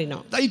ඉඩ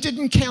හරිනවා. they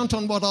didn't count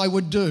on what I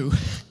would do.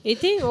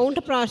 ඉතින්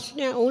ඔවුන්ට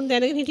ප්‍රශ්න ඔවුන්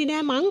දැනගෙන හිටියේ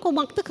නෑ මං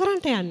කොමක්ද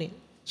කරන්නට යන්නේ.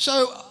 So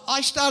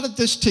I started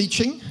this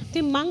teaching.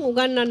 ඉතින් මං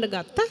උගන්වන්න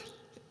ගත්තා.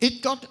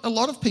 It got a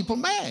lot of people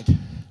mad.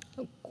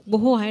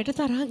 බොහෝ අයට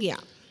තරහා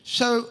ගියා.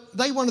 So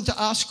they wanted to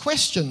ask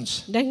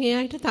questions. දැන් ඒ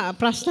අයට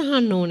ප්‍රශ්න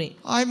අහන්න ඕනේ.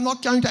 I'm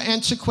not going to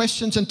answer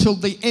questions until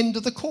the end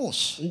of the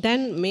course.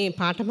 දැන් මේ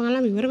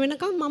පාඨමාලාව ඉවර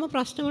වෙනකම් මම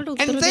ප්‍රශ්න වලට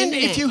උත්තර And then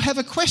දෙන්නේ if you have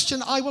a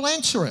question, I will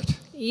answer it.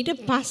 ඊට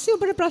පස්සේ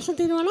ඔබට ප්‍රශ්න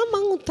තියෙනවා නම්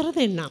මම උත්තර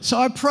දෙන්නම්. So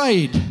I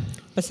prayed,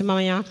 ඊපස්සේ මම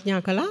යාඥා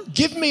කළා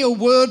 "Give me a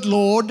word,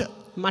 Lord,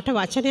 මට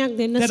වචනයක්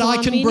දෙන්න that I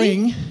can ස්වාමීනි.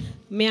 bring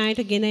මේ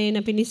අයට ගෙන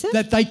එන පිණිස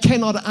that they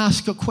cannot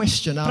ask a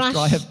question after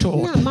I have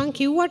taught." මං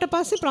කිව්වට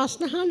පස්සේ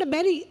ප්‍රශ්න අහන්න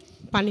බැරි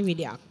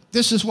පණිවිඩයක්.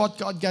 This is what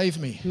God gave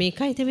me.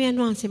 මේකයි දෙවියන්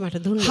වහන්සේ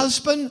මට දුන්නේ.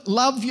 Husband,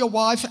 love your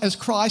wife as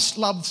Christ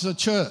loves the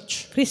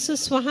church.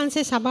 ක්‍රිස්තුස්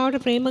වහන්සේ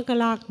සභාවට ප්‍රේම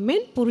කළාක්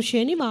මෙන්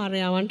පුරුෂයනි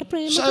භාර්යාවන්ට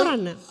ප්‍රේම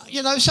කරන්න.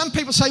 You know, some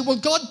people say, "Well,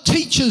 God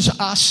teaches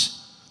us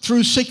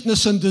through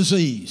sickness and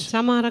disease.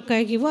 සමහරක්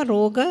අය කිව්වා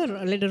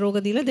ලෙඩ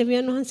රෝග දීලා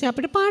දෙවියන් වහන්සේ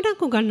අපිට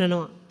පාඩක්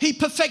උගන්වනවා. He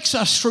perfects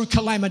us through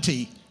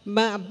calamity."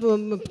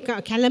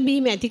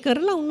 කැළඹීම ඇති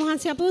කරලා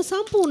උන්වහන්සේ අපව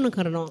සම්පූර්ණ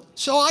කරනවා.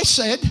 So I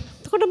said,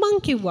 එතකොට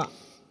මං කිව්වා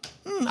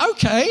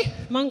Okay.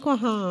 මං කෝ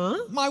හා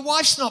My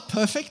wife's not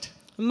perfect.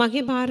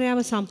 මගේ භාර්යාව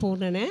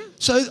සම්පූර්ණ නෑ.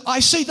 So I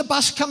see the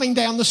bus coming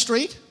down the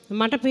street.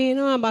 මට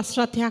පේනවා බස්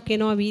රථයක්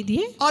එනවා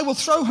වීදියේ. I will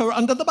throw her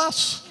under the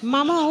bus.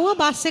 මම ඔව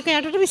බස් එක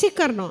යටට විසික්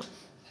කරනවා.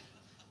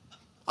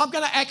 I'm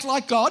going to act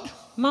like God.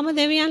 මම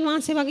දෙවියන්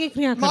වහන්සේ වගේ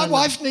ක්‍රියා My කරනවා.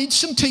 wife needs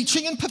some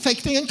teaching and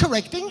perfecting and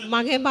correcting.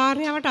 මගේ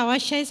භාර්යාවට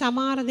අවශ්‍යයි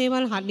සමහර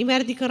දේවල්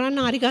නිවැරදි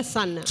කරන්න හරි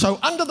ගස්සන්න. So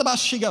under the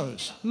bus she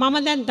goes.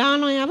 මම දැන්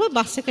දානවා යව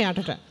බස් එක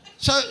යටට.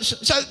 So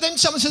then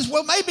someone says,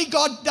 well, maybe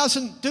God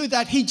doesn't do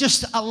that. He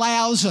just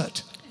allows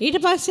it. ඊට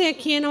පස්සේ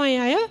කියනවා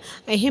අය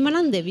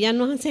එහෙමනම්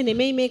දෙවියන් වහන්සේ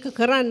නෙමෙයි මේක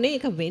කරන්නේ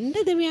ඒක වෙන්න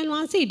දෙවියන්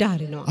වහන්සේ ඉඩ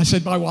හරිනවා. I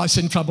said, my wife's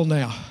in trouble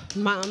now.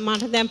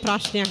 මට දැන්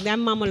ප්‍රශ්නයක්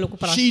දැන් මම ලොකු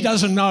She ප්‍රශ්නයක්.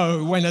 doesn't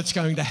know when it's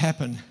going to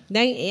happen.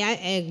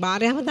 දැන්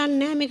භාර්යාව දන්නේ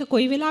නැහැ මේක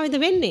කොයි වෙලාවෙද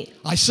වෙන්නේ.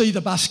 I see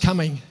the bus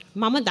coming.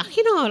 මම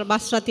දකිනවා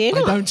බස් රථය I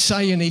එනවා. don't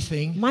say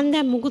anything, මම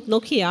දැන් මුකුත්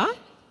නොකියා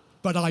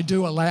but I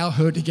do allow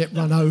her to get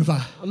run over.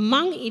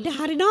 මං ඉඩ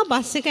හරිනවා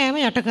බස් එක ඇව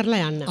යට කරලා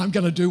යන්න. I'm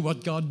going to do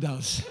what God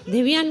does.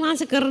 දෙවියන්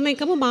වහන්සේ කරන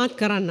එකම මාත්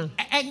කරන්න.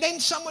 And then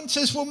someone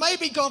says, well,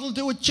 maybe God will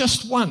do it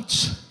just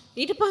once.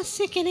 ඊට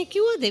පස්සේ කෙනෙක්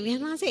කිව්වා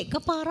දෙවියන් වහන්සේ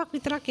එකපාරක්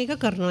විතරක් ඒක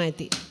කරනවා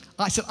ඇති.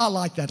 I said, I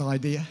like that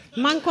idea.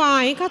 මං කෝ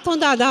ඒකත්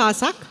හොඳ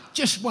අදහසක්.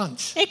 Just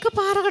once.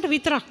 එකපාරකට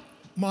විතරක්.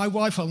 My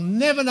wife will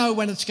never know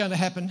when it's going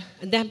to happen.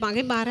 දැන්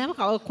මගේ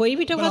භාර්යාව කොයි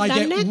විටවත් But I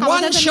දන්නේ get නැහැ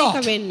one කවදාද shot.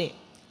 මේක වෙන්නේ.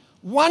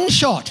 One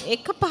shot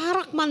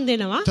එකපාරක් මන්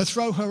දෙනවා to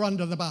throw her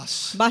under the bus.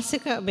 Bus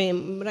එක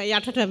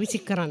යටට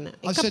විසික් කරන්න.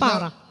 I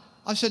එකපාරක්.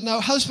 said,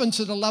 no, husbands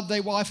are to love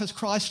their wife as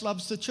Christ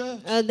loves the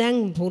church.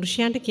 දැන්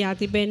පුරුෂයන්ට කියා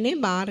තිබෙන්නේ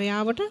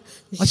භාර්යාවට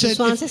I said,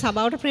 විශ්වාසය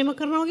සභාවට ප්‍රේම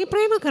කරනවා වගේ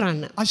ප්‍රේම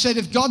කරන්න. I said,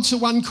 if God's the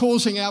one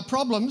causing our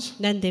problems,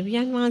 දැන්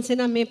දෙවියන් වහන්සේ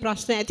නම් මේ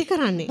ප්‍රශ්න ඇති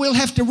කරන්නේ.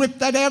 we'll have to rip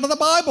that out of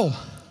the Bible.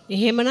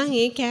 එහෙමනම්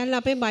ඒ කෑල්ල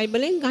අපේ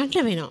බයිබලෙන්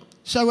ගන්න වෙනවා.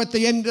 So at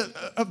the end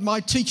of my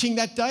teaching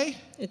that day,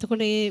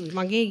 එතකොට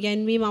මගේ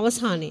ඉගැන්වීම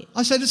අවසානයේ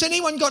I said, has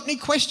anyone got any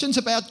questions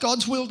about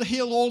God's will to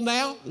heal all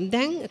now?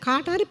 දැන්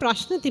කාට හරි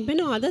ප්‍රශ්න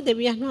තිබෙනවද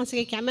දෙවියන්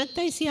වහන්සේගේ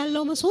කැමැත්තයි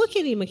සියල්ලෝම සුව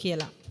කිරීම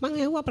කියලා? මම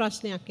ඇහුවා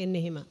ප්‍රශ්නයක්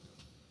එන්නේ එහෙම.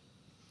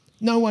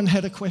 No one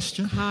had a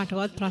question.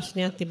 කාටවත්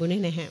ප්‍රශ්නයක් තිබුණේ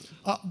නැහැ.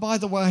 By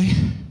the way,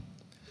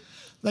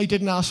 they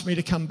didn't ask me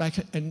to come back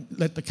and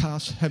let the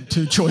cast have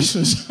two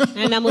choices.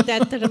 නමුත්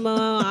ඇත්තටම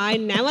ආයි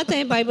නැවත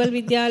බයිබල්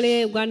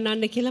විද්‍යාලයේ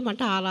උගන්වන්න කියලා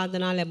මට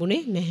ආරාධනා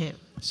ලැබුණේ නැහැ.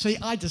 See,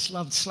 I just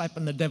loved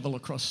slapping the devil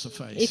across the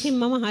face. ඉතින්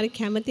මම හරි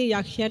කැමති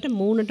යක්ෂයාට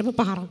මූණටම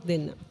පහරක්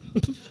දෙන්න.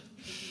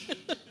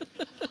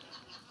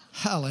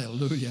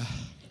 Hallelujah.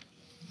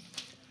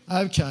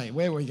 Okay,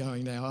 where are we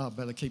going now? I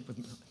better keep with...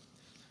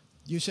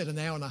 You said an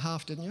hour and a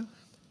half, didn't you?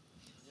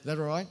 Is that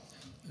all right?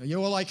 Are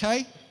you all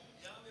okay?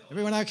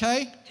 Everyone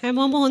okay?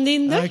 හැමෝම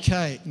හොඳින්ද?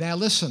 Okay, now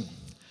listen.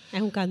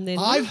 අහුම්කන් දෙන්න.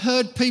 I've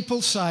heard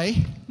people say,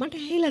 මට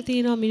ඇහිලා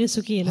තියෙනවා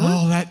මිනිස්සු කියනවා.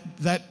 oh,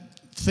 that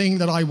thing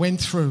that I went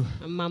through.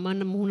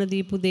 මම මුහුණ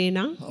දීපු දේ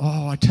නම්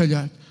Oh, I tell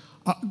you,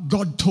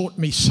 God taught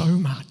me so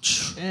much.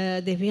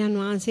 දෙවියන්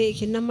වහන්සේ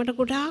කින්නම් මට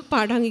ගොඩාක්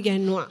පාඩම්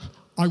ඉගෙනුවා.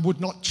 I would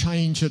not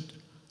change it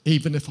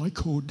even if I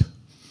could.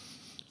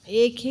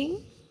 ඒකෙන්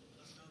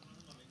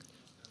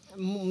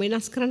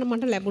වෙනස් කරන්න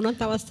මට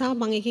ලැබුණත් අවස්ථාව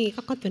මම ඒකෙන්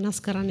එකක්වත් වෙනස්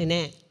කරන්නේ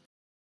නැහැ.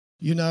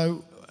 You know,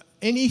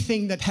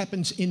 anything that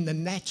happens in the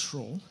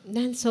natural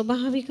දැන්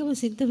ස්වභාවිකව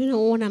සිද්ධ වෙන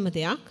ඕනම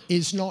දෙයක්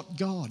is not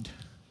God.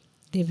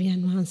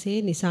 දෙවියන් වහන්සේ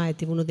නිසා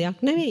ඇතිවුණු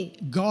දෙයක් නෙවෙයි.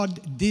 God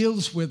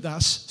deals with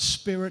us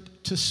spirit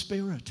to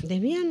spirit.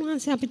 දෙවියන්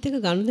වහන්සේ අපිත් එක්ක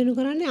ගනුදෙනු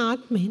කරන්නේ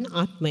ආත්මයෙන්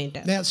ආත්මයට.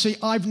 Now, see,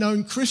 I've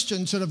known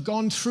Christians that have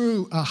gone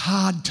through a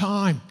hard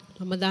time.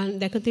 මම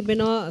දැක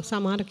තිබෙනවා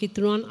සමහර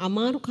කිතුරුවන්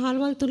අමාරු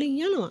කාලවල තුලින්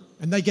යනවා.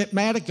 And they get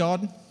mad at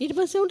God ඊට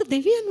පස්සේ උන්ට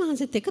දෙවියන්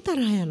වහන්සේත් එක්ක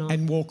තරහ යනවා.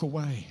 and walk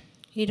away.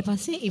 ඊට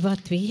පස්සේ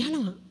ඉවත් වී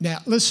යනවා. Now,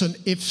 listen,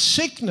 if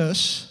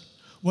sickness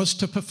was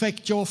to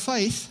perfect your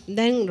faith,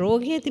 දැන්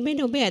රෝගිය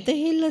තිබෙන්නේ ඔබේ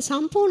ඇදහිල්ල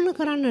සම්පූර්ණ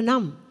කරන්න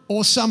නම්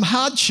or some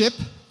hardship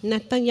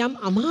නැත්නම් යම්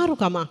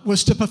අමාරුකමක්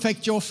was to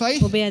perfect your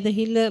faith, ඔබේ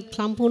ඇදහිල්ල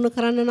සම්පූර්ණ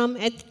කරන්න නම්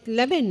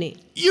ලැබෙන්නේ.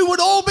 you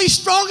would all be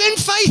strong in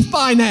faith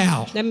by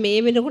now. දැන් මේ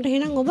වෙනකොට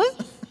එහෙනම් ඔබ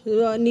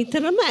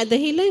නිතරම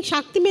ඇදහිල්ලෙන්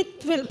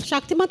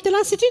ශක්තිමත්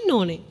වෙලා සිටින්න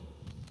ඕනේ.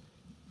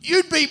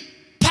 You'd be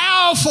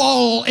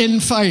powerful in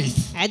faith.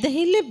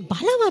 ඇදහිල්ලේ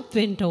බලවත්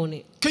වෙන්න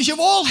ඕනේ. Because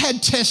you've all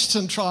had tests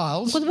and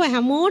trials. මොකද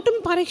හැමෝටම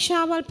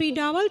පරීක්ෂාවල්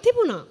පීඩාවල්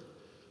තිබුණා.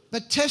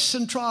 But tests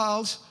and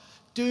trials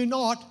do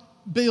not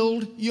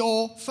build your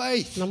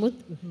faith. නමුත්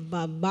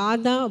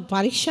බාධා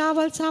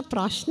පරීක්ෂාවල් සහ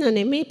ප්‍රශ්න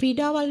නෙමෙයි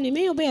පීඩාවල්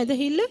නෙමෙයි ඔබේ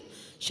ඇදහිල්ල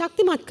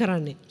ශක්තිමත්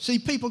කරන්නේ. See,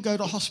 people go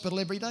to hospital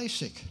every day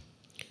sick.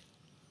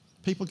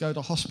 People go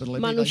to hospital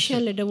every day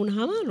මනුෂ්‍යයන් sick. ලෙඩ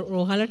වුණාම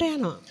රෝහලට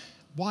යනවා.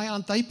 Why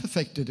aren't they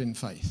perfected in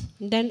faith?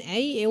 දැන්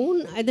ඇයි එවුන්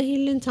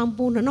ඇදහිල්ලෙන්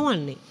සම්පූර්ණ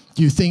නොවන්නේ?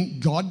 Do you think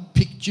God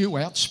picked you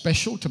out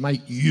special to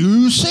make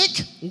you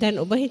sick? දැන්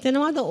ඔබ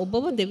හිතනවාද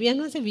ඔබව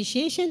දෙවියන් වහන්සේ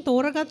විශේෂයෙන්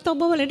තෝරගත්ත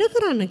ඔබව ලෙඩ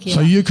කරන්න So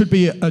කියලා? you could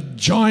be a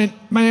giant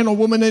man or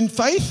woman in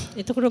faith?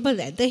 එතකොට ඔබ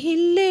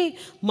ඇදහිල්ලේ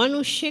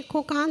මිනිස්සෙක්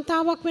හෝ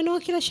කාන්තාවක් වෙනවා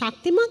කියලා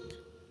ශක්තිමත්?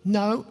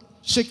 No,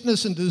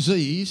 sickness and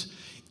disease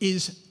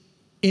is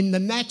in the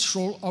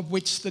natural of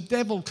which the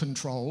devil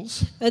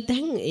controls.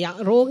 දැන්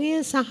රෝගය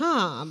සහ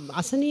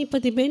අසනීප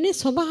තිබෙන්නේ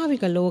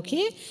ස්වභාවික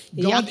ලෝකයේ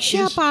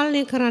යක්ෂයා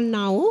පාලනය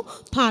කරන්නා වූ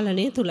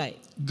පාලනය තුලයි.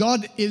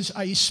 God is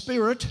a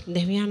spirit,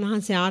 දෙවියන්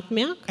වහන්සේ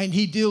ආත්මයක්. and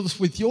he deals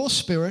with your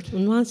spirit,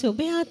 උන්වහන්සේ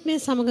ඔබේ ආත්මය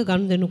සමග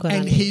ගනුදෙනු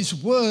and කරන්නේ. his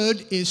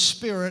word is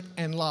spirit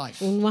and life.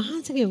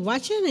 උන්වහන්සේගේ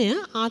වචනය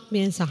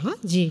ආත්මය සහ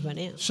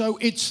ජීවනය. So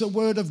it's the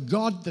word of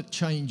God that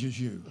changes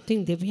you.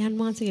 ඉතින් දෙවියන්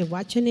වහන්සේගේ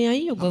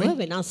වචනයයි ඔබව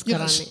වෙනස් You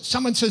know, කරන්නේ.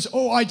 someone says,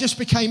 "Oh, I just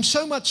became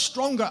so much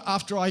stronger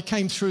after I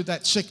came through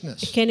that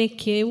sickness. කෙනෙක්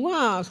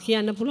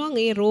කියන්න පුළුවන්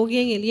ඒ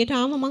රෝගයෙන් එළියට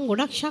ආවම මම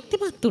ගොඩක්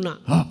ශක්තිමත් වුණා.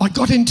 I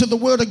got into the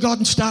word of God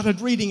and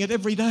started reading it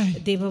every day."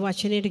 දේව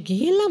වචනයට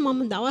ගිහිල්ලා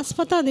මම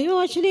දවස්පතා දේව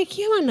වචනය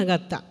කියවන්න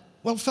ගත්තා.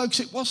 Well, folks,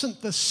 it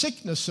wasn't the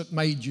sickness that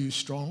made you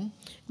strong.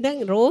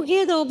 දැන්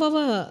රෝගයද ඔබව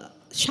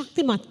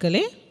ශක්තිමත්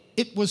කළේ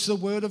It was the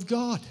word of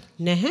God.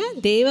 නැහැ.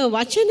 දේව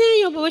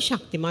වචනයයි ඔබව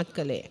ශක්තිමත්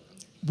කළේ.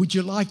 Would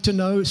you like to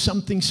know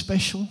something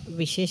special?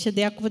 විශේෂ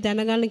දෙයක් ඔබ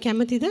දැනගන්න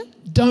කැමතිද?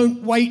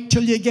 Don't wait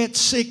till you get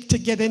sick to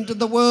get into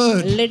the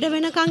word. ලෙඩ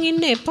වෙනකන්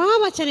ඉන්න එපා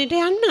වචනෙට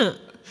යන්න.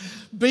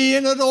 Be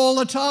in it all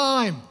the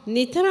time.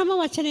 නිතරම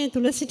වචනය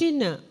තුල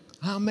සිටින්න.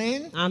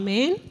 Amen.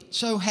 ආමේන්.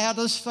 So how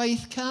does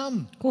faith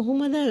come?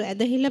 කොහොමද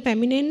ඇදහිල්ල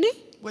පැමිණෙන්නේ?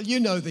 Well, you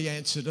know the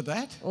answer to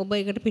that. ඔබ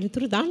ඒකට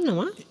පිළිතුරු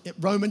දන්නවා.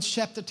 Romans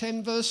chapter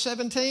 10 verse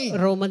 17.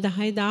 රෝම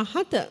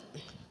 10:17.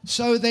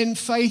 So then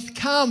faith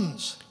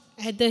comes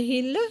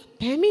ඇදහිල්ල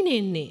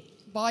පැමිණෙන්නේ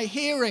by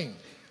hearing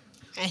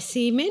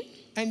ඇසීමෙන්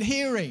and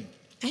hearing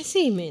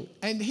ඇසීමෙන්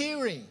and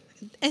hearing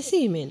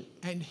ඇසීමෙන්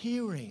and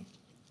hearing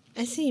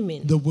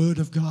ඇසීමෙන් the word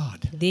of God.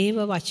 දේව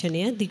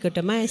වචනය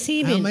දිගටම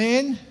ඇසීමෙන්.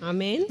 Amen.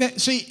 ආමේන්. Now,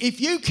 see,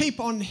 if you keep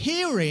on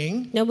hearing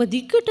ඔබ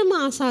දිගටම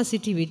ආසා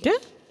සිටි විට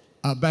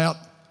about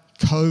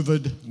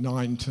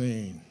COVID-19,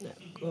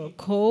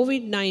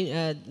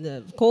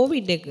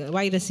 COVID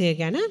වෛරසය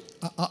ගැන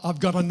I've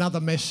got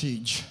another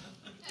message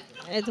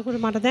එතකොට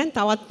මට දැන්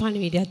තවත්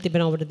පණිවිඩයක්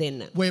තිබෙනවා ඔබට දෙන්න.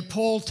 where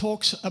Paul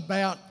talks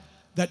about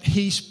that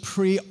he's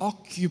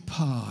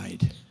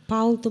preoccupied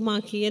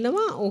පෞල්තුමා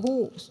කියනවා ඔහු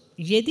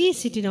යෙදී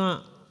සිටිනවා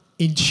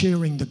in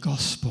sharing the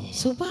gospel.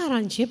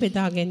 සුභාරංචිය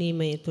බෙදා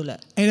ගැනීම තුළ.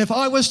 And if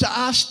I was to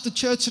ask the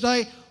church today,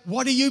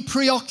 what are you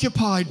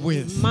preoccupied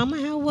with? මම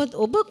හැවුවොත්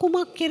ඔබ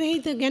කුමක්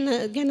කෙරෙහිද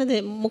ගැනද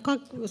මොකක්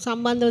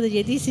සම්බන්ධවද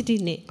යෙදී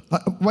සිටින්නේ?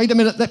 Wait a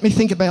minute, let me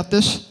think about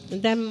this.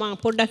 දැන් මම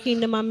පොඩ්ඩක්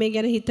ඉන්න මම මේ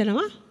ගැන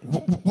හිතනවා.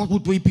 What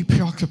would we be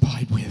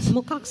preoccupied with?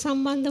 මොකක්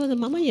සම්බන්ධවද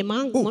මම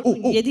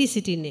යෙදී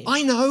සිටින්නේ?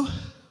 I know.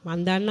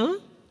 මම දන්නවා.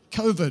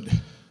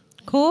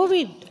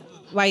 COVID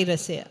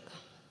වෛරසය.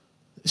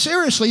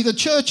 Seriously, the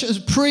church is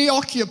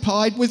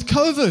preoccupied with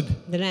COVID.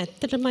 දැන්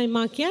ඇත්තටමයි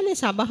මා කියන්නේ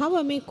සභාව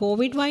මේ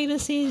COVID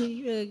වෛරසය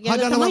ගැන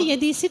තමයි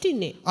යෙදී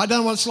සිටින්නේ. I don't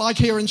know what it's like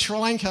here in Sri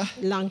Lanka.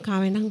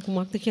 ලංකාවේ නම්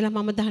කුමක්ද කියලා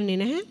මම දන්නේ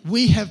නැහැ.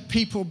 We have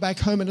people back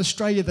home in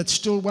Australia that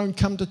still won't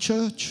come to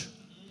church.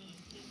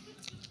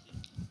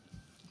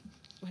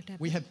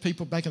 We have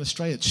people back in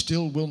Australia that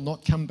still will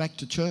not come back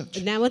to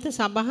church. නැවත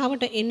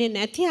සභාවට එන්නේ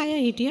නැති අය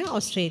හිටියා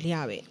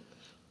ඕස්ට්‍රේලියාවේ.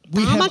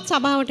 තාමත්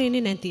සභාවට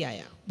එන්නේ නැති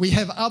අය. We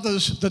have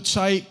others that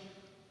say,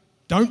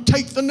 don't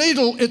take the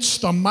needle, it's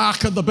the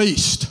mark of the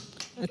beast.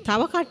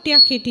 තව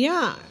කට්ටියක්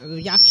හිටියා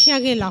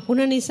යක්ෂයාගේ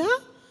ලකුණ නිසා.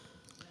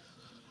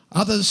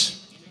 Others,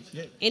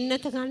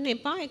 එන්නත ගන්න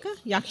එපා එක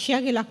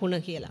යක්ෂයාගේ ලකුණ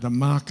කියලා. the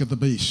mark of the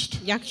beast.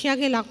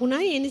 යක්ෂයාගේ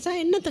ලකුණයි ඒ නිසා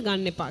එන්නත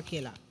ගන්න එපා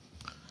කියලා.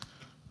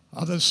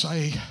 Others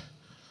say,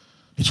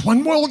 it's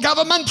one world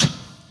government.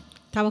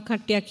 තව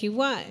කට්ටියක්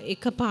කිව්වා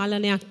එක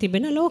පාලනයක්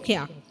තිබෙන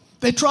ලෝකයක්.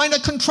 They're trying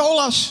to control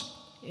us.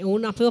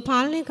 උන් අපිව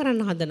පාලනය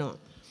කරන්න හදනවා.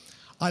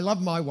 I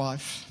love my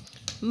wife.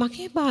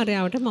 මගේ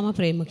භාර්යාවට මම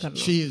ප්‍රේම කරනවා.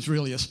 She is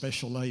really a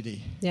special lady.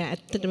 එයා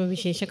ඇත්තටම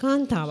විශේෂ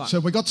කාන්තාවක්. So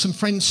we got some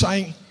friends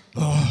saying,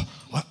 oh,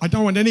 I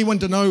don't want anyone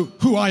to know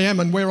who I am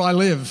and where I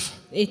live.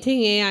 ඉතින්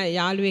ඒ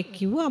යාළුවෙක්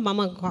කිව්වා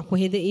මම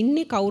කොහෙද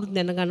ඉන්නේ කවුරුත්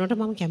දැනගන්නවට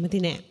මම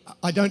කැමති නෑ.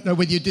 I don't know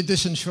whether you did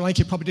this in Sri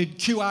Lanka. You probably did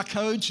QR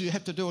codes. You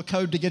have to do a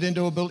code to get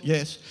into a building.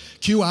 Yes,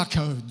 QR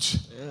codes.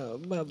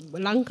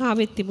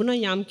 ලංකාවෙත් තිබුණා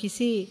යම්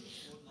කිසි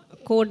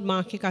කෝඩ්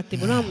මාක් එකක්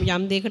තිබුණා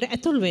යම් දෙයකට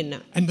ඇතුල් වෙන්න.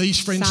 And these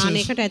friends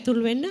සානයකට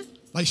ඇතුල් වෙන්න.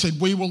 They said,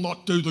 we will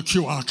not do the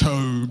QR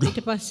code. ඊට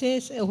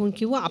පස්සේ ඔවුන්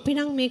කිව්වා අපි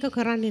නම් මේක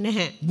කරන්නේ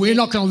නැහැ. We're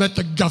not going to let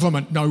the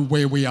government know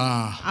where we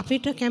are.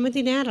 අපිට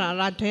කැමති නෑ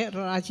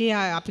රජය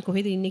අපි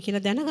කොහෙද ඉන්නේ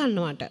කියලා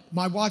දැනගන්නවට.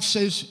 My wife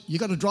says, you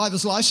got a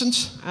driver's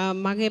license?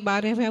 මගේ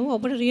භාර්යාව ඇහුවා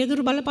ඔබට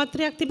රියදුරු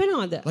බලපත්‍රයක්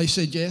තිබෙනවද? They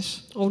said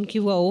yes. ඔවුන්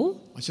කිව්වා ඔව්.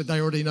 I said, they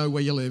already know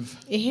where you live.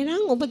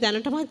 එහෙනම් ඔබ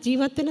දැනටමත්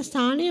ජීවත් වෙන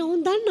ස්ථානය ඔවුන්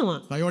දන්නවා.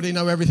 They already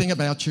know everything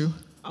about you.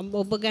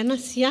 ඔබ ගැන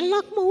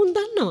සියල්ලක්ම ඔවුන්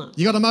දන්නවා.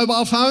 You got a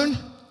mobile phone?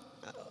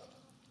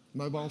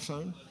 Mobile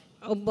phone?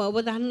 ඔබ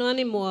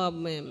දන්නවනේ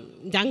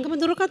ජංගම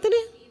දුරකථනය?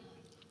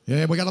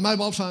 Yeah, we got a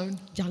mobile phone.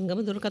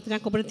 ජංගම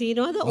දුරකථනයක් ඔබට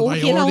තියෙනවද? Well,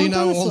 they already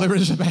know all there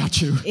is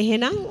about you.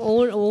 එහෙනම්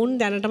ඔවුන්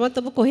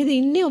දැනටමත් ඔබ කොහෙද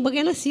ඉන්නේ ඔබ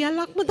ගැන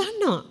සියල්ලක්ම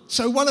දන්නවා.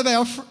 So one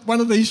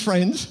of these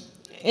friends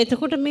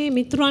එතකොට මේ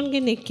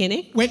මිතුරන්ගෙන්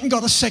එක්කෙනෙක් went and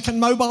got a second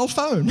mobile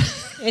phone.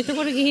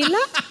 එතකොට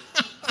ගිහිල්ලා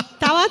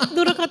තවත්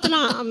දුරකථන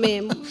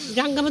මේ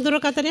ජංගම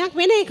දුරකථනයක්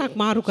වෙන එකක්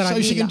මාරු කරා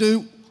So she can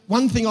do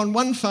one thing on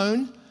one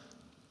phone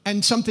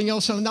and something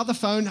else on another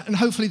phone, and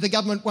hopefully the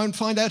government won't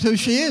find out who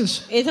she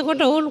is.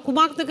 එතකොට ඕන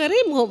කුමක්ද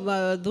කරේ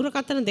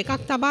දුරකථන දෙකක්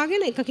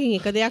තබාගෙන එකකින්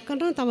එක දෙයක්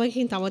කරනවා තව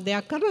එකකින් තව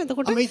දෙයක් කරනවා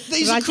එතකොට I mean,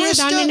 these are රජය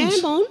දන්නේ නැහැ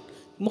Christians. මොවුන්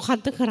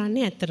මොකද්ද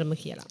කරන්නේ ඇත්තටම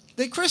කියලා.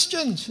 They're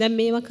Christians. දැන්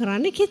මේවා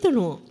කරන්නේ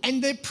කිතුණෝ.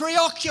 And they're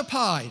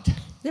preoccupied.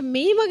 දැන්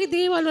මේ වගේ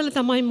දේවල් වල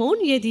තමයි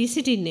මොවුන් යෙදී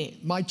සිටින්නේ.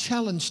 My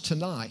challenge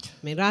tonight,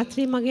 මේ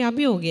රාත්‍රියේ මගේ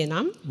අභියෝගය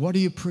නම් what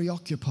are you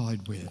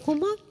preoccupied with?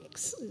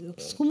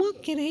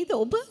 කුමක් කෙරෙහිද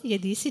ඔබ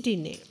යෙදී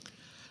සිටින්නේ?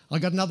 I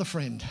got another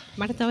friend.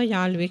 මට තව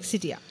යාළුවෙක්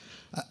සිටියා.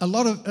 A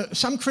lot of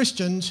some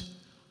Christians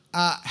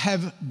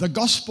have the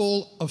gospel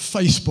of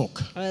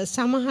Facebook.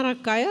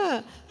 සමහරක් අය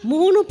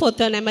මුහුණු පොත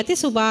නැමැති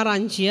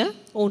සුභාරංචිය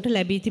ඔවුන්ට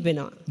ලැබී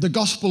තිබෙනවා. The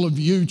gospel of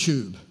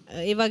YouTube.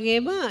 ඒ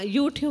වගේම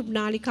YouTube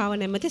නාලිකාව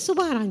නැමැති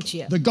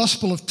සුභාරංචිය. The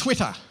gospel of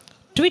Twitter.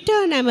 Twitter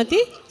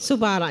නැමැති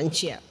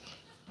සුභාරංචිය.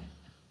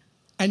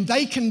 And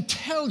they can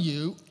tell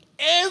you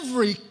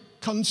every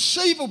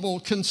conceivable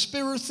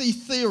conspiracy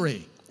theory.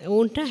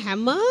 ඔවුන්ට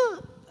හැම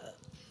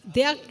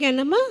දෙයක්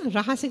ගැනම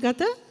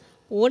රහසිගත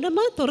ඕනම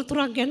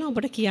තොරතුරක් ගැන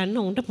ඔබට කියන්න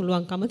ඔවුන්ට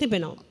පුළුවන්කම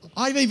තිබෙනවා.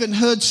 I've even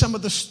heard some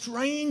of the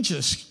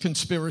strangest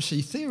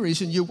conspiracy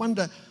theories, and you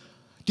wonder,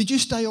 did you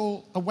stay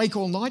awake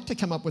all night to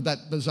come up with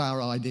that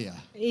bizarre idea?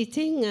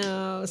 ඉතින්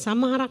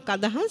සමහරක්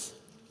අදහස්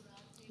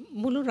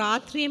මුළු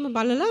රාත්‍රියේම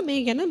බලලා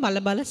මේ ගැන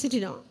බල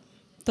සිටිනවා.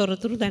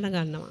 තොරතුරු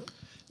දැනගන්නවා.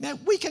 Now,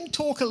 we can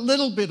talk a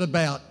little bit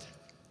about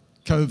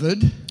COVID.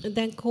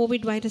 දැන්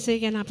COVID වෛරසය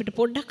ගැන අපිට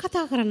පොඩ්ඩක්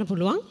කතා කරන්න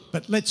පුළුවන්.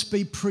 But let's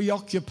be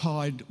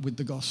preoccupied with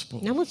the gospel.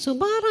 නමුත්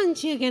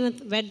සුභාරංචිය ගැන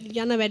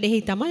යන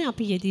වැඩෙහි තමයි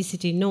අපි යෙදී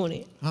සිටින්න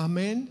ඕනේ.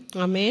 Amen.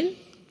 ආමේන්.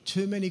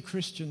 Too many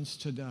Christians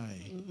today.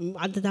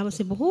 අද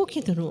දවසේ බොහෝ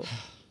කිතුණෝ.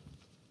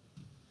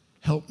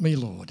 Help me,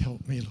 Lord.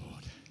 Help me,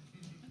 Lord.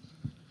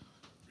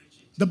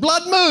 The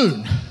blood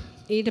moon.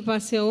 ඊට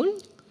පස්සේ වුන්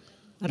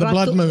The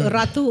blood moon.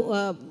 රතු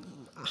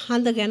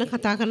හඳ ගැන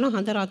කතා කරනවා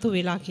හඳ රතු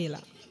වෙලා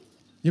කියලා.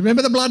 You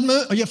remember the blood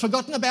moon? Oh, you've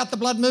forgotten about the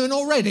blood moon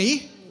already?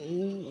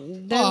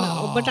 දැන්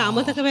ඔබට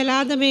අමතක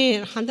වෙලාද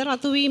මේ හඳ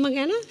රතු වීම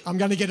ගැන? I'm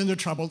going to get into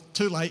trouble.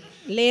 Too late.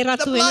 ලේ The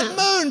රතු blood වෙන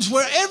moons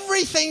were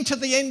everything to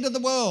the end of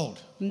the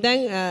world.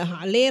 දැන්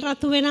ලේ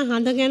රතු වෙන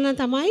හඳ ගැන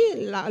තමයි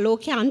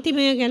ලෝකයේ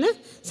අන්තිමය ගැන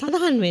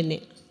සඳහන්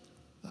වෙන්නේ.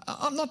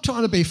 I'm not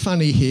trying to be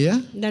funny here.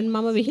 දැන්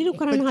මම විහිළු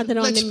කරන්න But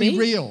හදනව let's be නෙමෙයි.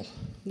 real.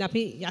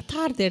 අපි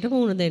යථාර්ථයට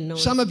මුහුණ දෙන්න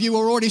ඕනේ. Some of you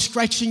are already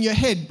scratching your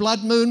head.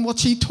 Blood moon,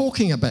 what's he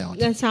talking about?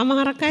 දැන්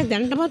සමහරක් අය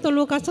දැනටමත්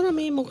ඔළුව කසන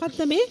මේ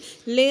මොකද්ද මේ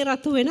ලේ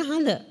රතු වෙන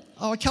හඳ?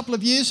 Oh, a couple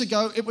of years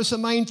ago, it was the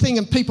main thing,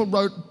 and people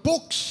wrote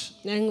books,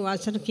 දැන්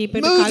වසර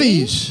කීපයකට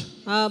movies,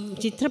 කලින්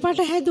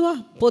චිත්‍රපට හැදුවා,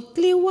 පොත්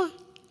ලිව්වා,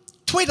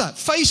 Twitter,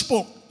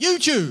 Facebook,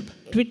 YouTube.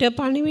 Twitter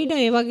පණිවිඩ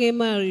ඒ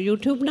වගේම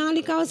YouTube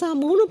නාලිකාව සහ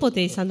මුහුණු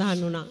පොතේ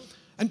සඳහන් වුණා.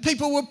 And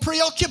people were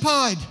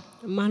preoccupied.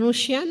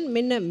 මනුෂ්‍යයන්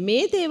මෙන්න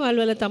මේ දේවල්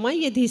වල තමයි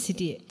යෙදී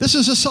සිටියේ. This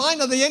is a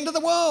sign of the end of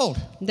the world.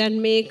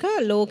 දැන් මේක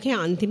ලෝකයේ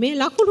අන්තිමේ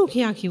ලකුණු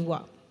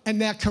කිව්වා. And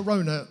now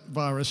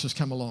coronavirus has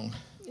come along.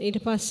 ඊට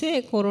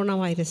පස්සේ කොරෝනා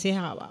වෛරසය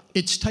ආවා.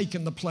 It's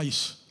taken the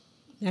place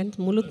දැන්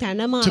මුළු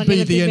තැනම to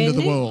be අරගෙන the end of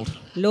the තිබෙන්නේ world.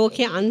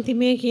 ලෝකයේ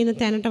අන්තිමේ කියන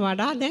තැනට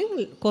වඩා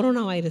දැන්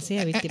කොරෝනා වෛරසය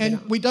ඇවිත් And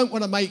තිබෙනවා. we don't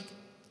want to make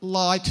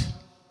light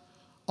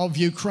of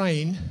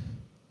Ukraine.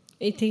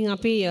 ඉතින්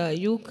අපි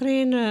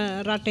යුක්‍රේන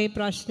රටේ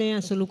ප්‍රශ්නය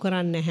අසුළු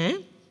කරන්නේ නැහැ.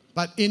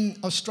 But in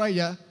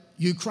Australia,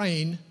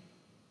 Ukraine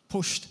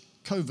pushed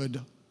COVID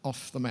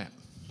off the map.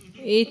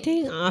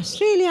 ඉතින්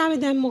ආස්ට්‍රේලියාවේ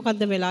දැන්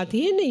මොකද්ද වෙලා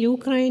තියෙන්නේ?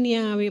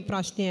 යුක්‍රේනියාවේ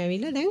ප්‍රශ්නය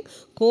ඇවිල්ලා දැන්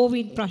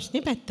කොවිඩ්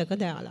ප්‍රශ්නේ පැත්තක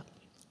දාලා.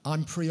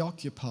 I'm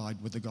preoccupied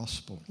with the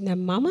gospel.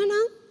 දැන් මම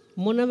නම්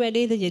මොන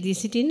වැඩේද යෙදී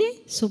සිටින්නේ?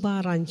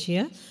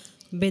 සුභාරංචිය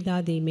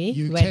බෙදා දීමේ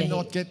You වැඩේ.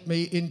 cannot get me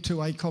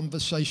into a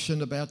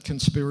conversation about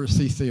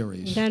conspiracy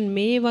theories. දැන්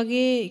මේ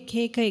වගේ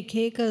එක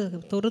එක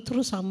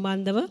තොරතුරු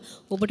සම්බන්ධව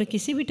ඔබට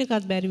කිසි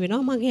විටකත් බැරි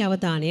වෙනවා මගේ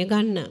අවධානය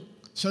ගන්න.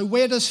 So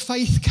where does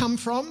faith come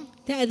from?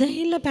 දැන්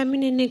ඇදහිල්ල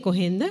පැමිණෙන්නේ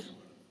කොහෙන්ද?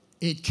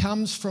 It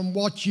comes from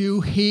what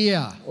you hear.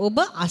 ඔබ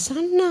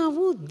අසන්නා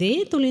වූ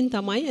දේ තුලින්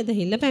තමයි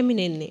ඇදහිල්ල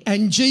පැමිණෙන්නේ.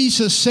 And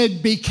Jesus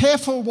said, be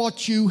careful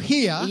what you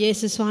hear,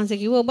 යේසුස් වහන්සේ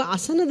කිව්වා ඔබ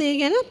අසන දේ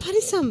ගැන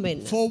පරිස්සම්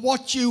වෙන්න. for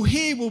what you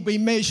hear will be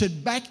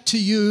measured back to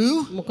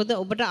you. මොකද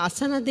ඔබට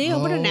අසන දේ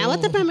ඔබට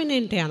නැවත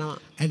පැමිණෙන්නට යනවා.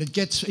 And it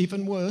gets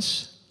even worse.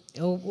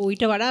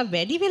 ඊට වඩා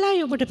වැඩි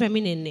වෙලායි ඔබට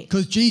පැමිණෙන්නේ.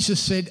 Because Jesus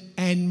said,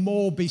 and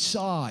more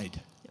beside.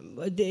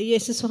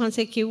 යේසුස්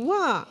වහන්සේ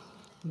කිව්වා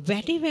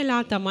වැඩි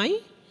වෙලා තමයි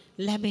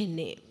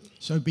ලැබෙන්නේ.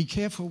 So be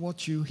careful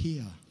what you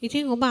hear.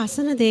 ඉතින් ඔබ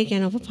අසන දේ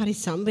ගැන ඔබ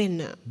පරිස්සම් වෙන්න.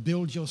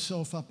 Build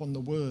yourself up on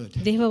the word.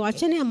 දේව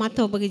වචනය මත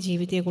ඔබගේ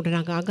ජීවිතය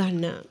ගොඩනගා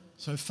ගන්න.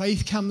 So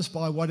faith comes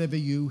by whatever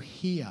you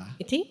hear.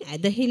 ඉතින්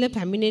ඇදහිල්ල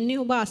පැමිණෙන්නේ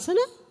ඔබ අසන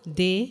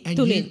දේ And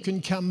you තුලින්.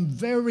 can come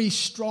very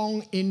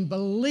strong in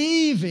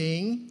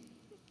believing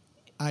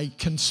a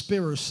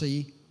conspiracy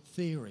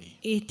theory.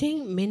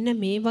 ඉතින් මෙන්න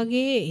මේ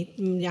වගේ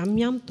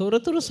යම්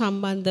තොරතුරු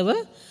සම්බන්ධව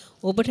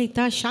ඔබට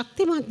ඉතා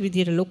ශක්තිමත්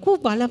විදියට ලොකු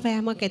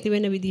බලපෑමක් ඇති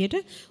වෙන විදියට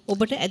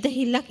ඔබට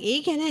ඇදහිල්ලක් ඒ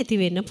ගැන ඇති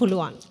වෙන්න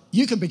පුළුවන්.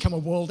 You can become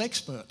a world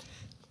expert.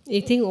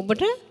 ඉතින්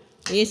ඔබට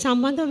ඒ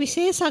සම්බන්ධව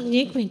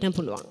විශේෂඥයෙක් වෙන්න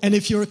පුළුවන්. And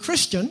if you're a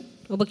Christian,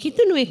 ඔබ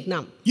කිතුණුවෙක්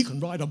නම් you can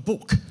write a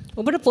book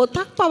ඔබට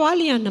පොතක් පවා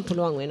ලියන්න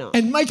පුළුවන් වෙනවා.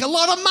 and make a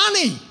lot of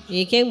money.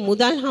 ඒකෙන්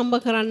මුදල් හම්බ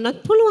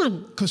කරන්නත් පුළුවන්.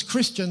 Because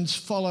Christians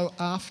follow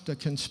after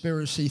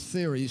conspiracy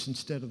theories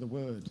instead of the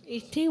word.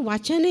 ඉතින්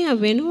වචනය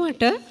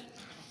වෙනුවට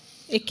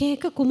එක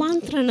එක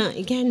කුමන්ත්‍රණ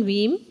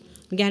ඉගැන්වීම්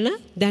ගැන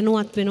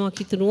දැනුවත් වෙනවා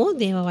කිතුණුවෝ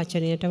දේව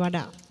වචනයට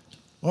වඩා.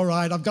 All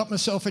right, I've got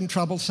myself in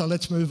trouble, so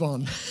let's move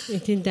on.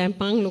 ඉතින් දැන්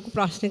පන් ලොකු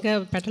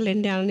ප්‍රශ්නක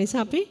පැටලෙන්න යන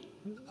නිසා අපි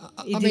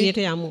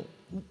ඉදිරියට යමු.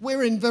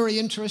 We're in very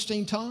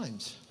interesting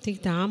times.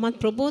 ඉතින් තාමත්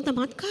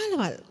ප්‍රබෝධමත්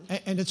කාලවල.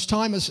 And it's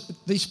time, as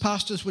these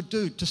pastors would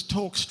do, to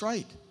talk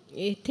straight.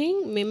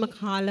 ඉතින් මෙම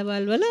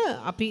කාලවල වල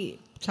අපි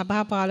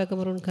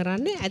සභාපාලකවරුන්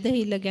කරන්නේ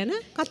ඇදහිල්ල ගැන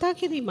කතා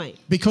කිරීමයි.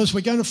 Because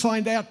we're going to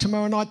find out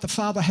tomorrow night the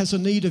Father has a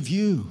need of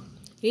you.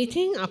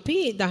 ඉතින්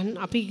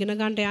අපි ඉගෙන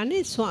ගන්න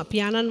යන්නේ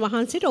පියාණන්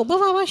වහන්සේට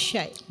ඔබව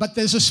අවශ්‍යයි. But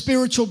there's a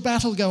spiritual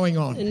battle going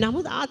on.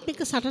 නමුත්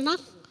ආත්මික සටනක්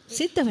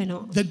සිද්ධ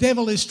වෙනවා. The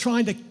devil is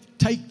trying to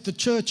take the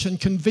church and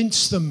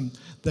convince them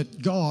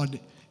that God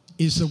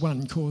is the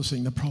one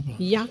causing the problem.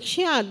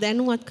 යක්ෂයා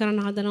දැනුවත් කරන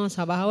හදනවා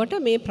සභාවට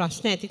මේ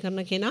ප්‍රශ්න ඇති කරන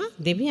කෙනා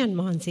දෙවියන්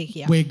වහන්සේ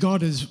කියලා. Where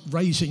God is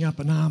raising up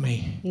an army.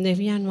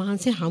 දෙවියන්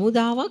වහන්සේ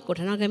හමුදාවක්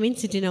ගොඩනගමින්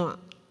සිටිනවා.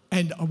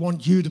 And I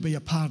want you to be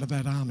a part of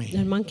that army.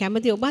 දැන් මම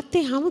කැමති ඔබත්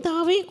ඒ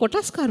හමුදාවේ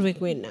කොටස්කරුවෙක්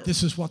වෙන්න.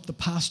 This is what the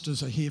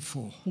pastors are here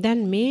for. දැන්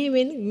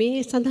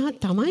මේ සඳහා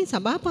තමයි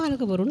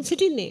සභාපාලකවරුන්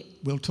සිටින්නේ.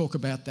 We'll talk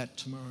about that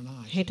tomorrow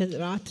night. හෙට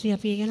රාත්‍රියේ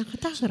අපි ඒ ගැන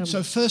කතා කරමු.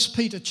 So 1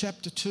 Peter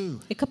chapter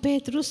 2 1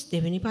 පේතෘස්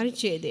 2 වෙනි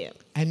පරිච්ඡේදය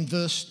and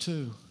verse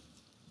 2.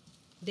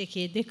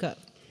 2:2.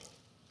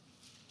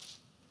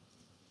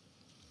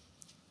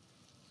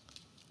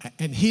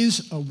 And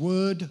here's a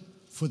word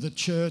for the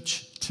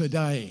church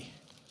today.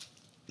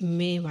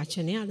 මේ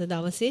වචනය අද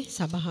දවසේ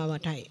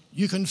සභාවටයි.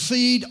 You can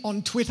feed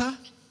on Twitter.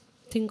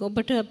 ඉතින්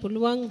ඔබට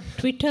පුළුවන්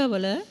Twitter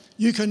වල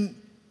You can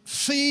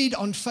feed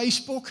on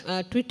Facebook.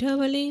 Twitter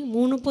වලින්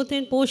මූණු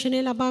පොතෙන්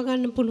පෝෂණය ලබා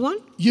ගන්න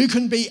පුළුවන්. You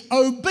can be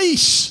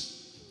obese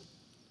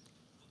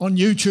on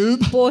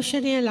YouTube.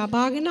 පෝෂණය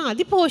ලබාගෙන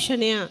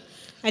අධිපෝෂණය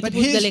ඇති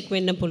පුද්ගලෙක්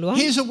වෙන්න පුළුවන්.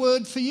 Here's a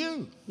word for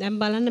you. දැන්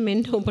බලන්න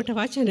මෙන්න ඔබට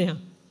වචනයක්.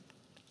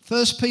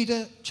 1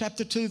 Peter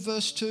chapter 2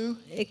 verse 2.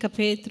 1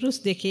 පේතෘස්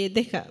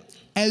 2:2.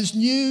 As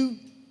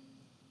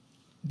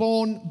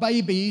new-born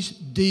babies,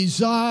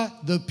 desire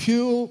the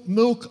pure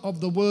milk of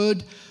the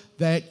word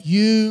that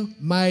you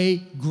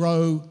may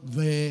grow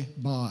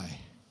thereby.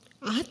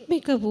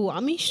 ආත්මික වූ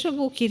අමිශ්‍ර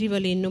වූ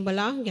කිරිවලින්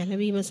නුඹලා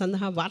ගැලවීම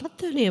සඳහා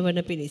වර්ධනය වන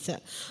පිණිස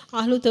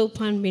අලුත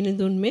උපන්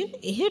බිනදුන් මෙන්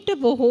එහෙට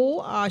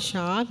බොහෝ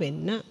ආශා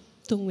වෙන්න.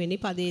 තුන්වෙනි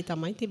පදයේ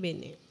තමයි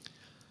තිබෙන්නේ.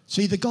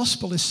 See, the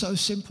gospel is so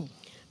simple.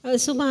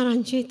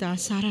 සුභාරංචිය ඉතා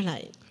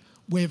සරලයි.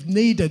 We've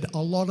needed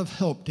a lot of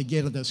help to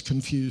get it as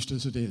confused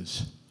as it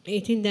is.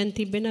 ඉතින් දැන්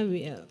තිබෙන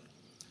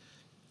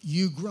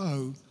You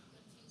grow.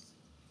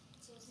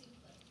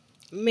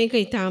 මේක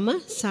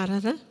ඊටාම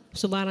සරල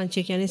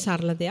සුභාරංචිය කියන්නේ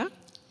සරල දෙයක්.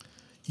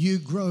 You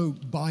grow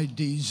by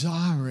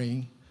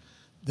desiring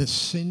the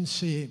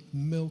sincere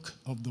milk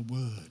of the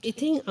word.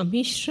 ඉතින්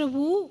අමිශ්‍ර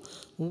වූ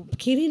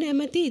කිරි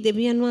නැමැති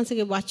දෙවියන්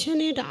වහන්සේගේ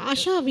වචනයට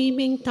ආශා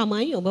වීමෙන්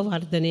තමයි ඔබ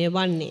වර්ධනය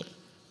වන්නේ.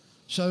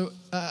 So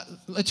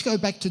let's go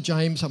back to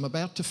James. I'm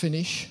about to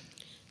finish.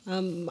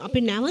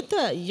 අපි නැවත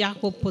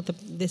යාකෝබ් පොත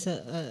දෙස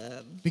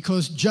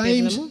Because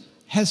James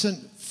hasn't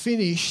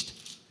finished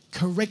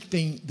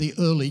correcting the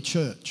early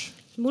church.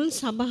 මුල්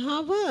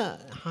සභාව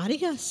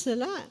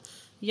හරිගස්සලා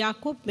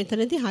යාකෝබ්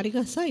මෙතනදී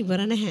හරිගස්සා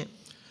ඉවර නැහැ.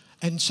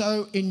 And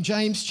so in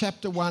James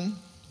chapter 1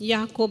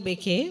 යාකෝබ්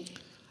 1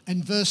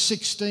 and verse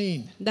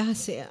 16,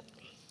 16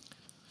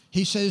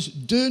 he says,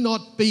 "Do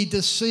not be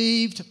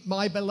deceived,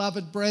 my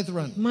beloved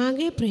brethren."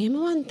 මාගේ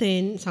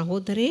ප්‍රේමවන්තයන්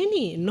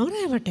සහෝදරයනි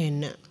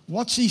නොරැවටෙන්න.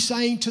 What's he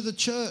saying to the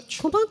church?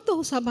 කුමක්ද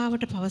ඔහු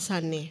සභාවට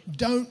පවසන්නේ?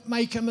 Don't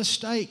make a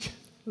mistake.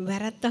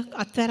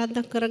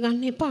 අත්වැරද්දක්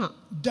කරගන්න එපා.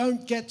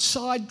 Don't get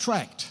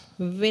sidetracked.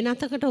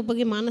 වෙනතකට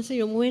ඔබගේ මනස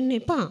යොමු වෙන්න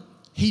එපා.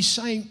 He's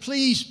saying,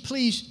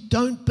 please,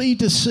 don't be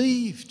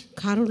deceived.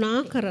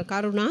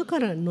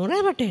 කරුණාකර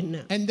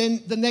නොරැවටෙන්න. And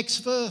then the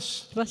next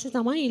verse, ඊපස්සේ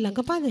තමයි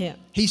ඊළඟ පදය.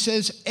 he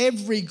says,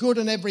 every good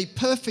and every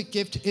perfect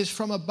gift is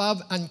from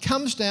above and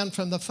comes down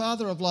from the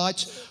Father of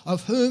lights,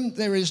 of whom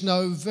there is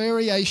no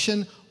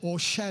variation or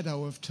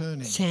shadow of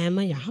turning.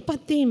 සෑම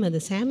යහපත් දීමද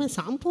සෑම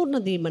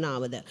සම්පූර්ණ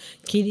දීමනාවද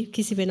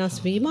කිසි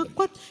වෙනස්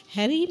වීමක්වත්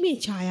හැරීමේ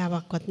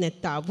ඡායාවක්වත්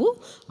නැත්තා වූ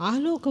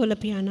ආලෝකවල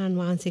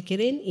පියාණන් වහන්සේ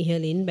කෙරෙන්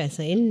ඉහළින් බැස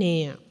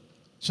එන්නේය.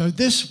 So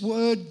this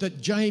word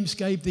that James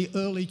gave the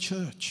early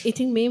church,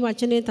 ඉතින් මේ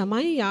වචනේ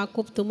තමයි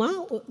යාකෝබ් තුමා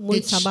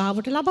මුල්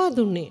සභාවට ලබා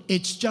දුන්නේ.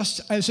 it's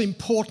just as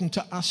important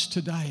to us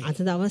today. අද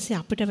දවසේ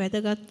අපිට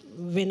වැදගත්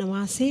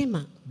වෙනවා සේම.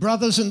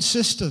 Brothers and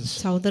sisters,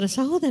 සහෝදර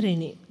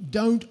සහෝදරියනි,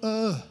 don't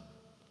err.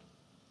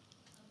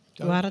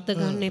 වරද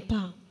ගන්න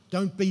එපා.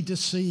 Don't be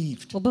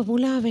deceived. ඔබ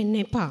මුලා වෙන්න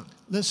එපා.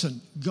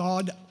 Listen,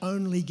 God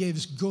only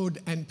gives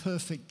good and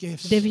perfect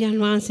gifts. දෙවියන්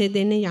වහන්සේ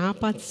දෙන්නේ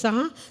යහපත් සහ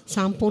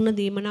සම්පූර්ණ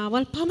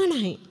දීමනාවල්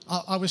පමණයි.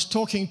 I was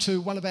talking to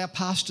one of our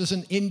pastors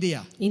in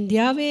India.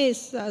 ඉන්දියාවේ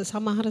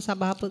සමහර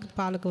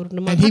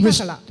සභාපතිපාලකවරුන් And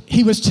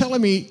he was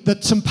telling me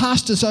that some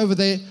pastors over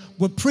there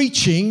were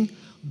preaching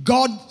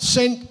God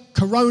sent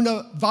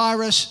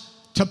coronavirus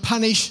to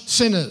punish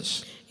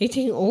sinners.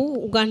 ඉතින්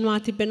උගන්වා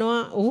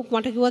තිබෙනවා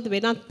මට කිව්වද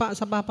වෙනත්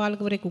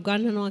සභාපාලකවරයෙක්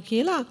උගන්වනවා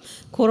කියලා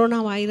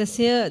කොරෝනා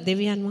වෛරසය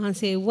දෙවියන්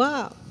වහන්සේ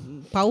වුණා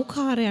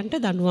පෞකාරයන්ට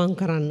දඬුවම්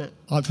කරන්න.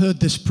 I've heard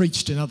this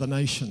preached in other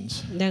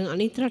nations. දැන්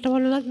අනිත්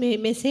රටවලත්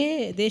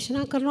මෙසේ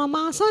දේශනා කරනවා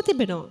මා අසා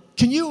තිබෙනවා.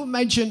 Can you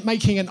imagine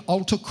making an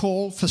altar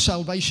call for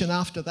salvation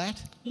after that?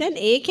 දැන්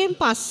ඒකෙන්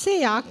පස්සේ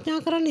යාඥා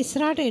කරන්න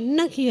ඉස්සරහට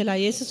එන්න කියලා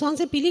යේසුස්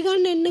වහන්සේ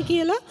පිළිගන්න එන්න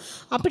කියලා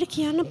අපිට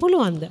කියන්න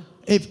පුළුවන්ද?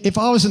 If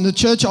I was in the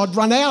church, I'd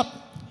run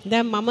out.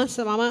 දැන් මම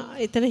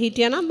එතන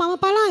හිටියානම් මම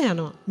පලා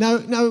යනවා.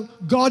 No,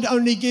 God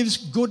only gives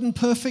good and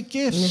perfect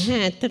gifts. නැහැ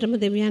ඇත්තටම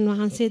දෙවියන්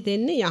වහන්සේ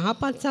දෙන්නේ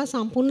යහපත් සහ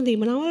සම්පූර්ණ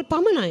දීමනාවල්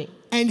පමණයි.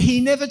 And he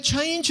never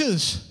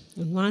changes.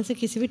 උන්වහන්සේ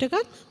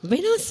කිසිවිටකත්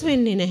වෙනස්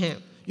වෙන්නේ නැහැ.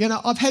 You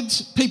know, I've had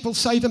people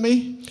say to me,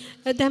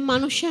 දැන්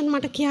මිනිසයන්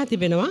මට කියා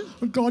තිබෙනවා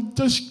God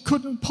just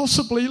couldn't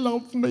possibly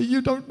love me.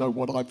 You don't know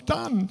what I've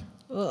done.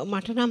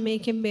 මට නම්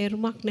මේකෙන්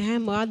බේරුමක් නැහැ.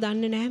 මම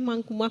දන්නේ නැහැ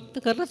මං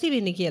කුමක්ද කරලා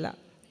තිබෙන්නේ කියලා.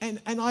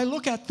 And I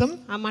look at them.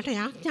 මට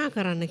යාඥා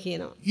කරන්න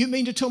කියනවා. You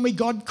mean to tell me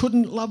God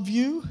couldn't love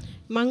you?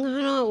 මං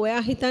අහනවා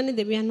ඔයා හිතන්නේ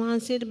දෙවියන්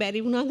වහන්සේට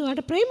බැරි වුණාද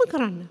ඔයාට ප්‍රේම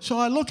කරන්න? So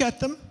I look at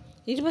them.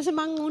 ඊට පස්සේ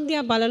මං උන්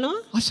දිහා බලනවා.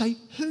 I say,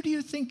 who do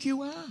you think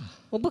you are?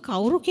 ඔබ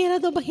කවුරු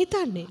කියලාද ඔබ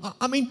හිතන්නේ?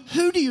 I mean,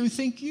 who do you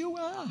think you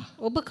are?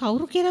 ඔබ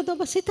කවුරු කියලාද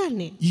ඔබ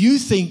සිතන්නේ? You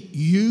think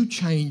you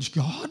change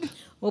God?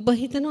 ඔබ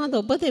හිතනවාද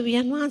ඔබ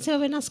දෙවියන්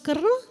වහන්සේව වෙනස්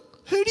කරනවා?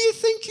 Who do you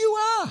think you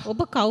are?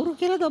 ඔබ කවුරු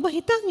කියලාද ඔබ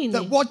හිතන් ඉන්නේ?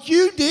 That what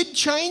you did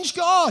changed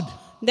God.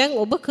 දැන්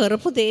ඔබ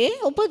කරපු දේ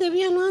ඔබ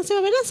දෙවියන්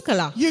වහන්සේව වෙනස්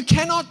කළා. You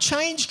cannot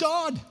change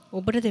God.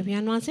 ඔබට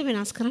දෙවියන් වහන්සේ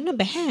වෙනස් කරන්න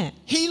බෑ.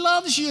 He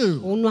loves you.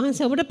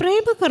 උන්වහන්සේ ඔබට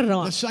ප්‍රේම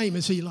කරනවා. The same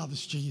as he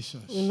loves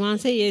Jesus.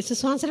 උන්වහන්සේ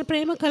යේසුස් වහන්සේට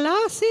ප්‍රේම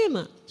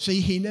කළාසේම. See,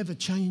 he never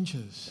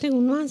changes. ඉතින්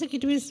උන්වහන්සේ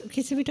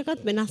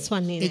කිසිවිටකත් වෙනස්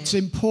වන්නේ නැහැ. It's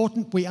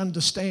important we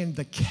understand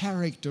the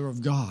character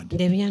of God.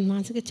 දෙවියන්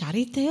වහන්සේගේ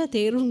චරිතය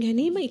තේරුම්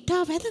ගැනීම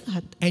ඉතා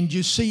වැදගත්. And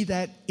you see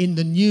that in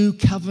the new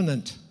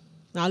covenant.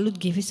 අලුත්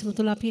ගිවිසුම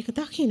තුල අපි ඒක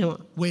දකිනවා.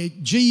 Where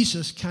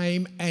Jesus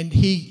came and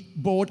he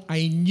brought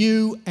a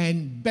new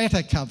and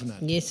better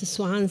covenant. යේසුස්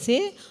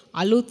වහන්සේ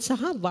අලුත්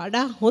සහ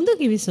වඩා හොඳ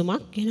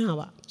ගිවිසුමක්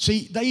ගෙනාවා.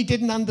 See, they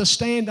didn't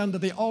understand under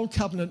the old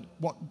covenant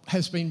what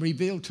has been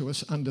revealed to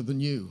us under the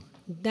new.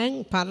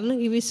 දැන් පරණ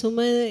ගිවිසුම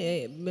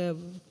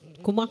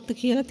කුමක්ද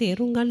කියලා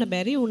තේරුම් ගන්න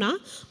බැරි වුණා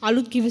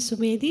අලුත්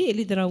ගිවිසුමේදී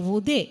එළිදරව් වූ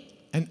දේ.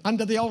 And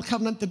under the old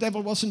covenant the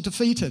devil wasn't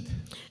defeated.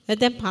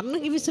 දැන්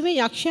පරණ ගිවිසුමේ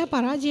යක්ෂයා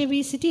පරාජය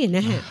වී සිටියේ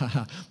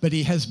නැහැ. But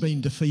he has been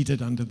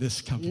defeated under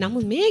this covenant.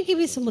 නමුත් මේ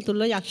ගිවිසුම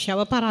තුල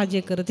යක්ෂයාව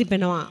පරාජය කර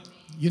තිබෙනවා.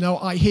 You know,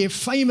 I hear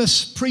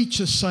famous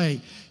preachers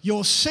say,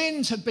 your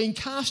sins have been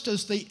cast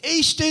as the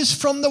east is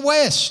from the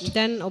west.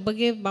 දැන්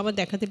ඔබගේ මම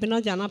දැක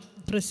තිබෙනවා ජන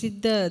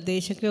ප්‍රසිද්ධ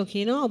දේශකයෝ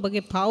කියනවා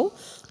ඔබගේ පව්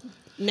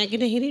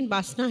නැගෙනහිරින්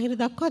බස්නාහිර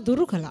දක්වා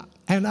දුරු කළා.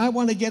 And I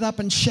want to get up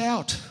and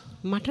shout.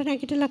 මට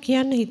නැගිටලා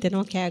කියන්න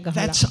හිතෙනවා කෑ ගහලා.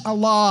 That's a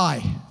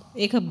lie.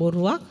 ඒක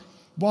බොරුවක්.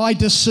 Why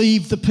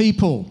deceive the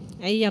people?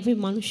 ඇයි අපි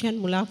මනුෂ්‍යයන්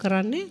මුලා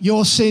කරන්නේ?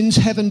 Your sins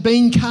haven't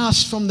been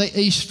cast from the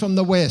east, from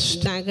the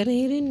west.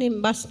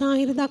 නැගෙනහිරින්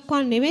බස්නාහිර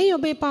දක්වා නෙවෙයි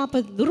ඔබේ පාප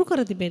දුරු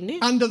කර තිබෙන්නේ.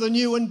 Under the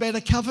new and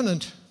better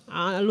covenant.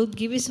 අලුත්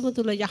ගිවිසුම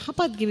තුල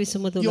යහපත්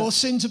ගිවිසුම තුල. Your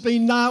sins have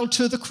been nailed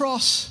to the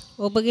cross.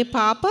 ඔබගේ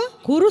පාප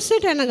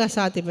කුරුසෙට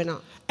එනගසා තිබෙනවා.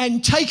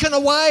 And taken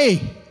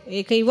away.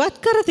 ඒක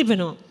ඉවත් කර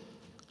තිබෙනවා.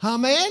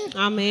 Amen.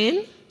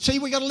 Amen. See,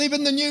 we got to live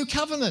in the new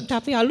covenant.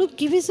 අපි අලුත්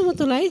ගිවිසුම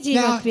තුලයි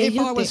Now, ජීවත් වෙන්නේ. if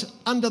I was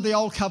under the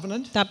old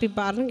covenant, අපි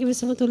පරණ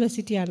ගිවිසුම තුල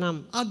සිටියා නම්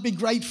I'd be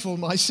grateful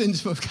my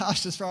sins were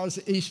cast as far as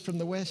the east from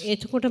the west.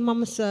 එතකොට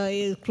මම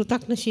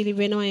කෘතඥශීලී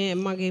වෙනවා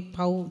මගේ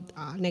පව්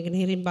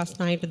නැගෙනහිරින්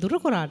බස්නාහිරට දුරු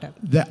කරාට.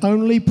 The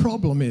only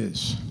problem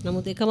is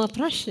නමුත් එකම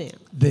ප්‍රශ්නය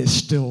they're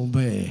still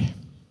there.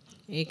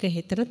 ඒක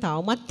හිතන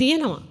තවමත්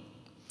තියෙනවා.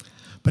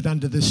 But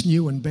under this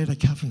new and better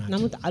covenant,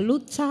 නමුත්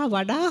අලුත් සහ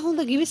වඩා හොඳ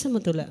ගිවිසුම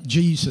තුල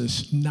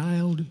Jesus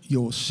nailed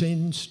your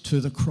sins to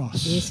the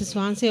cross, යේසුස්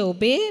වහන්සේ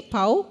ඔබේ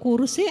පව්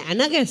කුරුසේ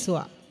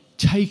ඇනගැසුවා.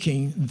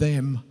 taking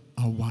them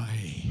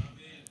away.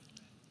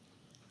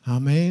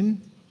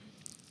 Amen.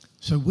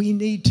 So we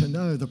need to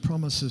know the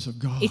promises of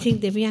God.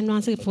 ඉතින් දෙවියන්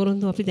වහන්සේගේ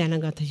පොරොන්දු අපි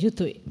දැනගත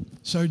යුතුයි.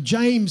 So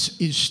James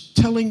is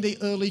telling the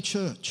early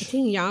church,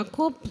 ඉතින්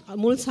යාකෝබ්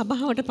මුල්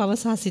සභාවට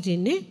පවසා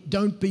සිටින්නේ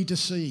don't be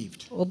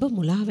deceived. ඔබ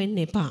මුලා වෙන්න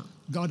එපා.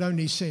 God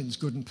only sends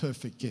good and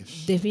perfect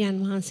gifts. දෙවියන්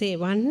වහන්සේ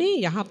වන්නේ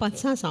යහපත්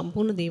සහ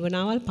සම්පූර්ණ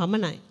දීවනාවල්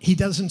පමණයි. He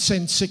doesn't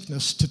send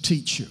sickness to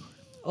teach you,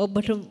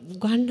 ඔබට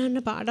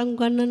උගන්වන්න පාඩම්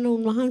උගන්වන්න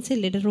උන්වහන්සේ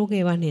ලෙඩ රෝග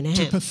එවන්නේ to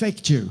නැහැ.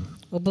 perfect you,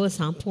 ඔබව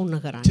සම්පූර්ණ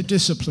to කරන්න.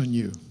 discipline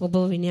you. ඔබව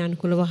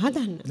විනයානුකූලව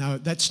හදන්න. No,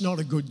 that's not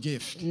a good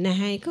gift.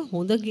 නැහැ ඒක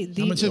හොඳ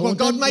Someone says, well,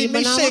 God made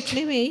me දීවනාවක් sick.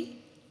 නෙවෙයි.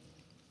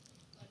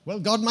 Well,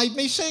 God made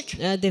me sick.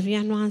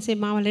 දෙවියන් වහන්සේ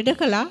මාව ලෙඩ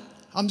කළා.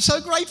 I'm so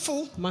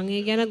grateful. මම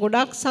ඒ ගැන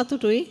ගොඩක්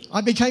සතුටුයි.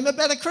 I became a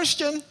better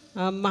Christian.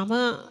 මම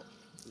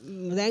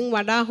දැන්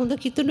වඩා හොඳ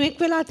කිතුණුවෙක්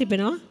වෙලා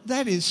තිබෙනවා.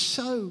 That is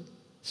so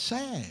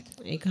sad.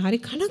 ඒක හරි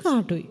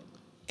කනගාටුයි.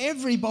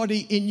 Everybody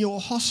in your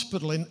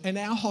hospital, in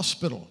our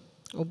hospital,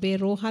 ඔබේ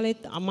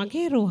රෝහලෙත්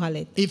මගේ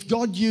රෝහලෙත් if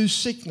God used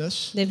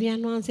sickness,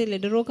 දෙවියන් වහන්සේ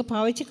ලෙඩ රෝග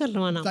පාවිච්චි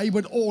කරනවා නම් they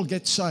would all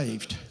get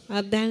saved.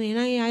 දැන් එන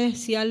අය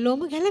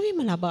සියල්ලෝම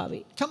ගැලවීම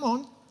ලබාවි. Come on.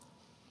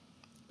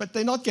 But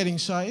they're not getting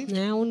saved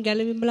නෑ උන්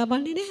ගැලවීම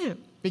ලබන්නේ නැහැ.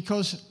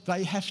 because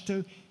they have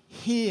to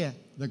hear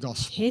the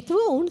gospel.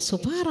 හේතුව උන්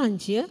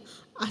සුභාරංචිය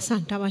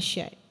අසන්ට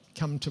අවශ්‍යයි.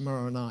 Come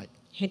tomorrow night.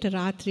 හෙට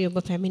රාත්‍රියේ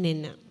ඔබ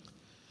පැමිණෙන්න.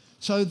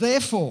 So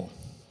therefore,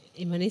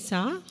 එම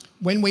නිසා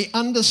when we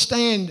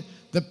understand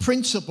the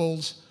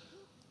principles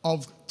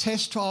of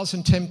test, trials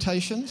and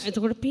temptations,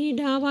 එතකොට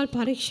පීඩාවල්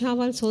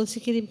පරීක්ෂාවල් සෝල්සි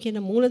කිරීම කියන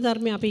මූල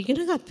ධර්මය අපි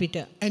ඉගෙනගත් විට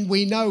and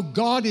we know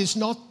God is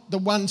not the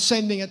one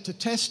sending it to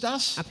test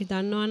us, අපි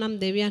දන්නවා නම්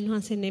දෙවියන්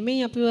වහන්සේ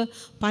නෙමෙයි අපිව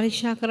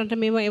පරීක්ෂා කරන්නට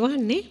මේවා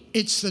එවන්නේ.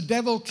 it's the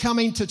devil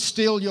coming to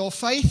steal your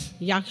faith,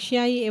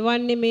 යක්ෂයයි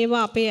එවන්නේ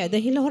මේවා අපේ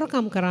ඇදහිල්ල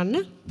හොරකම්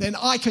කරන්න. then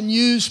I can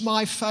use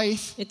my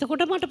faith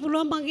එතකොට මට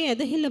පුළුවන් මගේ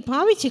ඇදහිල්ල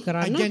පාවිච්චි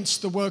කරන්න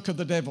against the work of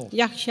the devil,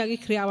 යක්ෂයාගේ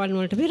ක්‍රියාවන්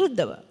වලට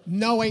විරුද්ධව.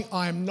 knowing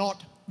I am not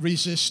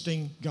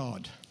resisting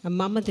God.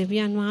 මම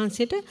දෙවියන්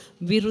වහන්සේට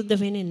විරුද්ධ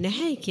වෙන්නේ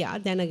නැහැයි කියා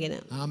දැනගෙන.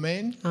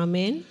 Amen.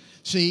 Amen.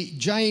 See,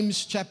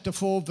 James chapter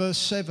 4 verse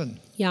 7.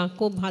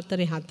 යාකෝබ්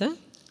 4:7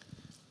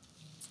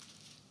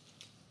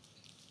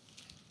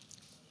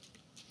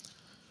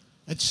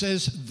 It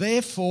says,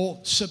 therefore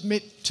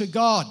submit to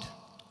God.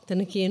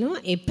 තන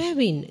කියනවා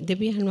එබැවින්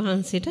දෙවියන්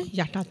වහන්සේට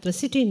යටත්ව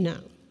සිටින්න.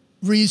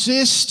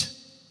 Resist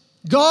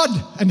God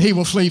and he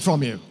will flee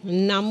from you.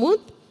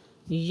 නමුත්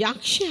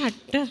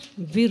යක්ෂයාට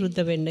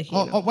විරුද්ධ වෙන්න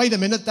කියනවා. Oh, wait a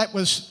minute, that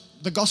was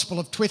the gospel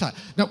of Twitter.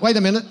 No, wait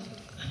a minute.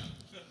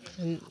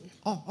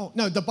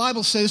 No, the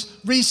Bible says,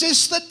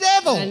 resist the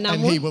devil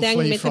and he will දැන්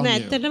flee මෙතන from you.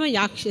 ඇත්තටම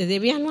යක්ෂ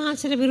දෙවියන්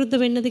වහන්සේට විරුද්ධ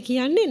වෙන්නද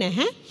කියන්නේ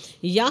නැහැ.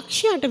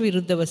 යක්ෂයාට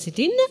විරුද්ධව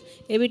සිටින්න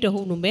එවිට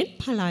ඔහු නුඹෙන්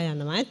පලා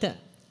යනවා ඇත.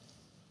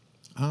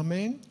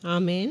 Amen.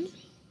 ආමෙන්.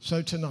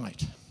 So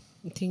tonight,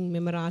 ඉතින්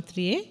මෙම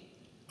රාත්‍රියේ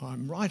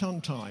I'm right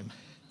on time.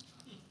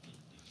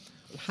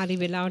 හරි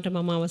වෙලාවට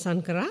මම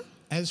අවසන් කරා.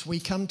 As we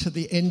come to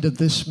the end of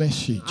this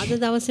message, අද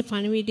දවසේ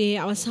පණිවිඩයේ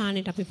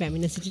අවසානයේ අපි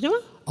පැමිණ සිටිනවා.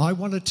 I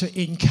wanted to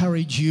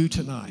encourage you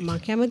tonight. මම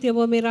කැමති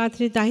ඔබ මේ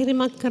රාත්‍රියේ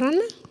ධෛර්යමත් කරන්න.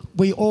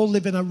 We all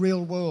live in a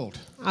real world.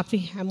 අපි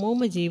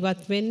හැමෝම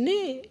ජීවත්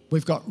වෙන්නේ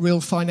We've got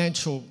real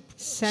financial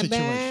සැබෑ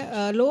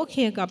situations.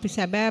 ලෝකයක අපි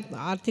සැබෑ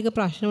ආර්ථික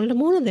ප්‍රශ්න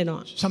වලට මුහුණ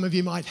දෙනවා. Some of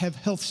you might have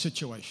health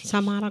situations.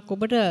 සමහරක්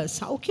ඔබට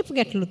සෞඛ්‍ය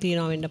ගැටලු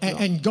තියෙනවා වෙන්න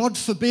පුළුවන්. And God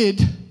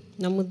forbid,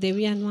 නමුත්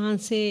දෙවියන්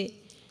වහන්සේ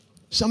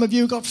some of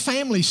you got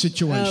family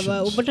situations.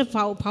 ඔබට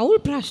පෞල්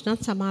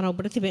ප්‍රශ්නත් සමහර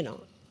ඔබට තිබෙනවා.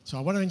 So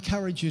I want to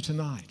encourage you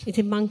tonight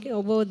ඉතින් මම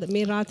ඔබ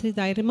මේ රාත්‍රී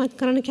ධෛර්යමත්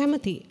කරන්න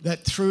කැමතියි.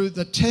 that through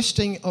the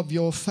testing of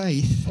your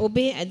faith,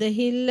 ඔබේ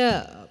ඇදහිල්ල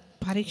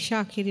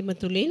පරීක්ෂා කිරීම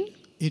තුළින්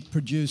it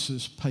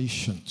produces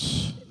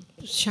patience.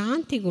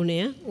 ශාන්ති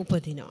ගුණය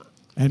උපදිනවා.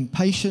 And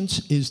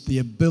patience is the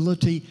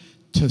ability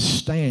to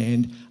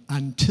stand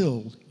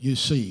until you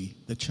see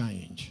the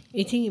change.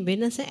 ඉතින්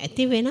වෙනස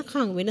ඇති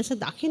වෙනකන් වෙනස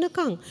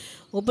දකින්නකන්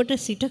ඔබට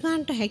සිට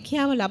ගන්නට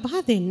හැකියාව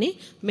ලබා දෙන්නේ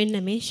මෙන්න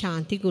මේ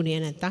ශාන්ති ගුණය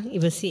නැත්නම්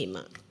ඉවසීම.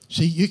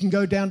 See, you can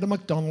go down to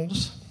McDonald's.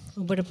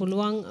 ඔබට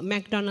පුළුවන්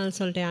McDonald's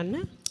වලට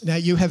යන්න. Now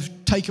you have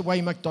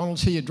takeaway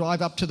McDonald's here, you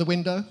drive up to the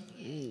window.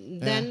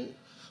 දැන්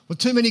Well,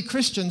 too many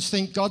Christians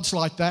think God's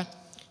like that.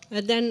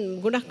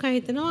 දැන් ගොඩක් අය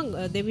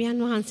හිතනවා දෙවියන්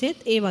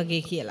වහන්සේත් ඒ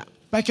වගේ කියලා.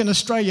 Back in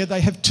Australia,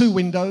 they have 2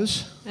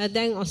 windows.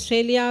 දැන්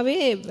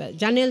ඔස්ට්‍රේලියාවේ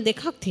ජනෙල්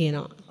දෙකක්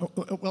තියෙනවා.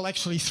 Well,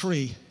 actually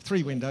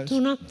 3 windows.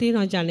 තුනක්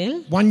තියෙනවා ජනෙල්.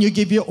 One you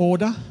give your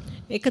order.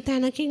 එක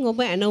තැනකින් ඔබ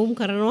ඇනවුම්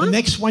කරනවා. The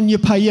next one you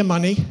pay your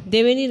money.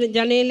 දෙවෙනි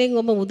ජනේලෙන්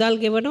ඔබ මුදල්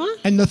ගෙවනවා.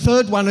 And the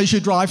third one as you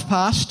drive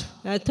past,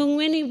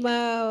 තුන්වෙනි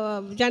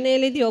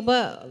ජනේලෙදී ඔබ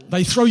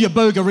they throw your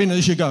burger in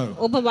as you go.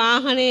 ඔබ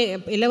වාහනේ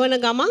එලවන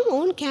ගමන්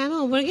ඕන් කෑම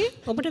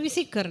ඔබට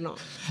විසික් කරනවා.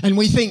 And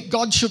we think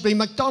God should be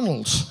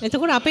McDonald's.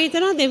 එතකොට අපේ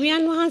හිතනවා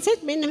දෙවියන්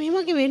වහන්සේත් මෙන්න මේ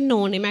වගේ වෙන්න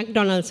ඕනේ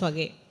McDonald's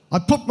වගේ. I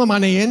put my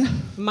money in.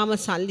 මම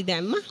සල්ලි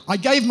දැම්මා. I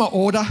gave my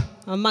order.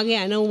 මගේ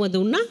ඇනවුම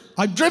දුන්නා.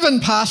 I've driven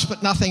past but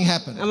nothing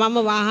happened. මම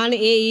වාහනේ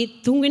ඒ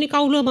තුන්වෙනි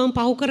කවුළුව මම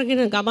පහු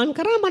කරගෙන ගමන්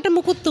කරා මට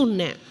මුකුත්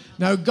දුන්නේ නැහැ.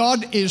 No, God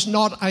is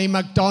not a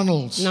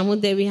McDonald's. නමුත්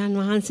දෙවියන්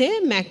වහන්සේ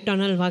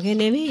McDonald වගේ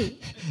නෙවෙයි.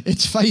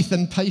 It's faith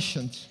and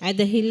patience.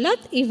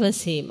 ඇදහිල්ලත්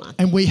ඉවසීමත්.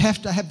 And we have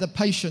to have the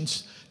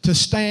patience to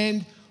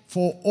stand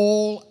for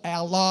all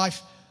our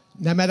life,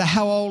 no matter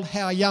how old,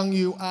 how young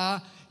you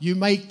are, you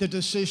make the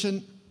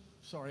decision.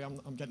 Sorry,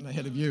 I'm getting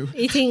ahead of you.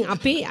 ඉතින්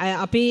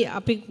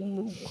අපි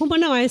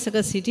කුමන වයසක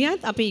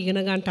සිටියත් අපි ඉගෙන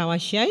ගන්න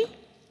අවශ්‍යයි.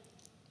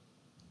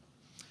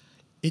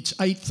 It's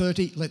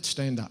 8:30, let's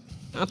stand up.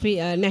 අපි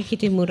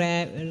නැගිටිමු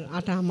රෑ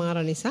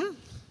 8:00 නිසා.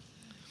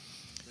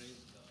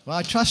 Well,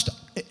 I trust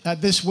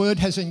this word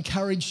has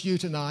encouraged you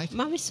tonight.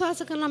 මම විශ්වාස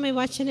කරනවා මේ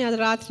වචනේ අද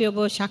රාත්‍රිය ඔබ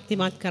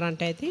ශක්තිමත්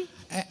කරන්නට ඇති.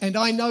 And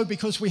I know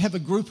because we have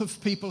a group of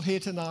people here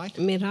tonight.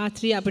 මේ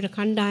රාත්‍රිය අපිට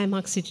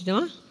කණ්ඩායමක්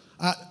සිටිනවා.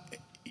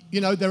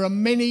 You know, there are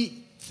many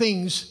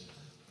things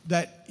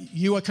that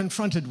you are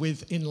confronted with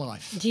in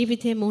life.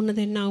 ජීවිතේ මුහුණ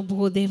දෙන්නා වූ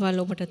බොහෝ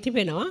දේවල් ඔබට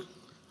තිබෙනවා.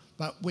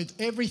 But with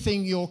everything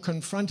you're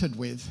confronted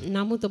with,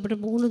 නමුත් ඔබට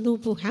මුහුණ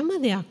දූපු හැම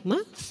දෙයක්ම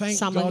thank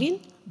සමගින්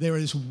God there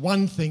is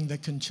one thing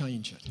that can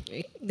change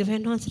it.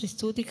 දෙවියන් වහන්සේට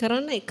ස්තුති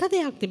කරන්න එක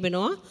දෙයක්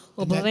තිබෙනවා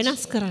ඔබ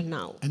වෙනස්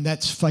කරන්නා වූ. And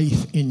that's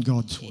faith in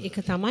God's word. ඒක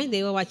තමයි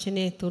දේව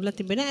වචනේ තුල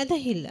තිබෙන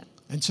ඇදහිල්ල.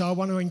 And so I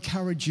want to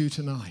encourage you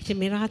tonight.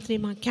 මේ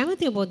රාත්‍රියේ මම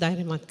කැමති ඔබ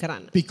ධෛර්යමත්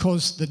කරන්න.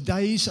 Because the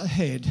days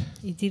ahead,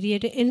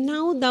 ඉදිරියට එන්නා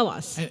වූ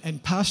දවස්.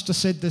 and Pastor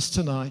said this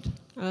tonight,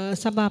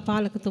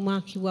 සභාපාලකතුමා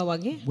කිව්වා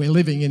වගේ we're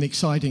living in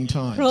exciting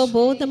times.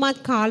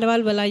 ප්‍රබෝධමත්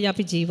කාලවල වලයි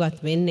අපි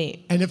ජීවත් වෙන්නේ.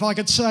 And if I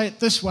could say it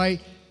this way,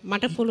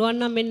 මට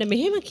පුළුවන් නම් මෙන්න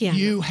මෙහෙම කියන්න.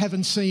 you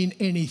haven't seen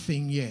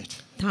anything yet.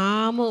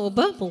 තාම ඔබ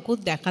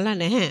මොකුත් දැකලා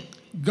නැහැ.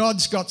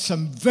 God's got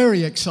some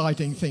very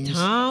exciting things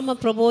තාම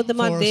ප්‍රබෝධමත්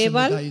for us in the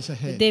දේවල් days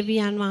ahead.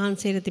 දෙවියන්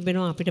වහන්සේට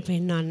තිබෙනවා අපිට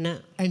පෙන්වන්න.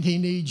 And he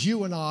needs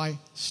you and I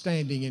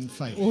standing in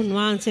faith.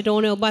 උන්වහන්සේට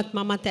ඕනේ ඔබත්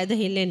මමත්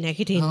ඇදහිල්ලෙන්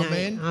නැගිටින්නයි.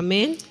 Amen.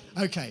 Amen.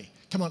 Okay,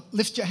 come on,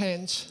 lift your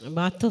hands.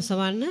 Bath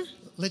ඔසවන්න.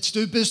 Let's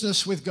do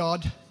business with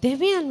God.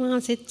 දෙවියන්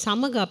වහන්සේත්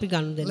සමග අපි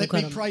ගනුදෙනු Let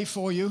me කරමු. pray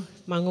for you.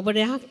 මම ඔබට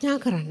යාඥා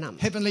කරන්නම්.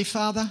 Heavenly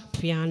Father,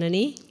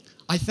 පියාණනි,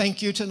 I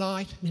thank you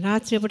tonight. මේ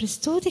රාත්‍රියේ ඔබට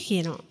ස්තුති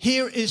කියනවා.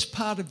 Here is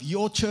part of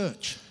your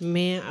church.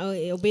 මේ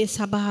ඔබේ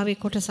සභාවේ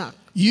කොටසක්.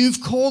 You've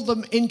called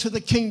them into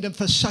the kingdom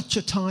for such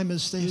a time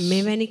as this.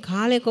 මෙවැනි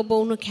කාලයක ඔබ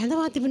වුණ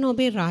කැඳවා තිබෙන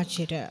ඔබේ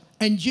රාජ්‍යයට.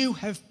 And you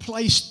have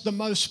placed the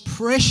most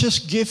precious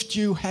gift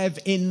you have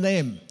in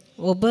them.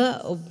 ඔබ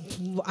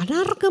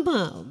අනර්ගම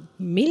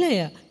මිලය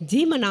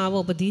ජීමනාව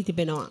ඔබ දී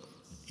තිබෙනවා.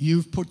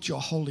 You've put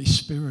your Holy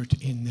Spirit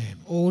in them.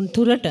 ඔවුන්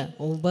තුලට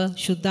ඔබ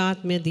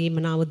ශුද්ධාත්මය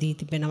දීමනාව දී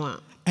තිබෙනවා.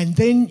 And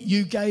then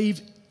you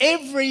gave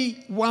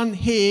everyone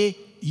here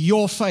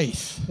your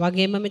faith.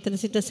 වගේම මෙතන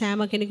සිටින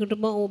සෑම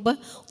කෙනෙකුටම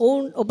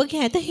ඔබගේ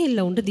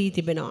ඇදහිල්ල උන්ට දී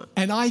තිබෙනවා.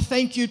 And I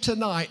thank you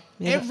tonight,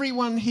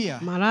 everyone here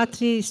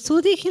මාරාත්‍රි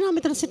ස්තුතියි කියනවා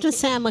මෙතන සිටින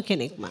සෑම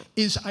කෙනෙක්ම.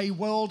 is a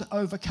world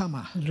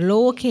overcomer.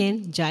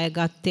 ලෝකෙන්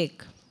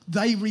ජයගත්තෙක්.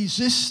 They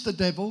resist the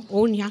devil.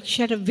 ඔවුන්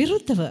යක්ෂයට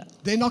විරුද්ධව.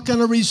 They're not going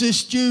to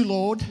resist you,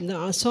 Lord.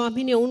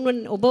 ස්වාමීනි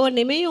ඔබව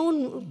නෙමෙයි ඔවුන්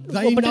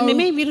They ඔබට know-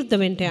 නෙමෙයි විරුද්ධ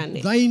වෙන්න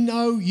යන්නේ. They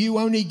know you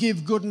only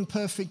give good and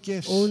perfect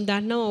gifts. ඔවුන්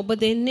දන්නවා ඔබ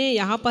දෙන්නේ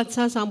යහපත්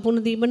සහ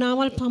සම්පූර්ණ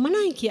දීමනාවල්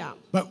පමණයි කියා.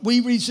 But we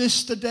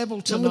resist the devil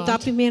නමුත් tonight.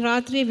 අපි මේ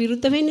රාත්‍රියේ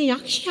විරුද්ධ වෙන්නේ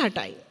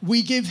යක්ෂයාටයි.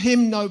 We give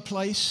him no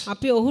place.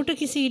 අපි ඔහුට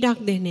කිසි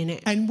ඉඩක් දෙන්නේ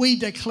නැහැ. And we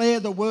declare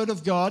the word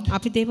of God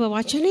අපි දේව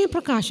වචනය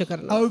ප්‍රකාශ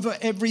කරනවා. over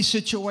every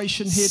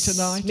situation here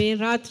tonight. මේ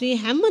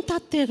රාත්‍රියේ හැම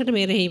තත්ත්වයකටම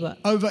එරෙහිව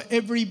Over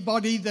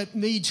everybody that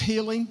needs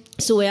healing.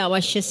 සුවය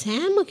අවශ්‍ය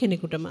සෑම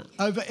කෙනෙකුටම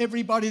Over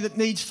everybody that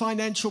needs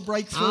financial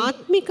breakthrough.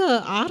 ආත්මික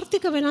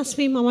ආර්ථික වෙනස්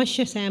වීම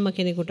අවශ්‍ය සෑම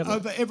කෙනෙකුටම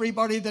Over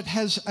everybody that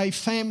has a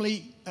family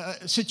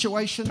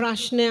situation.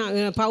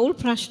 ප්‍රශ්න පෞල්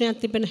ප්‍රශ්නයක්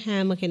තිබෙන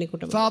හැම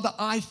කෙනෙකුටම Father,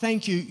 I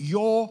thank you.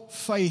 Your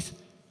faith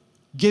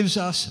gives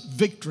us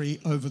victory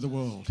over the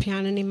world.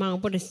 පියාණනි මම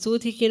ඔබට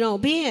ස්තුතියි කියනවා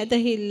ඔබේ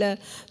ඇදහිල්ල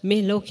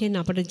මේ ලෝකෙන්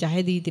අපට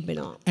ජය දී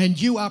තිබෙනවා. And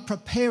you are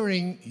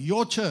preparing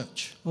your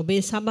church, ඔබේ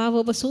සභාව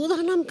ඔබ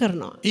සූදානම්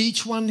කරනවා.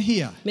 each one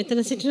here,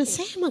 මෙතන සිටින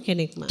සෑම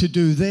කෙනෙක්ම to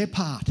do their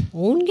part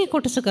ඔවුන්ගේ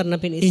කොටස කරන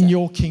පිණිස in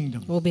your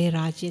kingdom ඔබේ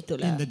රාජ්‍යය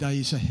තුල in the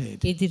days ahead.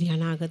 ඉදිරි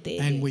අනාගතයේ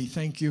And we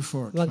thank you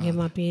for it, වගේම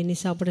Father. අපි ඒ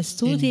නිසා ඔබට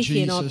ස්තුතියි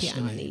කියනවා Jesus'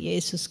 පියාණනි name.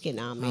 යේසුස්ගේ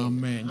නාමයෙන්.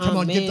 Amen. Come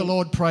on, give the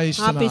Lord praise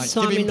අපි tonight. Give him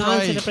ස්වාමීන්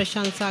වහන්සේට praise.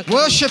 ප්‍රශංසා කරමු.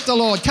 Worship the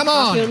Lord. Come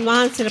අපි on.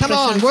 උන්වහන්සේට Come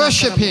on, ප්‍රශංසා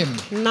worship කරමු.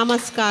 him.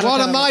 නමස්කාර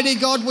What a කරමු. mighty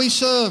God we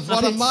serve.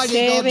 What a අපි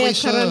mighty God we සේවය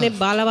කරන්නේ serve.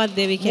 බලවත්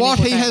දෙවි What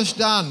he කෙනෙකුට. has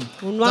done.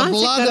 The උන්වහන්සේ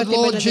blood කර of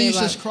Lord තිබෙන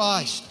Jesus දේවල්.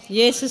 Christ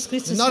යේසුස්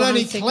ක්‍රිස්තුස් not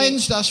only වහන්සේගේ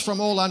cleansed us from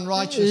all ලේ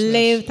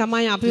unrighteousness,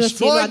 තමයි අපිව සියලු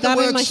destroyed the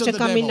අධර්ම works of the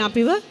මෂ්ටකමින්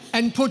අපිව devil,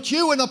 and put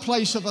you in a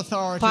place of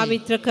authority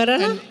පවිත්‍ර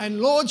කරලා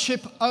and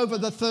lordship over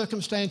the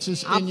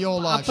circumstances in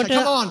your life. So අපට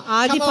come on,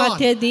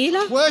 ආධිපත්‍ය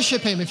දීලා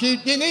worship him. If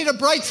you need a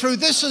breakthrough,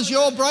 this is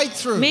your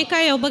breakthrough.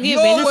 මේකයි ඔබගේ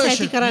Your වෙනස ඇති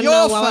worship, කරන්න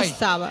your වූ faith,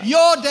 අවස්ථාව.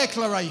 your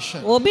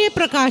declaration, ඔබේ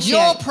ප්‍රකාශය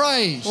your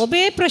praise,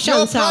 ඔබේ your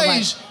ප්‍රශංසාවයි.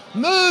 praise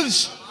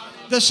moves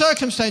the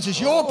circumstances.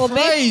 Your Obe-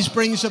 praise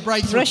brings a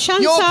breakthrough.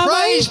 Prashansavai. Your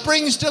praise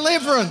brings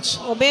deliverance.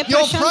 Obe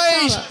Your prashansavai.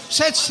 praise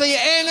sets the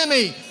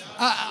enemy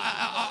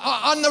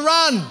on the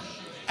run.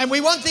 And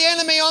we want the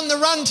enemy on the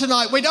run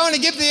tonight. We don't want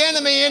to give the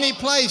enemy any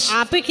place.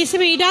 අපි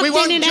කිසිම ඉඩක් We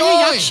want දෙන්නේ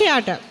නැහැ joy.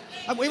 යක්ෂයාට.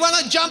 We want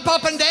to jump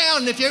up and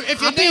down. If you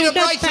අපි need a උඩ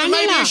breakthrough,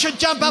 maybe පැනලා, you should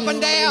jump up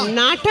and down.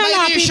 නටලා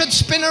Maybe you අපි- should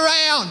spin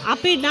around.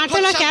 අපි Put නටලා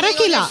something on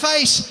කැරකිලා your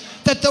face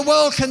that the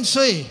world can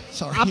see.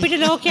 Sorry. අපිට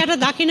ලෝකයට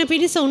දකින්න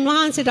පිණිස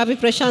උන්වහන්සේට අපි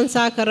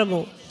ප්‍රශංසා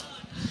කරමු.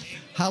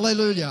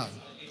 Hallelujah.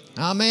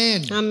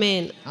 Amen.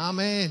 ආමේන්.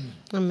 Amen.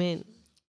 ආමේන්.